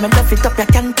body good, man, love it up, you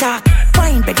can talk.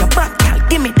 Fine, beg your back, girl,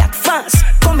 give me that fast.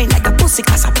 Come in like a pussy,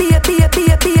 cause I be a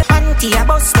Auntie, a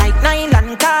bust like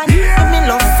nylon can. Give me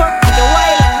love, fuck with the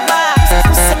wild and bars.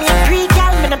 Pussy me a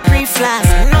pre-gal, me a pre-flask.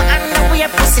 No, I know we a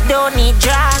pussy don't need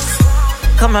drugs.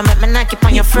 Come on, make me knock it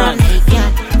on your front,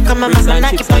 yeah. Come on, make me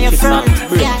knock it on your front,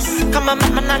 yes. Come on,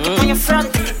 make me knock it on your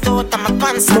front. Take it out of my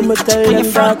pants and catch it on your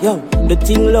front. Yo, the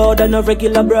thing loud and a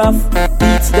regular breath.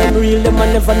 Beats them real, them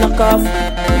I never knock off.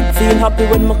 Feel happy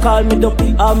when me call me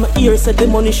duppy. All my ears said the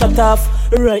money shut off.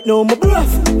 Right now my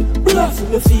breath,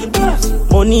 me feel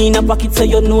breath. Money in a pocket so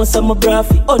you know some my breath.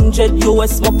 100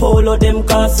 US my polo them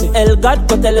cost. El God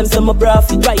go tell them some my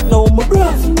breath. Right now my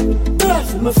breath,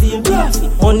 me feel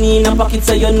breath. Money in a pocket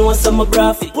so you know some my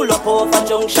breath. Pull up over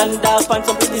junction dark and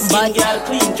some pretty skin girl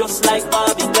clean just like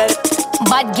Barbie girl.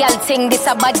 Bad girl thing, this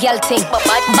a bad girl thing.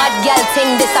 Bad girl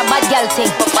thing, this a bad girl thing.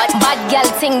 Bad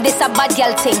girl thing, this a bad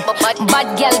girl thing.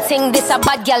 Bad girl thing, this a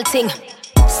bad girl thing.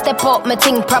 Step up, me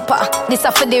think proper. This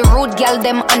a for the rude gal,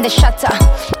 them and the shatter.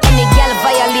 Any gal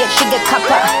violate, she get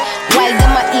copper. While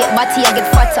them a eat, body I get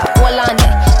fatter. Hold on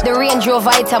there. The Range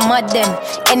Rover, it a mad them.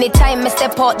 Anytime me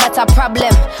step out, that's a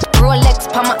problem. Rolex,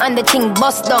 Pama and the thing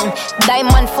bust down.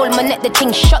 Diamond full, my neck, the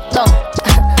thing shut down.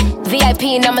 VIP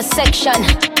in my section.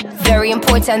 Very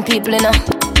important people, you know.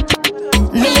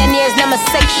 Millionaires in my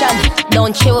section.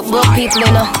 Don't chill with broke people,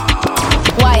 you know.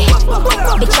 Why?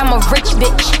 Bitch, I'm a rich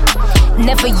bitch.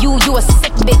 Never you a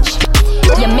sick bitch.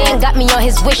 Your man got me on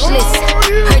his wish list.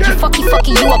 Heard you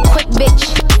fucky, you a quick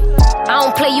bitch. I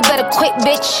don't play, you better quit,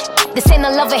 bitch. This ain't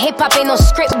a love of hip-hop, ain't no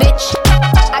script, bitch.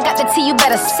 I got the tea, you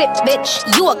better sip, bitch.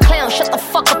 You a clown, shut the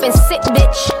fuck up and sit,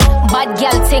 bitch. Bad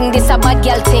gal ting, this a bad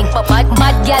gal ting.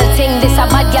 Bad gal ting, this a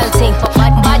bad gal ting.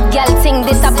 Bad gal ting,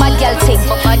 this a bad gal ting.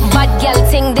 Bad gal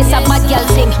ting, this a bad gal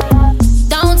ting.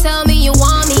 Don't tell me you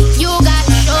want me, you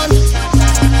gotta show me.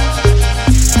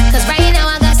 Cause right now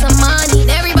I got some money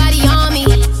and everybody on me,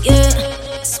 yeah.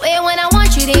 Swear when I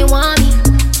want you, they want me.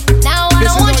 Now I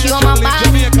don't want you on my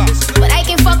body, but I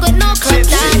can fuck with no club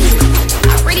daddy.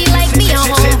 I really like me a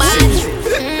homebody.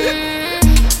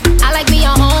 I like me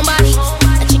a homebody.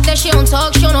 A chick that she don't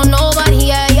talk, she don't know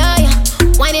nobody, yeah, yeah, yeah.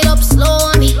 Wind it up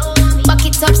slow on me. Buck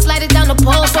it up, slide it down the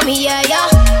pole for me, yeah, yeah.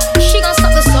 She gon'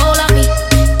 suck the soul out me.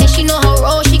 And she know her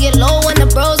role, she get low when the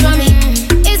bros run me.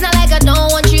 It's not like I don't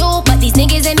want you, but these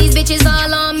niggas and these bitches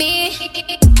all on me.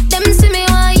 Them see me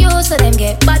want you, so them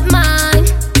get bad mind.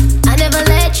 I never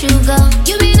let you go.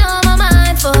 You been on my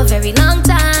mind for a very long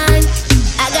time.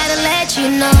 I gotta let you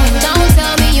know. Don't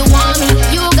tell me you want me,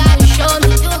 you gotta show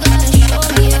me. You gotta show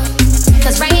me, yeah.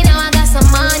 Cause right now I got some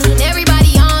money and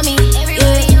everybody on me.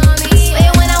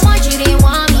 Swear when I want you, they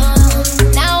want me.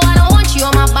 Now I don't want you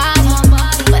on my body,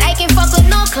 but I can fuck with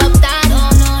no club daddy.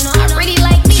 I really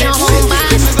like me a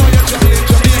homebody.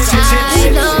 I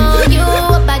know you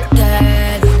a bad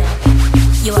girl,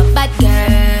 you a bad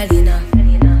girl, you know.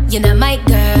 You're not my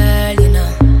girl, you know.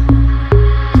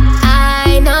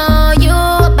 I know you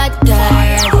a bad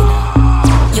girl,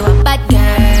 you a bad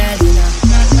girl, you know.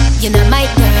 You're not my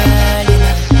girl, you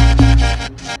know.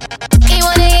 Ain't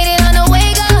wanna hit it on the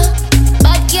way go.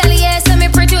 Bad girl, yes, I'm a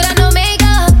pretty without no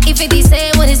makeup. If it is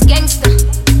same when it's gangster,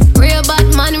 real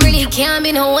bad man really can't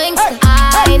be no gangster.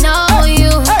 I know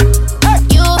you,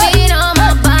 you been on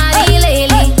my body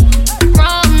lately.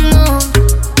 Wrong move,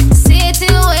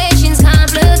 situations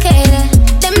complicated.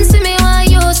 Them see me want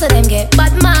you, so them get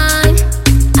bad mind.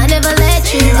 I never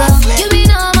let you go. You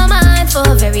been on my mind for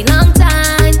a very long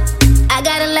time. I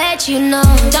gotta let you know.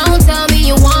 Don't tell me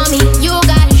you want me, you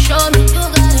gotta show me. You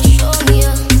gotta show me,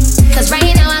 yeah. Cause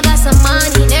right now I got some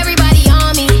money and everybody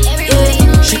on me.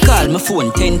 She call my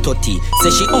phone 10:30. Say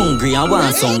she hungry and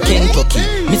want some Kentucky.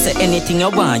 Me say anything you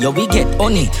want, you we get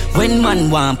honey. When man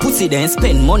want pussy, then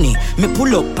spend money. Me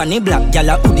pull up on the black gyal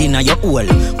a hood inna your hole.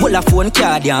 Pull a phone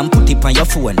card and put it on your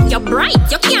phone. You're bright,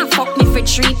 you can't fuck me for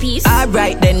 3 piece.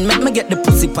 Alright then, make me get the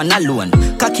pussy pan alone.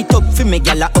 Cock it up for me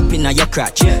gyal a up inna your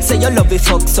crotch. Say you love it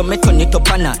fuck, so me turn it up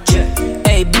a notch.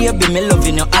 Hey baby, me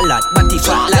loving you a lot. But if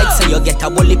I like, say you get a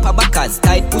whole heap of backers.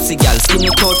 Tight pussy gyal, skin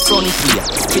it out front here.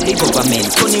 Kill the government,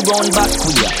 turn it round back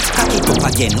queer. Cock it up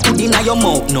again, hood inna your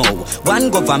mouth now. One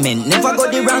government, never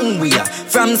go the wrong way.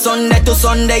 From Sunday to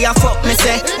Sunday, I fuck me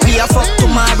say. We a fuck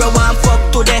tomorrow, one fuck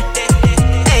today.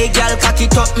 Hey girl, cock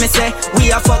it up, me say.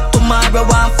 We a fuck tomorrow,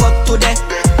 one fuck today.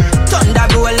 Thunder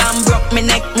roll and broke me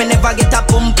neck. Me never get a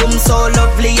pum pum so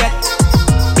lovely yet.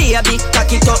 Baby,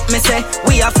 cock it up, me say.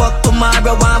 We a fuck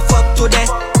tomorrow, one fuck today.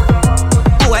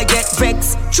 Who I get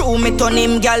vexed? True me turn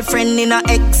him girlfriend in a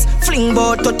ex. Fling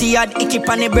bout 30 odd icky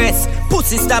on the breast.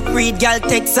 Pussy stop read gal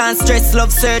text and stress.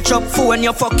 Love search up phone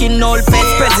your fucking old pet.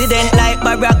 President like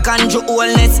Barack and Joe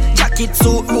Holness. Jacket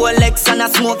suit Rolex and a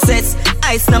smoke cess.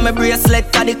 Ice na my bracelet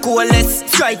for the coolest.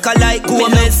 Striker like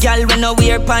Gomez. Gal when I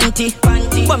wear panty.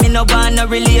 But me no want a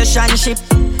relationship.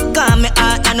 Call me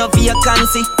heart and no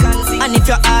vacancy. And if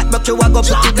your heart broke, you a go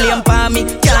put the blame for me.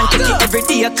 Can't take it every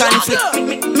day a conflict.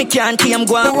 Me can't tame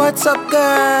go on. What's up,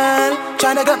 girl?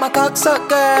 Tryna get my cock sucked,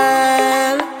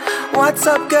 girl. What's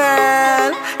up,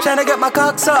 girl? Tryna get my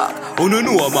cock sucked. Oh no,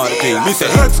 no, man, thing. Me say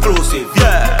exclusive,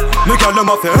 yeah. Me call them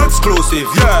off exclusive,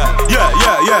 yeah, yeah,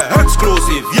 yeah, yeah,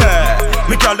 exclusive, yeah.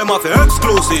 Me call them off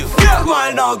exclusive. Yeah,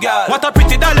 why now, girl? What a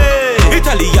pretty dolly,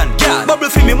 Italian girl. Bubble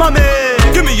for me, mommy.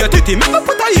 Give me your titty, me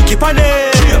put a hickey on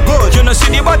it. Yeah, good, you know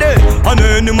see the body. And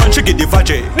any man she get the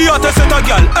vaggie. The hottest set a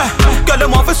girl, girl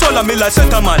them off a soul me like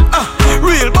set a man.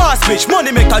 Real boss bitch,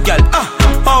 money make a girl.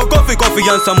 How coffee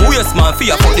and some waste man for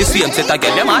for the same set a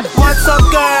girl, yeah man. What's up,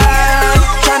 girl?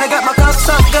 Tryna get my cock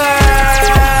sucked,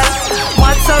 girl.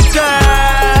 What's up,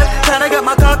 girl? Tryna get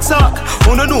my cock sucked.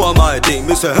 Oh no, thing,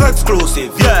 me say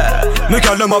exclusive, yeah. Me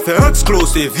call them off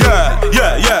exclusive, yeah.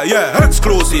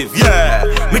 Exclusive,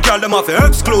 yeah. Me call them off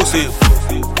exclusive.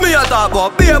 Me a talk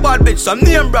about be a bad bitch, some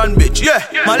name brand bitch, yeah.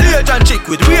 Malaysian chick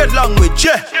with weird language,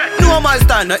 yeah. No my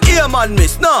stand, no ear man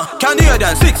miss, no.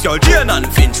 Canadian 6-year Jane and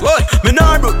Finch, what? Me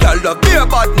nah broke girl, love be a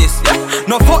badness, yeah.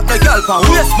 No fuck no girl from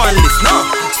waste man list, no.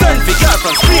 Send for girl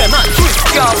from Spain and Swiss.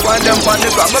 Girl find them from the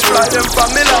ground, me fly them from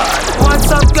Milan.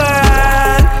 What's up,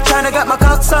 girl? Tryna get my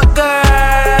cock sucked,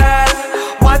 girl.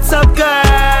 What's up,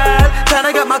 girl?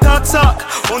 Tryna get my cock sucked.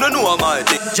 Who don't know my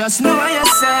thing? Just know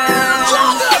yourself.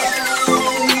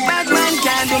 Bad man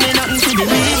can't do me nothing to be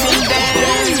leaving them.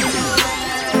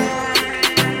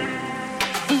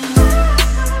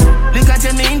 Look what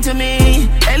you mean to me.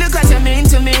 Hey, look what you mean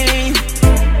to me.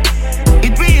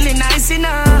 It really nice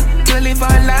enough to live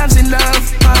our lives in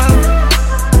love.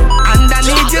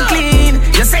 Underneath you clean.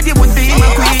 You said you would be my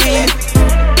queen.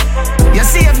 You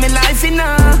saved me life in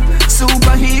a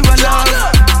superhero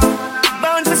love.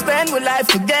 Bound to spend my life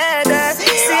together.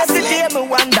 Save the day, my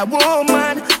Wonder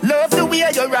Woman. Love the way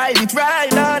you ride it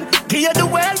right on. Give you the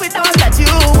world with all that you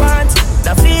want.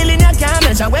 The feeling you can't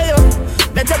measure where you.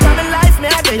 Better come in life, me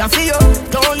I tell you for you.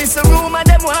 Don't listen rumor,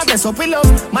 them want mess up with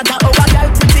love. Matter how a girl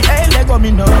pretty, hey, let go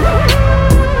me know.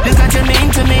 Look what you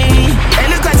mean to me. Hey,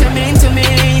 look what you mean to me.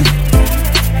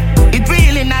 It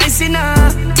really nice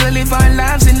enough to live our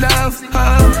lives in love.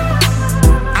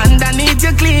 Underneath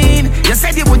you clean. You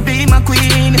said you would be my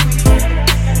queen.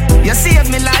 You saved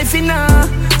me life in a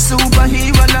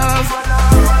superhero love.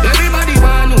 Everybody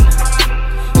want to.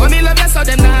 Oh, me love you so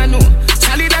them nah know.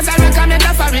 Charlie does a recommend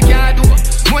a fabric yard do.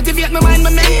 Motivate me mind,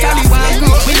 me mentally want to.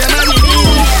 We the money me.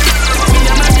 We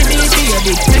the money me,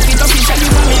 baby. Make it officially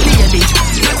for me, lady.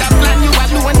 Not a plan, you are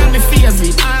the one of my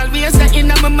favorite. Always that in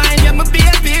my mind, you're my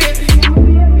baby.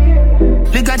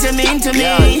 Look what you mean to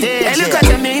me. Hey, look what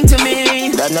you mean to me.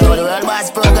 Don't know the world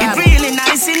boss program. It's really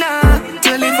nice enough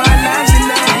to live our lives in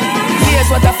love. Here's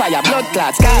what a fire, blood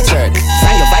clots, scarred.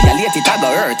 Sign you violate it, I go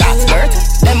hurt, skirt.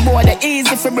 Them boy they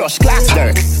easy for brush, class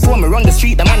dirt. For me run the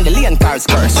street, them on the lane cars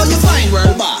curse. On the fine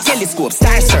world boss. Telescope,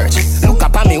 star search. Look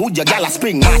up at me, would your gal a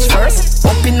spring match first?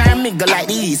 Up in our middle like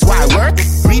the east, why work?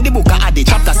 Read the book of Adi,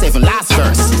 chapter 7, last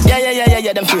verse.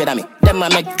 Yeah, them afraid of me. Them a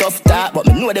make tough talk, but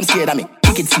me know them scared of me.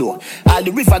 Kick it slow. All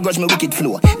the river grudge me wicked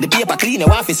flow. The paper clean, you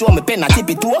want to show me pen, I tip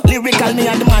it too. Lyrical me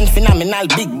and the man phenomenal.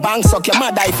 Big bang, suck your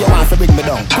mother if you want to bring me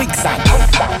down. Quicksand.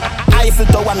 Eiffel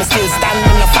Tower, me still stand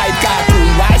in a fight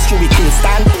cartoon. Why should we kill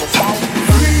stand? We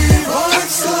want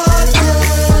soccer.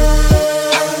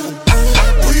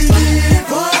 We need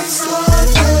one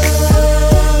soccer.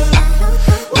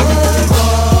 World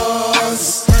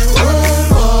boss. World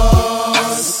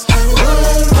boss.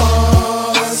 World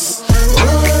boss.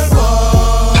 World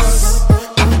boss.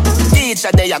 Each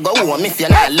a day I go home if you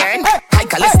not learn. High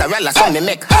cholesterol, so me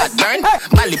make heartburn.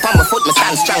 Bally on my foot, me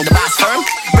stand strong, the boss firm.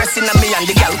 Pressing on me and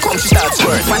the girl come, she start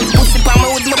squirt. When pussy on me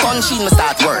with me punch in, me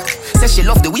start work. Say she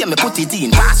love the way me put it in,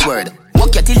 password.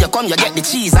 Walk you till you come, you get the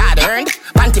cheese hard earned.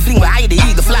 Panty fling where I the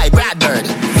eagle fly, Brad Bird.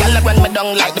 Girl run me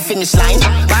down like the finish line.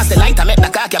 Pass the light, I make the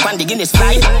cock up on the Guinness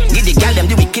fly. Give the girl them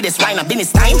the wickedest wine, I've been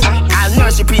this time. I'll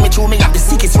nurse you premature, me have the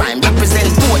sickest rhyme. Represent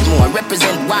Portmore,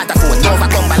 represent Waterford. Nova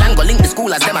Cumberland, go link the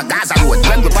school as them a Gaza road.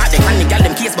 When we part them, and the girl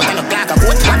them case, but I no clock a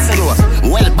coat. Watson Grove,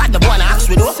 well bad the boy na ask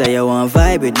we do. Say you want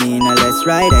vibe with me, now let's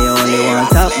ride. I only want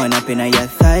top man up in your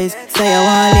thighs. Say you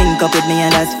want link up with me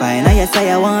and that's fine. I say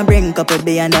you want bring up with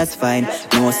me and that's fine.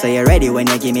 No say you ready when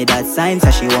you give me that sign.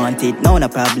 So she want it now, no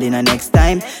probably no next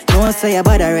time. No say you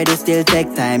bad already, still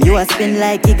take time. You a spin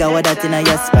like Giga, what that in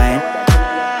your spine.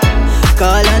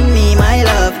 Call on me, my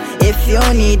love. If you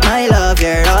need my love,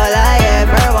 you're all I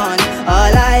ever want.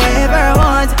 All I ever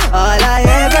want. All I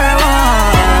ever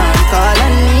want. Call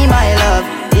on me, my love.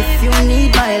 If you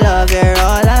need my love, you're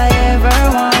all I ever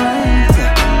want.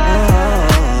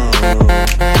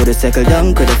 Coulda settle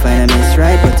down, coulda find a miss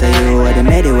right. But tell you what the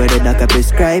medi where the doctor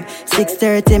prescribe.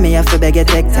 6:30, me have to beg you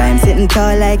take time. Sitting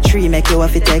tall like 3, make you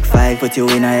have to take 5. Put you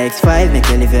in a X5, make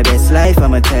you live your best life.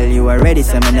 I'ma tell you already,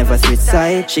 so me never switch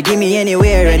side. She give me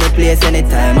anywhere, any place,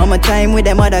 anytime. I'm a time with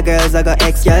them other girls, I got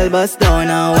ex-gyal bust down.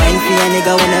 And wine for a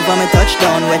nigga whenever me touch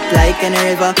down. Wet like in a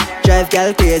river, drive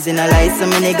gyal crazy, no lie. So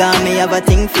me nigga, me have a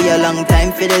thing for you, long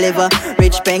time for the liver.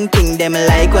 Rich painting, them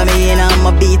like when me in,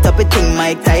 I'ma beat up a thing.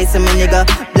 Mike Tyson, me nigga.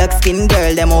 Black skin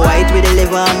girl, them white with the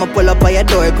liver. I'ma pull up by your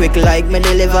door quick like me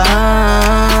deliver.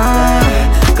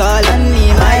 Call on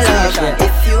me, my love.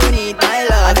 If you need my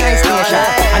love, a nice nation,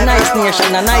 a nice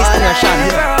nation, a nice nation,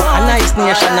 a nice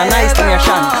nation, a nice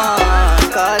nation.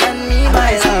 Call on me,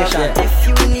 my love. If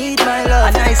you need my love,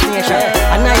 a nice nation,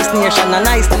 a nice nation, a nation, a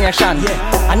nice nation.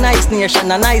 A nice nation,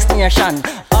 a nice nation.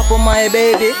 Up on my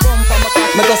baby,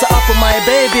 me go say up on my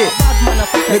baby.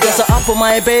 Me go say up on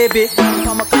my baby.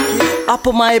 Up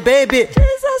on my baby.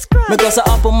 Me go say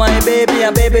up on my baby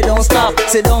and baby don't stop.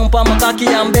 Sit down pa my cocky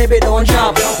and baby don't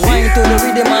drop. Wine to the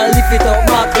rhythm and lift it up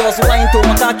back. Just wine to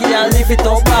my cocky and lift it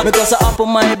up back. Me go say up on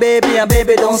my baby and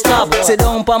baby don't stop. Sit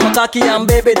down pa my cocky and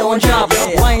baby don't drop.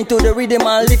 Wine to the rhythm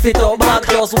and lift it up back.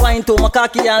 Just wine to my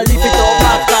cocky and lift it up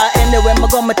back. Cause anyway me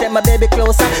go me take my baby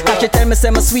closer. Cause she tell me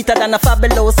say me sweeter than a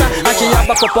fabulosa. And she have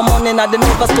a cup of money in the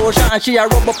Nova Scotia. And she a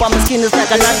rub up on my skin it's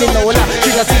like a Naginola.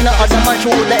 She don't see no other man she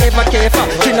woulda ever care for.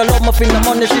 She no love me for no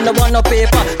money, she no want no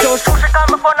paper. So she call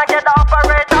me phone and get the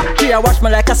operator. She a watch me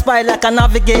like a spy, like a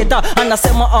navigator. And I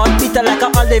say my heart beater like a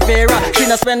Oliveira. She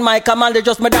no spend my command,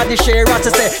 just my daddy share. She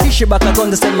say, if she back a gun,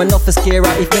 they say me enough is scare.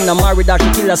 If me no married her, she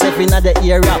kill herself in the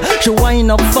era. She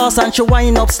wind up fast and she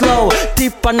wind up slow.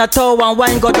 Tip on her toe and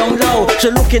wine go down low. She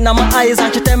looking at my eyes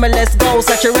and she tell me let's go.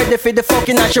 So she ready for the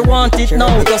fucking and she want it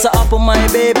now. Because I up on my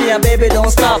baby and baby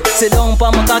don't stop. Sit down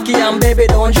pa my cocky and baby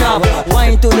don't drop.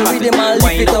 Wine to the rhythm and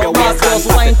lift it up back. Just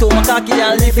wine to my cocky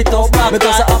and lift it up back.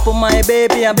 Because I up on my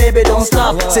baby and baby don't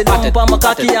stop. Sit down pa my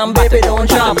cocky and baby don't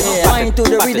drop. Wine to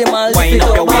the rhythm and lift it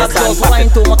up back. Just wine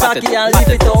to my cocky and lift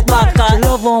it up back. She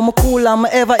love how me cool and me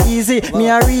ever easy. Me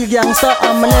a real gangster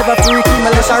and me never freaky. Me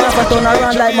let her rap and turn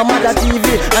around like my mother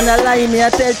TV. And I lie me I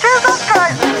tell Jesus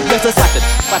Christ. Just a second.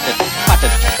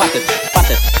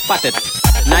 Pat it.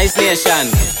 Nice nation.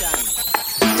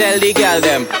 Tell the girl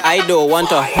them I don't want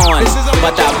to horn,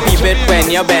 but I peep it when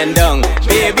you bend down.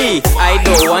 Baby, I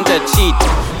don't want to cheat,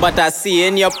 but I see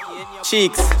in your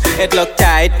cheeks. It look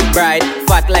tight, bright,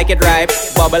 fat like it ripe,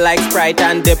 bubble like Sprite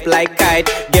and dip like kite.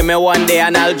 Give me one day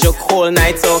and I'll joke whole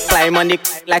night. So climb on the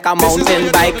like a mountain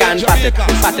bike and pat it.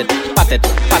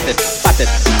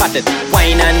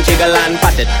 Wine and jiggle and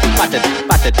pat it.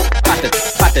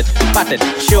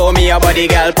 Show me your body,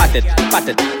 girl, pat it.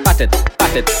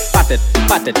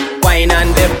 Wine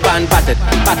and dip and pat it.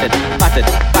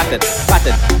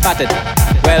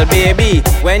 Well, baby,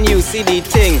 when you see the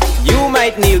thing, you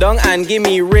might kneel down and give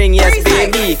me ring. Yes,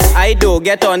 baby, I do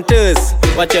get on toes,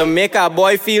 but you make a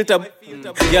boy feel to.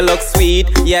 You look sweet,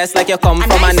 yes, like you come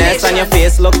from a nest. And your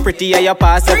face look pretty and you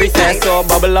pass every test. So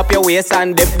bubble up your waist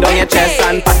and dip down your chest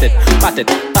and pat it.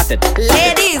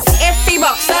 Ladies, FD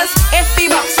boxers,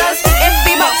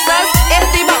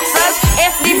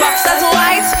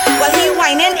 white, while he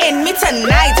whining in me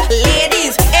tonight.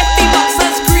 Ladies, FD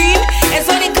boxers green, it's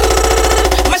only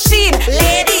good machine.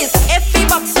 Ladies, FD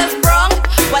boxers brown,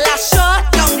 while I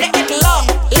short down the egg long.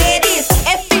 Ladies,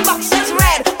 FD boxers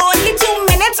red, only 2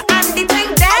 minutes and the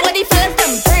thing dead. When the fellas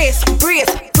them brace. Of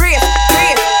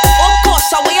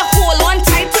course, I wear a hold on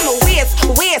tight to my waist.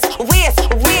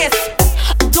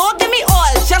 Don't give me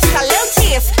all, just a little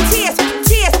taste.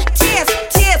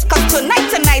 Cause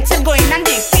tonight is going on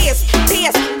the face.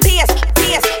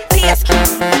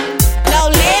 Now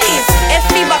ladies,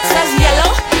 FD boxers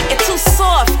yellow, it's too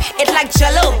soft, it's like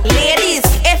jello. Ladies,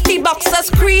 FD boxers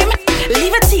cream,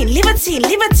 leave it in.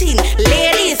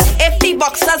 Ladies, FD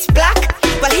boxers black,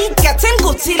 but he getting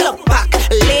Gucci look back.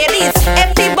 Ladies,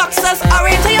 FD boxers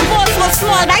orange, your balls was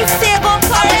small, nice table.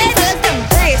 Already feel them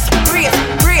brace.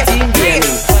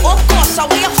 Of course, I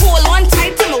wear a hold on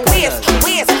tight to my waist.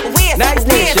 Nice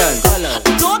nation.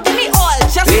 Don't give me all,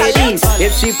 just a little.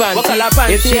 If she panty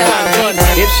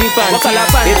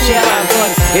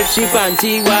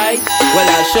white, well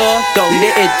I sure down the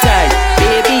it tight.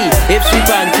 Baby, if she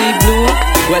panty blue,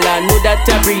 well I know that I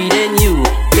breathe in you.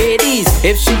 Ladies,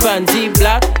 if she panty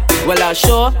black, well I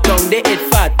sure down the it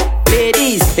fat.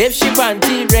 Ladies, if she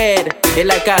panty red, it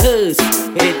like a hearse,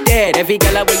 it dead. Every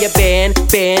girl where you bend.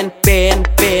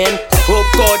 Oh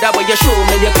God, that way you show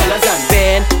me your colors and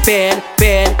bend.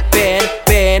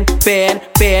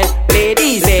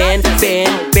 Ladies, bend,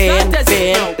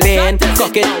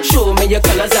 cock it, show me your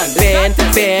colors and bend.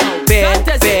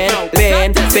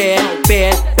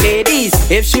 Ladies,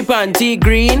 if she panty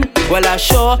green, well I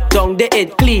sure down the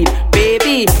it clean.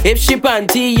 Baby, if she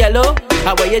panty yellow,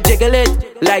 how will you jiggle it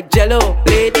like jello?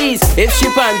 Ladies, if she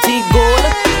panty gold,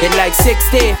 it like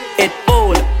 60, it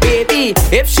old. Baby,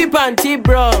 if she panty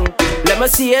brown, let me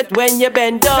see it when you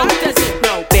bend down.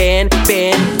 Bend,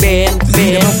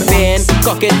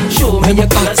 cock it, show me your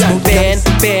colors and bend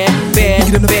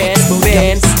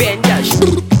that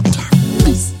shit.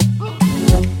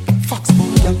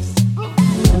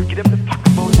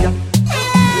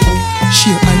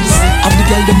 Sheer eyes, of the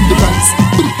girl them device.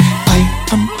 I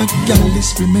am a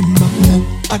girlist, remember.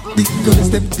 At the girls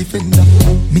them defender.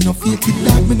 Me no fake it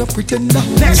dog, me no pretender.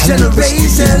 Next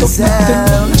generation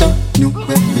sound. new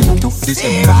way to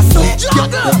December. Girl,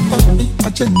 them on the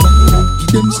agenda.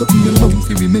 Give them something they love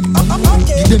to remember.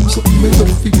 Give them something they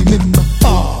love to remember.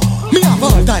 Me have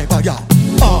all type of girl.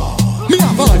 Me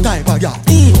have all type of girl.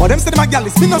 All them say them a girl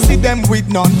is me no see them with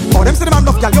none. All them say them a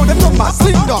love girl, yo them number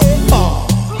slim down.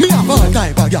 Me have all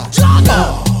type of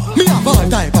girl. Me have all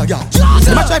type of girl. Say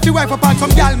them a try to wife up on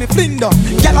some girl me fling down.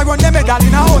 Girl a run them a girl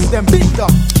in a house them big down.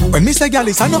 When me say girl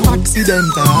is a no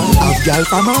accidental. Have girl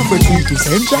from Africa to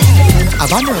Central.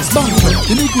 Have a nurse bank,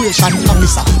 immigration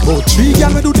officer. About 3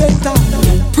 girl we do dental.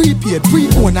 Prepaid,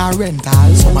 pre-owned or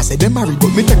rental. Some a say them married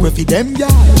but me take with them girl.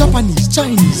 Japanese,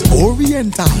 Chinese,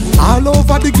 Oriental. All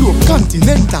over the globe,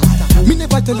 continental. Me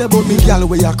never tell you about me girl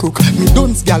where you cook. Me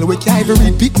dunce girl where can't even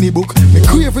read Pitney book. Me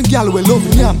craving girl where love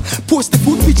yam. Post the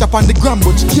food picture up on the gram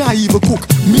but she can't even cook.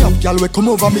 Me have girl where come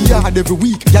over me yard every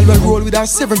week. Girl where roll with her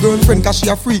 7 girlfriend cause she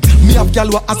a freak. Me have girl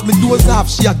where ask me doors off.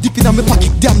 She a dip in me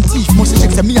pocket, damn teeth. Must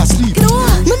check say me asleep. You know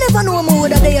what? Me never know more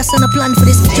that they a send a plan for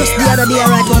this. Just the other day I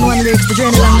write one lyrics. The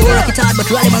journey along the work it hard but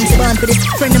rally man say born for this.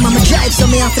 Friend them on my drive so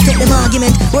me have to take them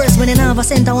argument. Worse when they never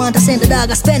sent I want to send the dog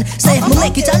I spend. Say if me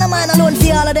make it and a man alone for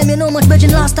all of them. You know much better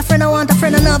lost a friend I want a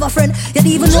friend another friend. You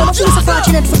even know my feel so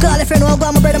fortunate for call a friend. Who I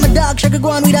got my brother my dog. Sugar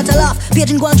go on with that a laugh.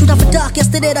 Paging go on shoot off a talk.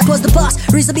 Yesterday that was the past.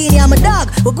 Risa Beanie I'm a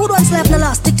dog. We're good ones left no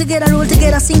last. Stick together, roll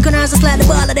together, synchronize just like the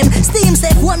ball of them. Steam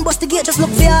safe, one bust the gate, just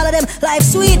look for all of them. Life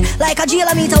sweet, like a jail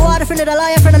I meet a water friend, a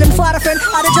liar friend and them father friend.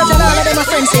 All the judge and all of them my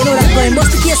friends say know that going.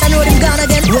 Bust the case I know them gone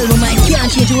again. Well my mind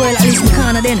can't change the world, at least me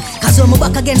can't then. Cause when me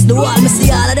back against the wall, me see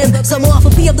all of them. Some off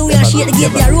a pave the way and shade the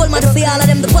gate. They roll man for all of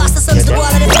them. The pastor sons the wall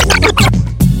of them.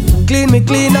 Clean me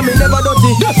clean and me never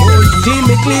dirty. Clean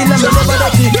me clean and me never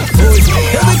dirty.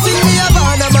 Everything me have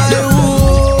on my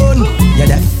own.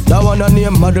 Yeah, that one a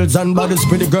name models and bodies,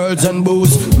 pretty girls and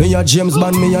booze. Me a James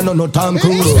Bond, me a no Tom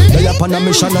Cruise. They up on a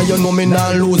mission and you know me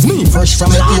not lose. Me fresh from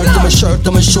my ear to my shirt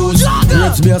to my shoes.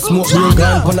 Rates me a smoke, beer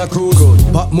gone on a cruise.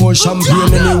 Pop more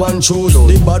champagne anyone choose.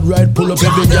 The bad ride pull up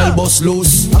every girl bust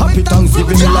loose. Happy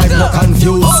Thanksgiving me life no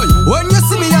confused. When you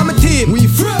see me I'm a team, we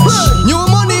fresh. New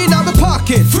money in my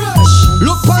pocket, fresh.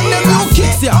 Look on them new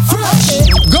kicks, yeah, fresh.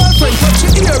 Girlfriend touch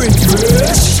your earring,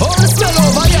 fresh. All the smell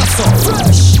over here, so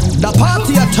fresh. The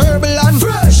party a turbulent,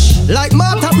 fresh. Like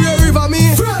Martha Bray River,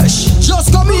 me, fresh. Just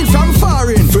come in from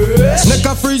foreign, fresh. Neck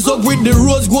a freeze up with the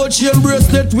rose gold chain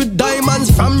bracelet with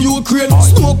diamonds from Ukraine.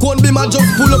 Smoke one beam a just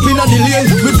pull up in a the lane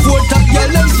with 4 top girl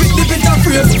them fit the pit a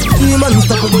frame. Team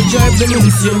unstoppable drive them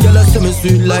insane. Girl a say me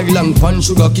sweet like long pan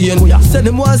sugar cane. Say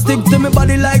them want stick to me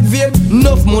body like vein.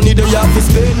 Enough money they have to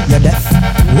spend. Yeah, deaf.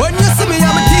 When you see me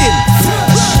I'm a team,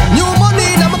 fresh. New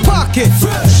money in my pocket,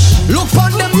 fresh. Look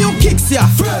on them new kicks, yeah,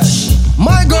 fresh.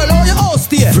 My girl, how you house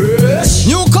there? Fresh.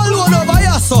 New cologne over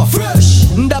here, so fresh.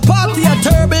 The party a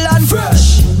turbulent,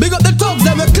 fresh. Big up the tubs,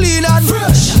 them a clean and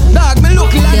fresh. Dog, me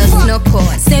look like just no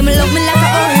pause. Say me love me like a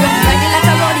Oreo, ride it like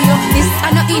a rodeo. This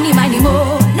I not in him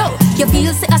anymore. No, you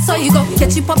feel say I saw you go.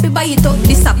 Catch you puppy by it up.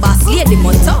 This a boss lady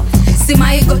motor. See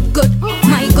my good,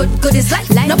 my good is like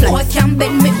no boy can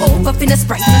bend me over in a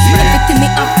sprite. Everything me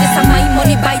up, this a my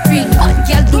money by 3. One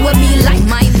girl do what me like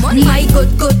my money. My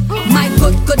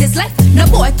good is like no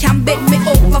boy can bend me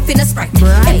over in a sprite.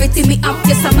 Everything me up,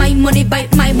 this a my money by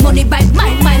my money by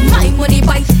my money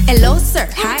by. Hello sir,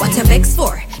 hi. What you vex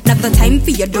for? Not the time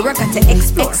for your door, I got to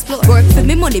explore. Work for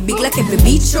me money big like every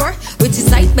beach shore. Which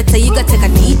is right, better you gotta take a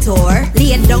detour.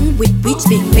 Lay it down with rich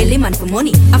big belly man for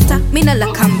money. After me no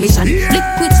like ambition.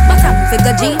 Liquid bottom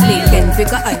figure G, Lincoln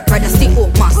figure I. Rather stay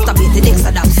home, masturbate the next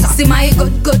adapter. See my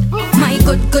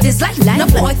good is like no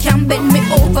boy can bend me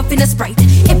over in a sprite.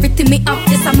 Everything me up,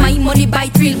 this a my money by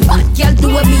 3. What girl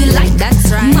do what me like?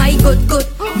 That's right. My good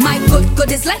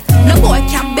is like no boy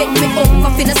can bend me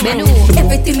over in a sprite.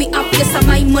 Everything me up, this a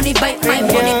my money by my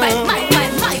money by my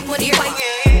money by.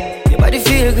 Your body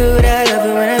feel good, I love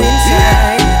it when I'm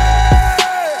inside.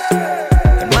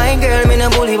 And my girl, me no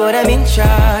bully, but I'm in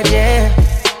charge, yeah.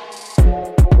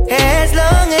 As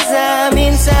long as I'm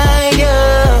inside,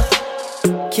 yeah.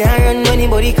 Can't run when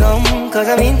anybody come, cause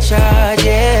I'm in charge,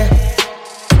 yeah.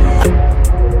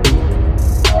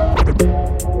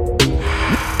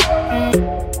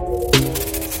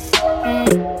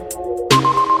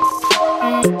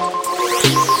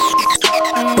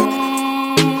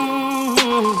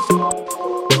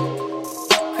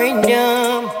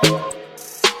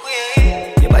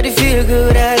 Your body feel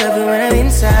good, I love it when I'm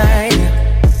inside.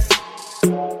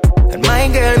 And my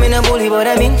girl, me no bully, but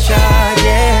I'm in charge,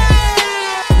 yeah.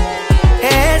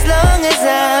 As long as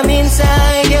I'm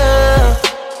inside, yeah.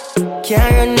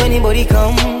 Can't run when anybody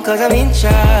come, cause I'm in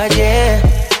charge, yeah.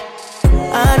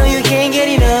 I know you can't get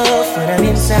enough when I'm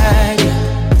inside,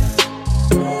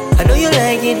 yeah. I know you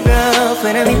like like it rough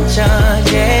when I'm in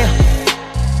charge, yeah.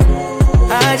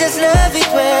 I just love it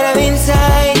when I'm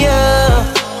inside you.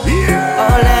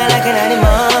 All night like an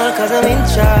animal, cause I'm in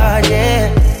charge, yeah.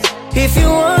 If you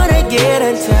wanna get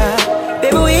on top,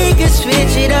 baby, we can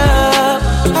switch it up.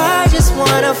 I just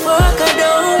wanna fuck, I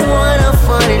don't wanna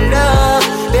fall in love.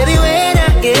 Baby, when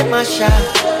I get my shot,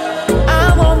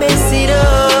 I won't mess it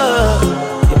up.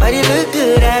 Your body look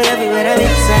good, I love it when I'm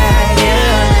inside, yeah.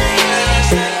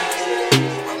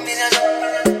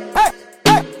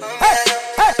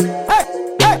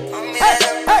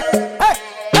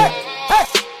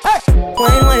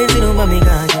 Why is it over me,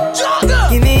 God?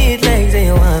 Give me it like say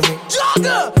you want me.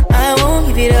 I won't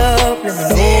give it up, let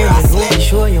me know. Be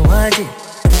sure you want it.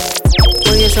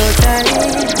 Oh, you're so tired,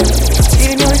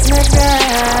 you know it's not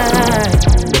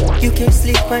right. You can't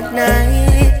sleep at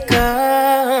night,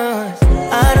 cause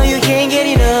I know you can't get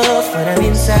enough when I'm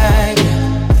inside.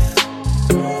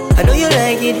 I know you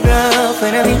like it rough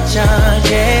when I'm in charge,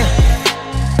 yeah.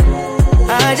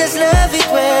 I just love it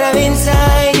when I'm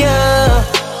inside you.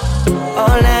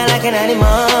 All night like an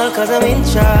animal, cause I'm in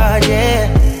charge,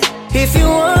 yeah. If you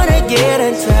wanna get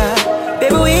on top,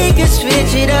 baby, we can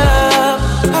switch it up.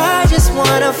 I just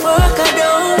wanna fuck, I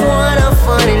don't wanna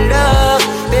fall in love.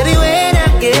 Baby, when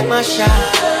I get my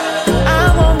shot,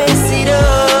 I won't mess it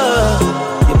up.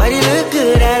 Your body look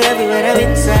good, I love it when I'm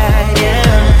inside,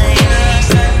 yeah.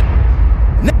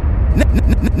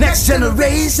 Next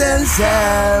generation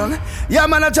sound. Yeah,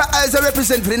 man, I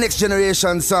represent for the next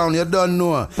generation sound. You don't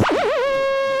know.